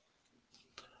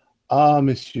 Ah,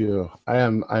 monsieur,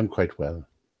 I'm quite well.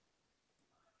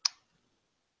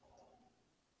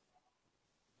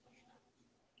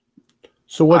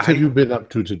 So what have you been up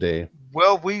to today?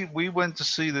 Well, we went to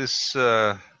see this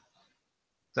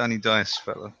Danny Dice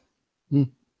fella.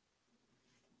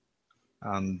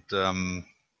 And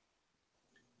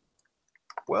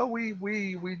well,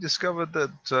 we discovered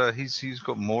that he's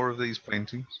got more of these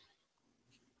paintings.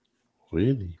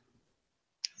 Really?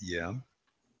 Yeah.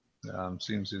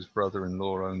 Seems his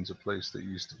brother-in-law owns a place that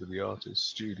used to be the artist's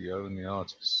studio, and the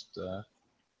artist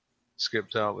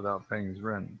skipped out without paying his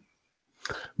rent.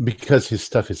 Because his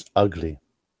stuff is ugly.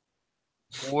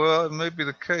 Well, it may be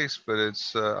the case, but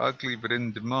it's ugly but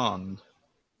in demand.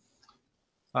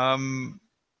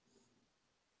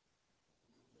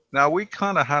 Now, we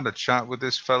kind of had a chat with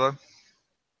this fella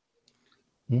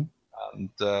and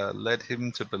led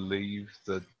him to believe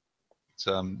that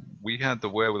we had the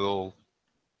wherewithal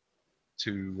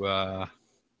to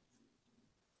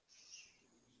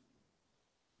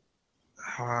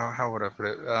how would I put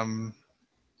it?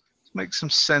 Make some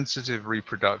sensitive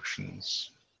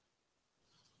reproductions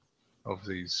of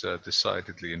these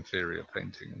decidedly inferior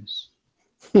paintings.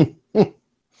 You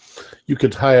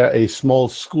could hire a small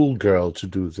schoolgirl to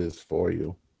do this for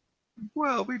you.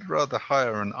 Well, we'd rather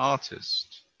hire an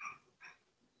artist.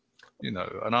 You know,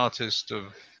 an artist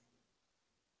of,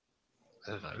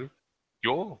 I don't know,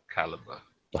 your caliber.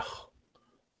 Oh,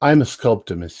 I'm a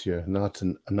sculptor, monsieur, not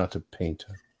a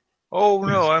painter. Oh,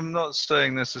 no, I'm not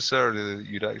saying necessarily that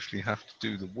you'd actually have to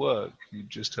do the work. You'd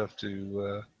just have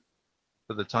to,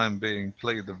 for the time being,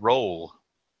 play the role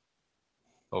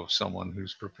of someone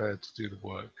who's prepared to do the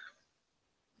work.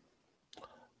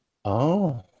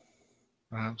 Oh.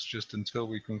 Perhaps just until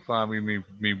we can find, we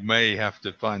may have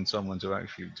to find someone to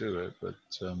actually do it, but,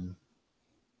 you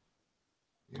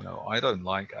know, I don't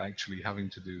like actually having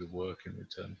to do the work in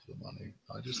return for the money.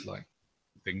 I just like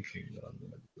thinking that I'm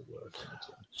going to do the work in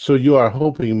return. So you are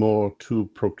hoping more to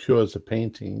procure the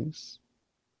paintings?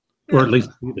 Or at least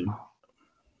see them.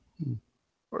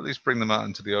 Or at least bring them out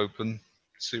into the open,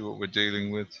 see what we're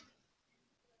dealing with.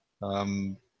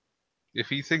 If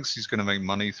he thinks he's going to make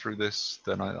money through this,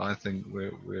 then I think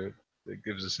it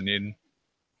gives us an in.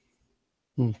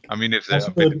 I mean, if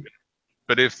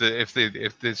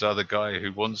this other guy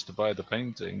who wants to buy the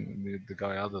painting, the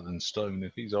guy other than Stone,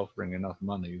 if he's offering enough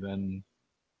money, then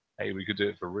hey, we could do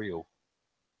it for real.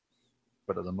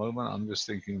 But at the moment, I'm just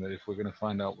thinking that if we're going to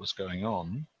find out what's going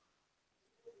on,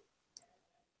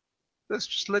 let's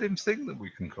just let him think that we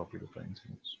can copy the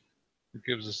paintings. It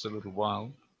gives us a little while,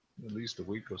 at least a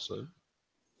week or so.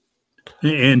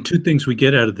 And two things we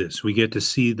get out of this. We get to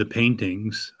see the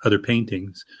paintings, other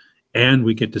paintings, and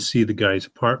we get to see the guy's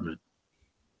apartment.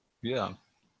 Yeah.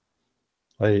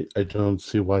 I don't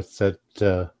see what's that.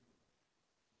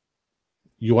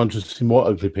 You want to see more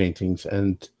ugly paintings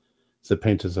and the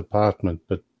painter's apartment,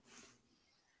 but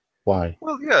why?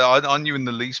 Well, yeah, aren't you in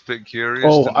the least bit curious?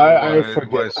 Oh, to know I why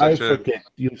forget. such a... forget.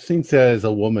 You think there is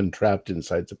a woman trapped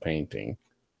inside the painting?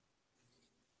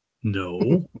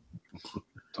 No.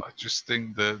 I just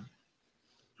think that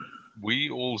we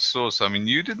all saw. I mean,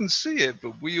 you didn't see it,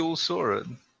 but we all saw it.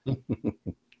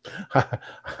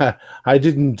 I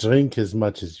didn't drink as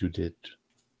much as you did.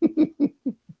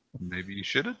 Maybe you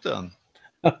should have done.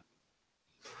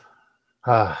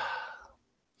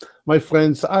 My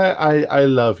friends, I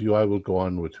love you. I will go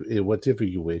on with whatever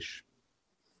you wish.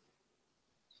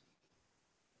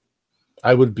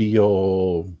 I would be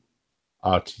your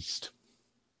artist.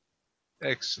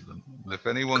 Excellent. If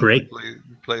anyone Great.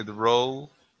 can play the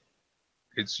role,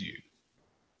 it's you.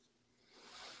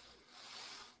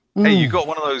 Hey, you got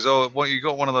one of those? Oh, what you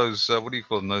got? One of those? What do you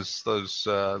call them? Those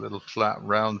little flat,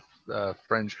 round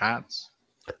French hats.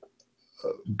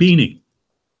 Beanie.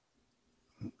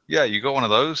 Yeah, you got one of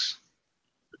those.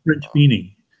 French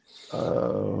beanie.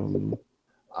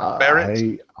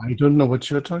 Barrett? I don't know what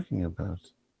you're talking about.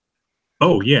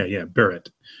 Oh, yeah,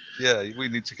 Barrett. Yeah, we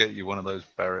need to get you one of those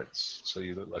Barretts so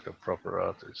you look like a proper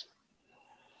artist.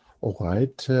 All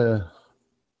right.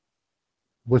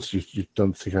 What you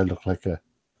don't think I look like a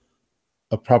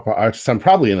proper artist? I'm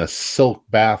probably in a silk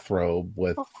bathrobe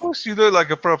with. Of course, you look like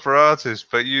a proper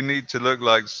artist, but you need to look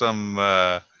like some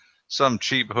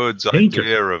cheap hood's Painter.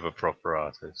 idea of a proper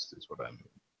artist. Is what I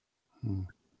mean.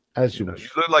 As you You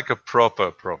wish. look like a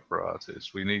proper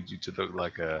artist. We need you to look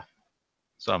like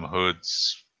some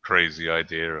hood's crazy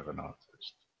idea of an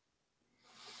artist.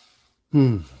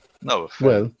 No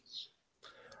offense.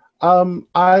 Well,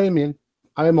 I'm in.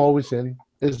 I'm always in,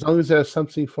 as long as there's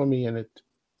something for me in it.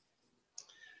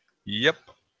 Yep,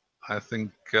 I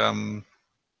think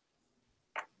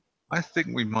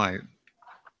we might,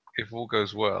 if all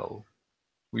goes well,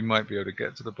 we might be able to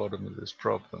get to the bottom of this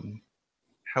problem,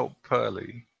 help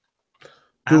Pearly,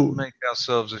 and Dude. make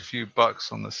ourselves a few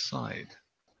bucks on the side.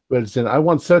 Well, then I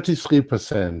want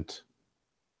 33%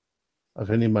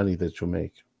 of any money that you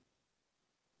make.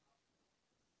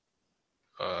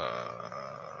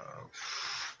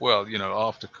 Well,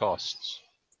 after costs.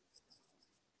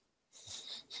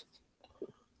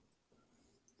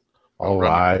 All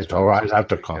right,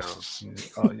 after costs.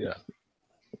 Oh, yeah.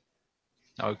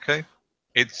 Okay,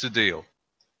 it's a deal.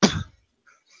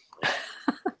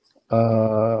 All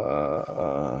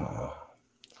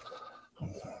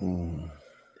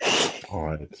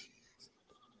right.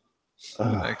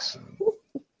 Excellent.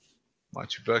 My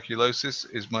tuberculosis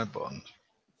is my bond.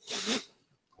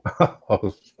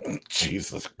 Oh,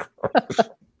 Jesus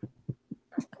Christ.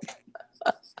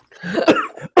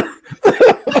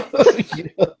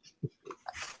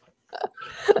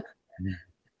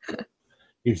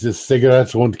 If the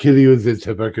cigarettes won't kill you, the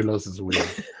tuberculosis will.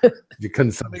 The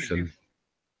consumption.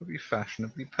 You'll be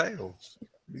fashionably pale. What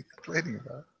are you complaining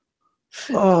about?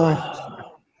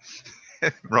 Oh.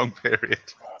 Wrong period.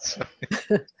 Sorry.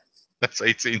 That's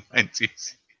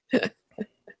 1890s.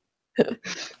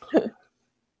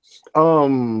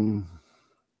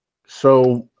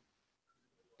 So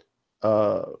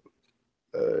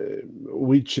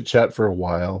we chit chat for a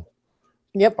while.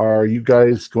 Yep. Are you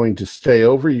guys going to stay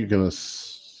over? Are you going to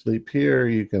sleep here? Are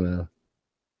you going to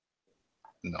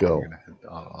go?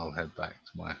 I'll head back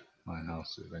to my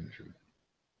house eventually.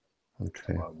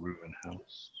 Okay. My ruined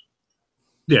house.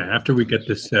 Yeah, after we get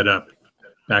this set up,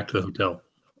 back to the hotel.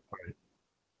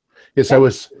 Yes,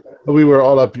 we were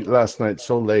all up last night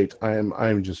so late.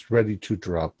 I'm just ready to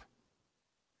drop.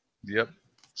 Yep,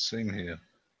 same here.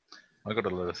 I got a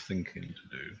lot of thinking to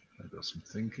do. I got some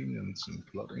thinking and some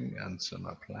plotting and some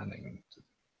planning to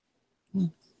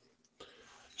do.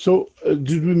 So,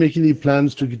 did we make any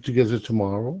plans to get together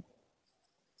tomorrow?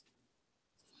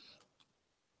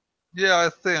 Yeah,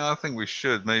 I think we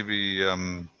should. Maybe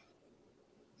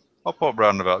I'll pop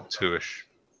round about 2ish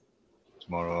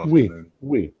tomorrow afternoon.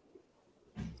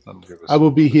 I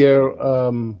will be here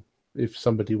if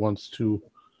somebody wants to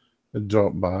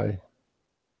drop by.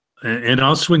 And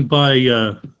I'll swing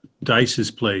by Dice's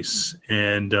place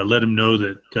and let him know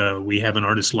that we have an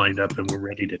artist lined up and we're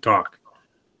ready to talk.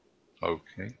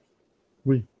 Okay.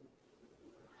 Oui.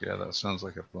 Yeah, that sounds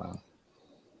like a plan.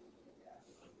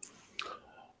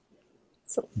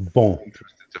 Bon.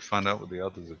 Interested to find out what the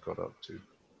others have got up to.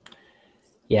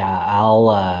 Yeah,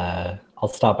 I'll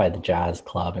stop by the jazz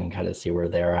club and kind of see where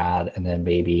they're at, and then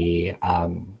maybe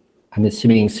I'm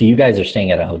assuming. So you guys are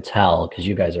staying at a hotel because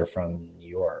you guys are from New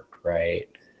York, right?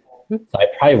 So I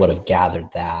probably would have gathered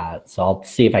that. So I'll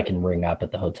see if I can ring up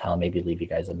at the hotel, maybe leave you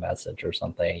guys a message or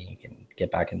something. You can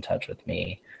get back in touch with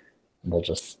me. We'll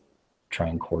just try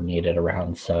and coordinate it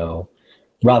around. So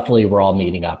roughly, we're all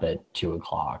meeting up at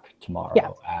 2:00 tomorrow. Yeah.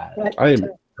 At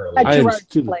Gerard's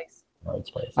place.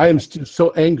 Gerard's place. I am still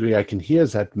so angry. I can hear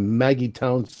that Maggie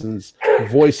Townsend's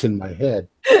voice in my head.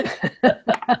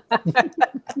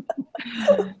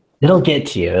 It'll get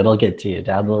to you. It'll get to you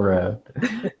down the road.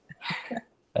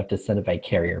 I have to send it by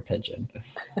carrier pigeon.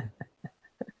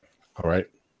 All right.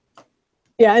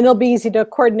 Yeah, and it'll be easy to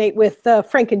coordinate with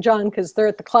Frank and John because they're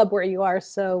at the club where you are.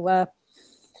 So,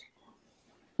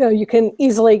 you can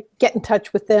easily get in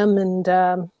touch with them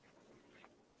and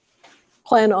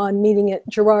plan on meeting at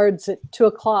Gerard's at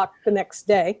 2:00 the next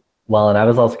day. Well, and I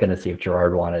was also going to see if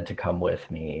Gerard wanted to come with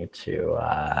me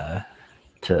to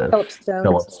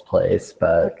Philip's place,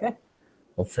 but Okay.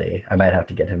 we'll see. I might have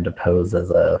to get him to pose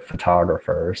as a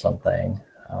photographer or something.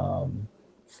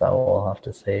 So we'll have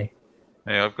to see.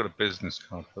 Hey, I've got a business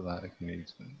card for that if you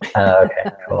need it.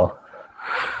 Okay, cool.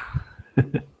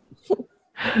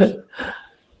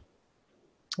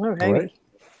 All right. All right.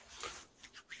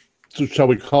 So shall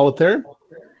we call it there?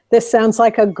 This sounds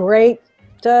like a great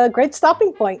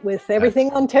stopping point with everything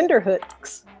on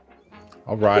tenterhooks.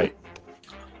 All right.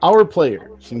 Our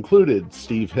players included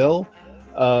Steve Hill,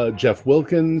 Jeff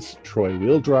Wilkins, Troy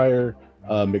Wheeldryer,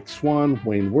 Mick Swan,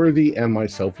 Wayne Worthy, and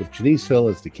myself with Janice Hill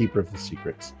as the Keeper of the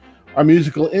Secrets. Our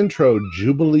musical intro,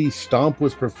 Jubilee Stomp,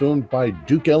 was performed by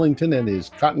Duke Ellington and his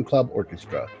Cotton Club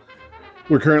Orchestra.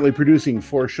 We're currently producing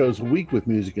 4 shows a week with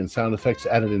music and sound effects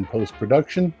added in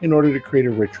post-production in order to create a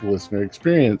richer listener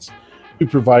experience. We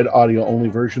provide audio-only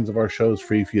versions of our shows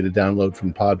free for you to download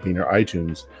from Podbean or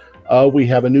iTunes. We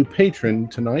have a new patron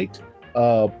tonight,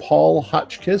 Paul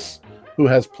Hotchkiss, who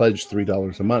has pledged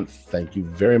 $3 a month. Thank you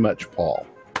very much, Paul.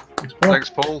 Thanks,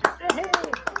 Paul.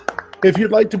 If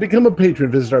you'd like to become a patron,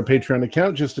 visit our Patreon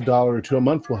account. Just $1 or $2 a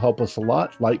month will help us a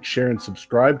lot. Like, share, and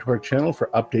subscribe to our channel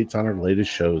for updates on our latest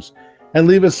shows. And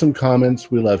leave us some comments.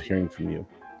 We love hearing from you.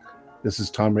 This is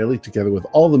Tom Rayleigh, together with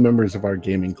all the members of our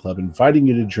gaming club, inviting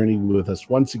you to journey with us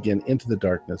once again into the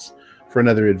darkness for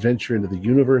another adventure into the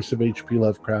universe of H.P.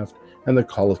 Lovecraft and the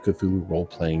Call of Cthulhu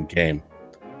role-playing game.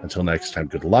 Until next time,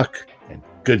 good luck and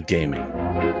good gaming.